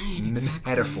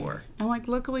metaphor. And like,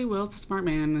 luckily, Will's a smart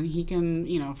man, and he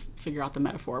can figure out the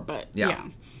metaphor. But yeah.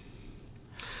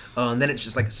 And then it's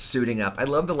just like suiting up. I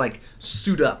love the like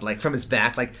suit up like from his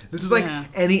back. Like this is like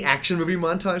any action movie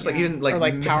montage. Like even like, or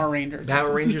like Power Rangers.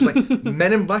 Power Rangers. Like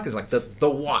Men in Black is like the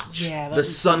watch, the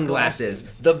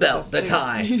sunglasses, the belt, the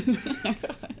tie.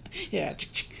 Yeah,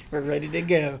 we're ready to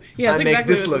go. Yeah, I make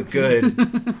this look good.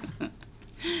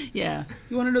 Yeah.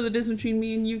 You want to know the difference between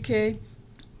me and UK?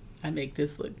 I make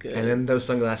this look good. And then those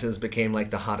sunglasses became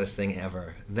like the hottest thing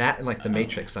ever. That and like the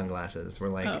Matrix sunglasses were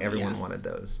like everyone wanted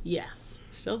those. Yes.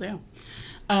 Still do.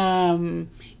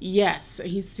 Yes.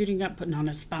 He's suiting up, putting on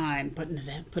his spine, put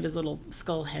his little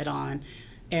skull head on.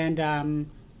 And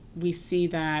we see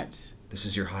that this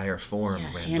is your higher form,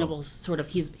 Randall. Hannibal's sort of,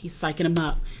 he's psyching him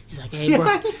up. He's like, hey, bro.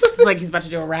 It's like he's about to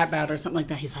do a rap battle or something like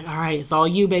that. He's like, all right, it's all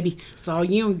you, baby. It's all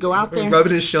you. Go out there.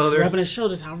 Rubbing his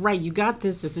shoulders. All right, you got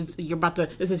this. This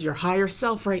is your higher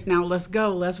self right now. Let's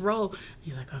go. Let's roll.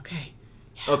 He's like, okay.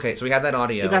 Yeah. Okay, so we have that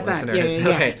audio, you got listeners. That.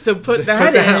 Yeah. Okay, so put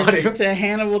that in to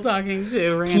Hannibal talking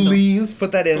to Randall. Please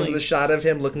put that into the shot of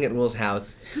him looking at Will's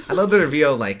house. I love the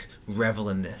reveal, like, revel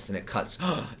in this, and it cuts.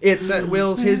 It's at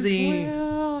Will's hizzy.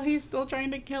 Will, he's still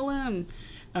trying to kill him.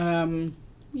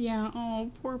 Yeah, oh,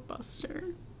 poor Buster.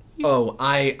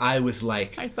 I was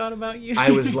like... I thought about you. I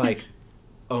was like,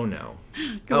 oh no.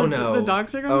 Oh no. The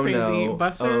dogs are going crazy. No.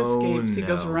 Buster escapes. He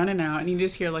goes running out, and you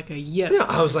just hear like a yip. Yeah,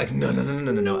 I was like, no.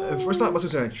 At first I thought Buster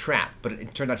was in a trap, but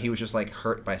it turned out he was just like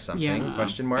hurt by something,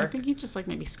 question mark. I think he just like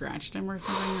maybe scratched him or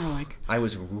something, or like... I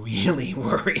was really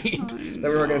worried that we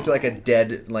were going to see like a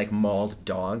dead, like mauled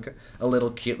dog. A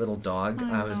little cute little dog.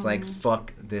 I was like,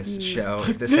 fuck this show.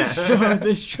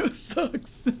 This show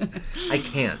sucks. I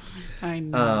can't. I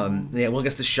know. Will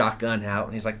gets the shotgun out,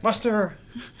 and he's like, Buster!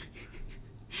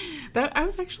 That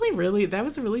was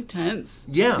a really tense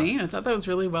scene. I thought that was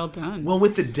really well done. Well,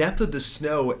 with the depth of the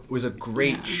snow, it was a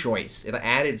great choice. It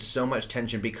added so much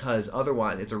tension because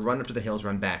otherwise it's a run up to the hills,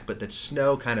 run back. But the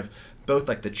snow kind of, both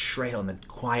like the trail and the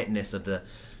quietness of the,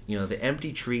 the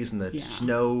empty trees and the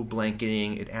snow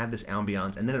blanketing, it added this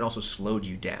ambiance. And then it also slowed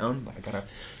you down. Like I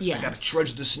gotta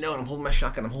trudge the snow and I'm holding my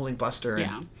shotgun, I'm holding Buster.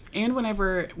 Yeah. And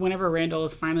whenever Randall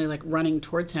is finally like running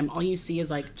towards him, all you see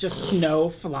is like just snow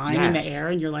flying in the air,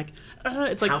 and you're like,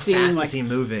 it's like how seeing fast like is he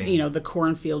moving? The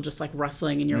cornfield just like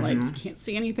rustling, and you're like, you can't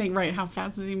see anything. Right? How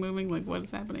fast is he moving? Like, what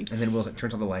is happening? And then Will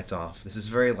turns all the lights off. This is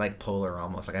very like polar,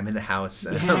 almost like I'm in the house.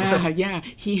 Yeah.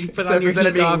 He put on your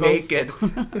heat goggles, naked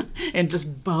and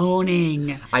just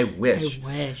boning. I wish.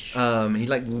 He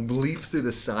like leaps through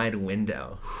the side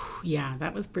window. Yeah,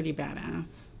 that was pretty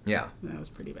badass. Yeah. That was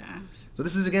pretty badass. So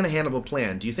this is, again, a Hannibal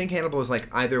plan. Do you think Hannibal was like,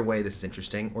 either way, this is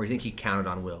interesting, or do you think he counted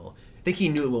on Will? I think he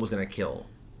knew that Will was going to kill.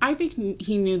 I think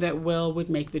he knew that Will would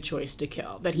make the choice to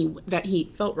kill. That he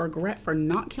felt regret for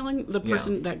not killing the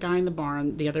person, that guy in the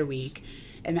barn the other week,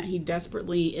 and that he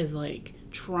desperately is like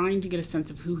trying to get a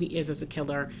sense of who he is as a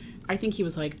killer. I think he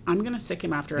was like, I'm going to sick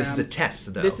him after This is a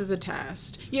test, though. This is a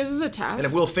test. Yes, this is a test. And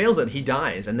if Will fails it, he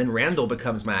dies. And then Randall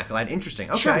becomes my acolyte. Interesting.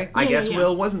 Okay. Sure. I guess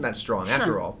Will wasn't that strong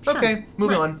after all. Sure. Okay.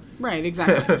 Moving on. Right,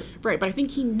 exactly. Right. But I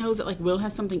think he knows that like Will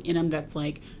has something in him that's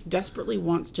like desperately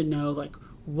wants to know like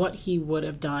what he would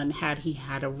have done had he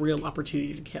had a real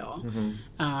opportunity to kill.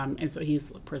 And so he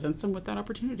presents him with that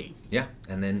opportunity. Yeah.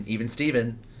 And then even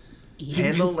Steven.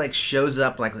 Handel like shows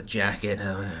up like with jacket.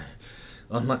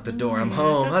 Unlock the door. I'm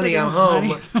home. Honey, I'm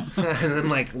home. And then,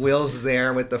 like, Will's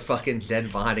there with the fucking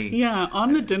dead body. Yeah,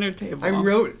 on the dinner table. I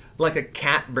wrote, like, a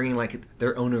cat bringing, like,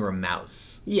 their owner a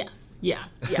mouse. Yes. Yeah.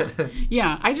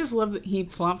 Yeah, I just love that he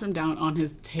plopped him down on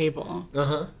his table.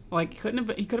 Like, he could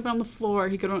have been on the floor.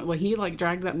 He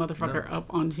dragged that motherfucker up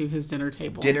onto his dinner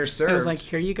table. Dinner served. He was like,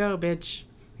 here you go, bitch.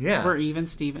 Yeah. We're even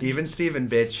Steven. Even Steven,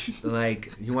 bitch.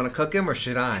 Like, you want to cook him or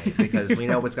should I? Because we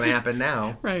know what's going to happen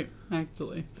now. Right,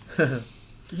 actually.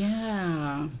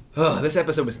 Yeah. Oh, this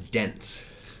episode was dense.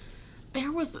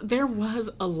 There was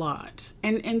a lot,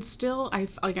 and still I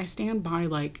stand by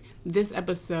like this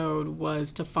episode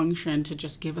was to function to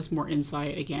just give us more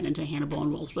insight again into Hannibal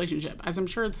and Will's relationship, as I'm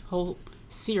sure this whole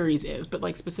series is, but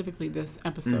like specifically this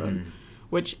episode,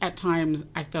 which at times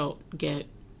I felt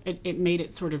it made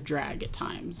it sort of drag at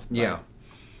times. Yeah.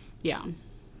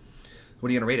 What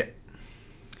are you gonna rate it?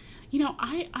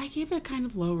 I gave it a kind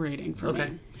of low rating for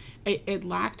me. It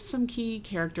lacked some key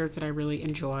characters that I really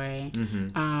enjoy.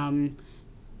 Like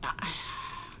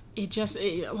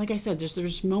I said,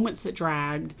 there's moments that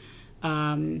dragged.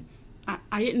 I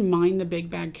didn't mind the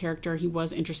big bad character. He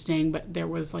was interesting, but there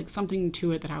was like something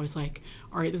to it that I was like,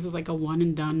 all right, this is like a one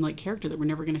and done like character that we're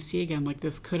never going to see again. Like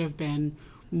this could have been,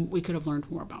 we could have learned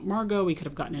more about Margot. We could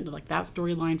have gotten into like that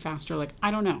storyline faster. Like,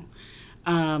 I don't know.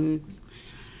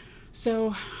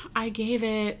 So I gave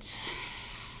it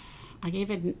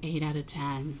an 8 out of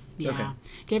 10. Yeah. Okay.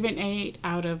 Gave it an 8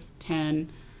 out of 10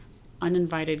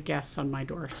 uninvited guests on my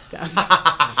doorstep.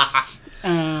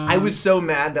 I was so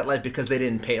mad that, like, because they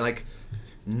didn't pay, like,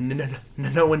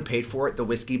 no one paid for it. The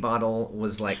whiskey bottle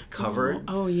was, like, covered.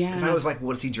 Oh yeah. Because I was like,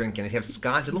 what is he drinking? Does he have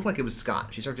scotch? It looked like it was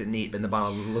scotch. She served it neat, but in the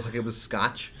bottle it looked like it was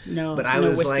scotch. No. But I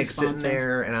was, like, sponsor. sitting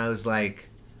there, and I was like,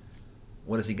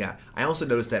 what does he got? I also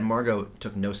noticed that Margot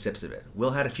took no sips of it.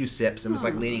 Will had a few sips and was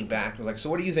like leaning back. Was like,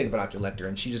 so what do you think about Dr. Lecter?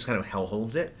 And she just kind of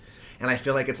holds it. And I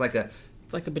feel like it's like a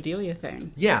Bedelia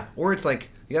thing. Yeah. Or it's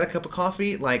like, you got a cup of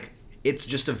coffee? Like, it's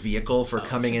just a vehicle for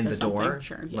coming in the door.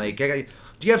 Sure, yeah. Like, do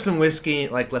you have some whiskey?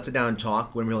 Like, let's sit down and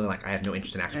talk. When really, like, I have no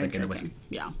interest in actually drinking the whiskey.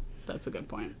 Yeah, that's a good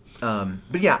point.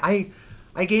 But yeah,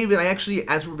 I gave it, I actually,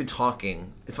 as we've been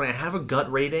talking, it's when I have a gut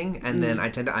rating, and then I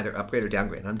tend to either upgrade or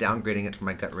downgrade. And I'm downgrading it from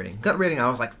my gut rating. Gut rating, I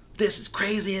was like, this is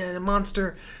crazy, a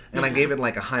monster. And I gave it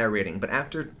like a higher rating. But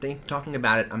after talking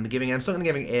about it, I'm still going to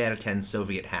give it 8 out of 10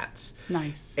 Soviet hats.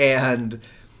 Nice. And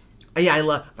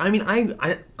yeah,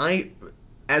 I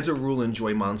as a rule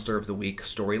enjoy Monster of the Week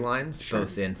storylines,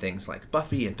 both in things like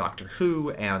Buffy and Doctor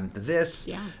Who and this.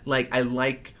 Yeah. Like, I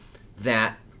like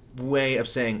that way of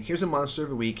saying, here's a Monster of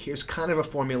the Week, here's kind of a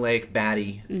formulaic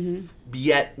baddie,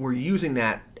 yet we're using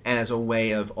that as a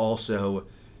way of also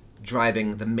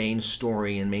driving the main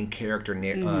story and main character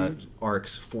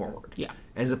arcs forward. Yeah.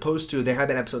 As opposed to, there have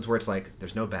been episodes where it's like,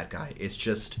 there's no bad guy, it's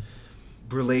just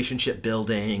relationship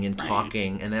building and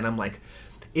talking, and then I'm like,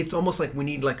 it's almost like we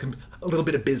need like a little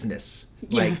bit of business.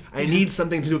 Like, I need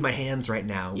something to do with my hands right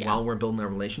now while we're building a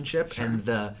relationship. Sure. And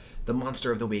the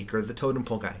Monster of the Week or the Totem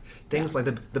Pole guy, things like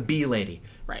the bee lady,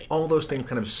 all those things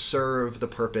kind of serve the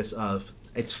purpose of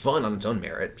It's fun on its own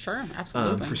merit. Sure,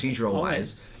 absolutely. Procedural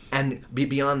wise. And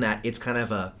beyond that, it's kind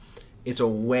of it's a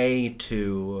way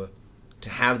to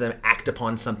have them act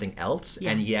upon something else,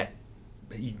 and yet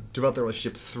you develop the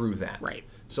relationship through that. Right.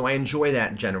 So I enjoy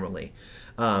that generally.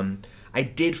 I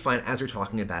did find, as we're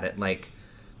talking about it, like,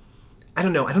 I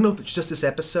don't know if it's just this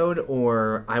episode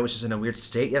or I was just in a weird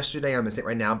state yesterday, or I'm in a state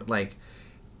right now, but like,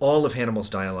 all of Hannibal's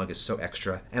dialogue is so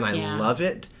extra, and I love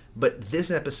it. But this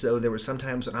episode, there were some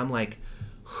times when I'm like,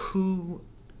 who,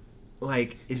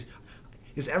 like,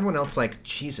 is everyone else like,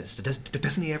 Jesus,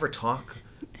 doesn't he ever talk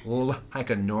like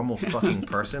a normal fucking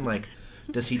person? Like,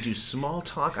 does he do small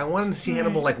talk? I wanted to see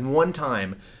Hannibal like one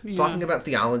time talking about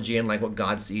theology and like what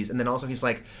God sees, and then also he's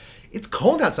like, it's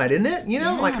cold outside, isn't it? You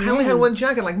know, like I only had one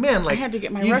jacket. Like, man, like I had to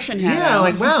get my Russian hat. Yeah, out.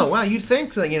 Like wow, you'd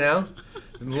think so, you know.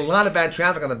 There's a lot of bad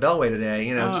traffic on the Beltway today,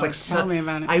 you know. Just like tell me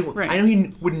about it. I know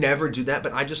he would never do that,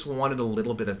 but I just wanted a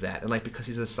little bit of that, and like because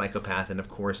he's a psychopath, and of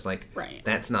course, like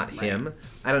that's not him.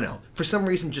 I don't know. For some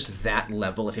reason, just that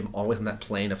level of him always on that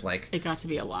plane of like it got to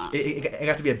be a lot. It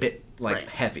got to be a bit like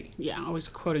heavy. Yeah, always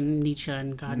quoting Nietzsche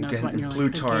and God knows what. And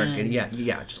Plutarch and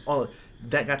just all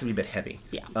that got to be a bit heavy.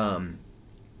 Yeah.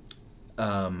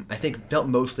 I think felt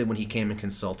mostly when he came and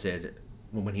consulted.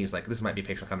 When he was like, this might be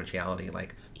patriarchal commentary,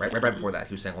 like right before that,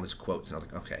 he was saying all these quotes, and I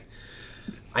was like, okay.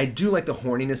 I do like the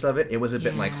horniness of it. It was a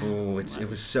bit like, it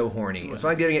was so horny. So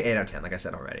I'm giving it 8 out of 10, like I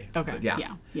said already. Okay. But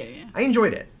yeah. Yeah. I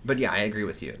enjoyed it, but yeah, I agree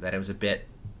with you that it was a bit.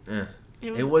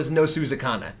 It was no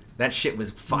Shiizakana. That shit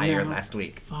was fire last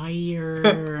week.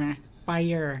 Fire.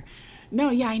 No,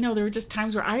 yeah, I know. There were just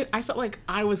times where I felt like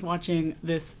I was watching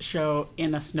this show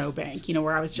in a snowbank, you know,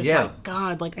 where I was just like,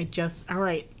 God, like all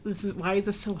right, why is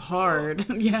this so hard?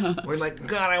 Yeah. We're like,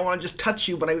 God, I want to just touch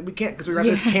you, but we can't because we're at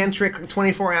this tantric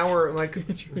 24-hour, like.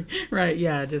 Right,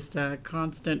 yeah, just a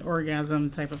constant orgasm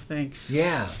type of thing.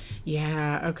 Yeah.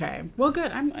 Yeah, okay. Well, good.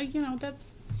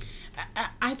 That's.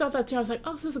 I thought that too. I was like,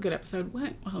 oh, this is a good episode.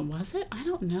 What? Well, was it? I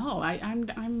don't know.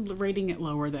 I'm rating it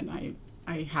lower than I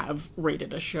have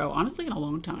rated a show, honestly, in a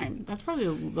long time. That's probably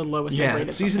the lowest I've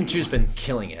rated. Season 2's been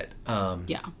killing it.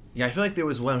 Yeah, I feel like there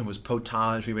was one who was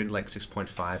Potage, we rated like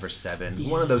 6.5 or 7.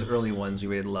 Yeah. One of those early ones we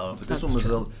rated low, but this one was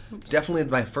definitely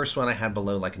my first one I had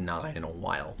below like 9 in a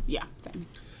while. Yeah, same.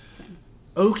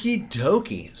 Okie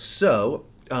dokie. So,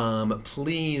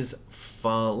 please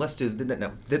follow. Let's do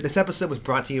this episode was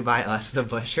brought to you by us, the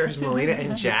Bushers, Melina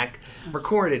and Jack.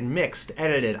 Recorded, mixed,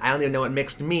 edited. I don't even know what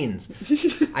mixed means.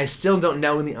 I still don't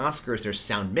know in the Oscars there's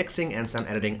sound mixing and sound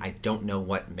editing. I don't know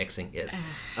what mixing is.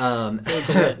 I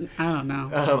don't know.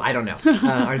 I don't know.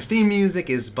 Our theme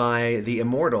music is by the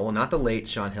immortal, not the late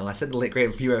Sean Hill. I said the late great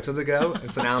a few episodes ago,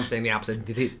 and so now I'm saying the opposite.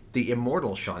 The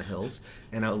immortal Sean Hills,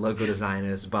 and our logo design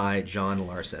is by John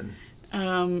Larson.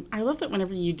 I love that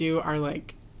whenever you do our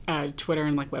like Twitter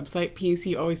and like website piece,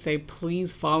 you always say,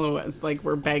 please follow us, like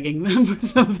we're begging them or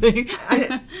something.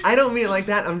 I don't mean it like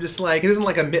that. I'm just like, it isn't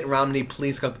like a Mitt Romney,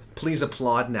 please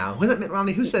applaud now. Was it Mitt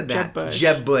Romney? Who said that?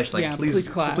 Jeb Bush. Like, please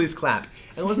clap. Please clap.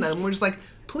 And it wasn't that. And we're just like,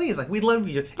 please, like, we'd love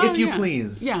you if you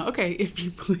please. Yeah, okay, if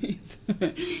you please.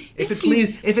 If it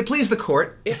please the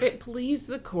court. If it please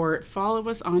the court, follow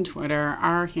us on Twitter.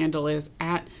 Our handle is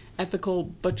at Ethical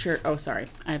Butcher. Oh, sorry,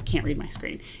 I can't read my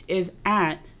screen. Is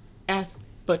at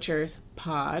Butchers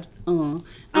Pod. Our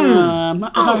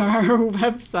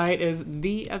website is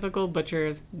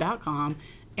theethicalbutchers.com,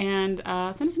 and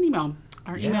send us an email.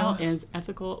 Our email is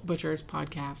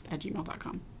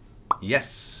ethicalbutcherspodcast@gmail.com.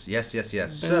 Yes. Boom.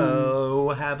 So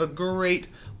have a great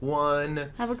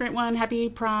one. Happy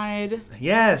Pride.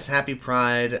 Yes, happy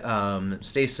Pride.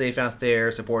 Stay safe out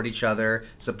there. Support each other.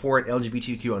 Support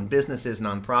LGBTQ-owned businesses,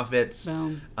 nonprofits.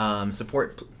 Boom.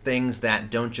 Support things that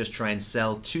don't just try and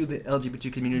sell to the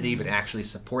LGBT community, but actually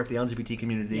support the LGBT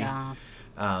community. Yes.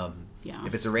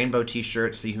 If it's a rainbow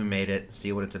T-shirt, see who made it.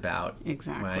 See what it's about.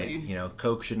 Exactly. Right? You know,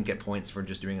 Coke shouldn't get points for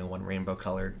just doing a one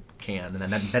rainbow-colored can, and then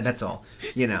that's all.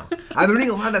 You know, I've been reading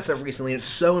a lot of that stuff recently, and it's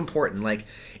so important. Like,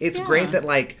 it's great that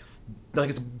like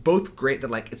it's both great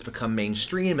that like it's become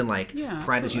mainstream and like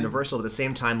Pride is universal, but at the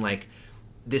same time, like,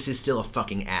 this is still a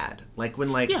fucking ad. Like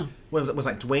when when it was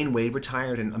like Dwayne Wade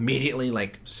retired and immediately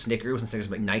like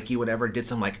Snickers like Nike whatever did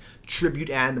some like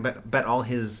tribute ad about all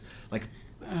his like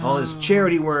all his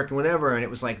charity work and whatever, and it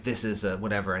was like, this is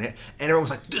whatever, and everyone was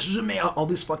like, this is amazing. All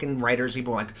these fucking writers,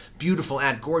 people were like, beautiful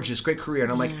ad, gorgeous, great career,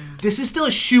 and I'm like, this is still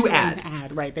a shoe ad. An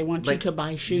ad, right? They want you to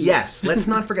buy shoes. Yes, let's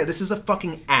not forget, this is a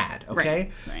fucking ad,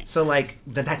 okay? Right. So like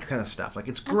that kind of stuff, like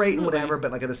it's great and whatever,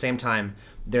 but like at the same time,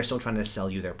 they're still trying to sell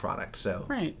you their product. So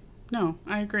right. No,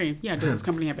 I agree. Yeah, does this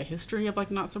company have a history of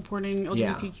like not supporting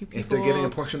LGBTQ people? If they're giving a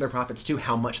portion of their profits to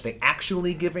how much they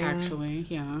actually giving? Actually,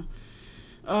 yeah.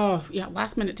 Oh, yeah,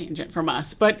 last minute tangent from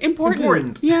us, but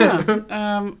important.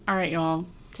 Yeah. All right, y'all.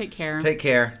 Take care. Take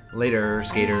care. Later,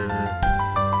 skater.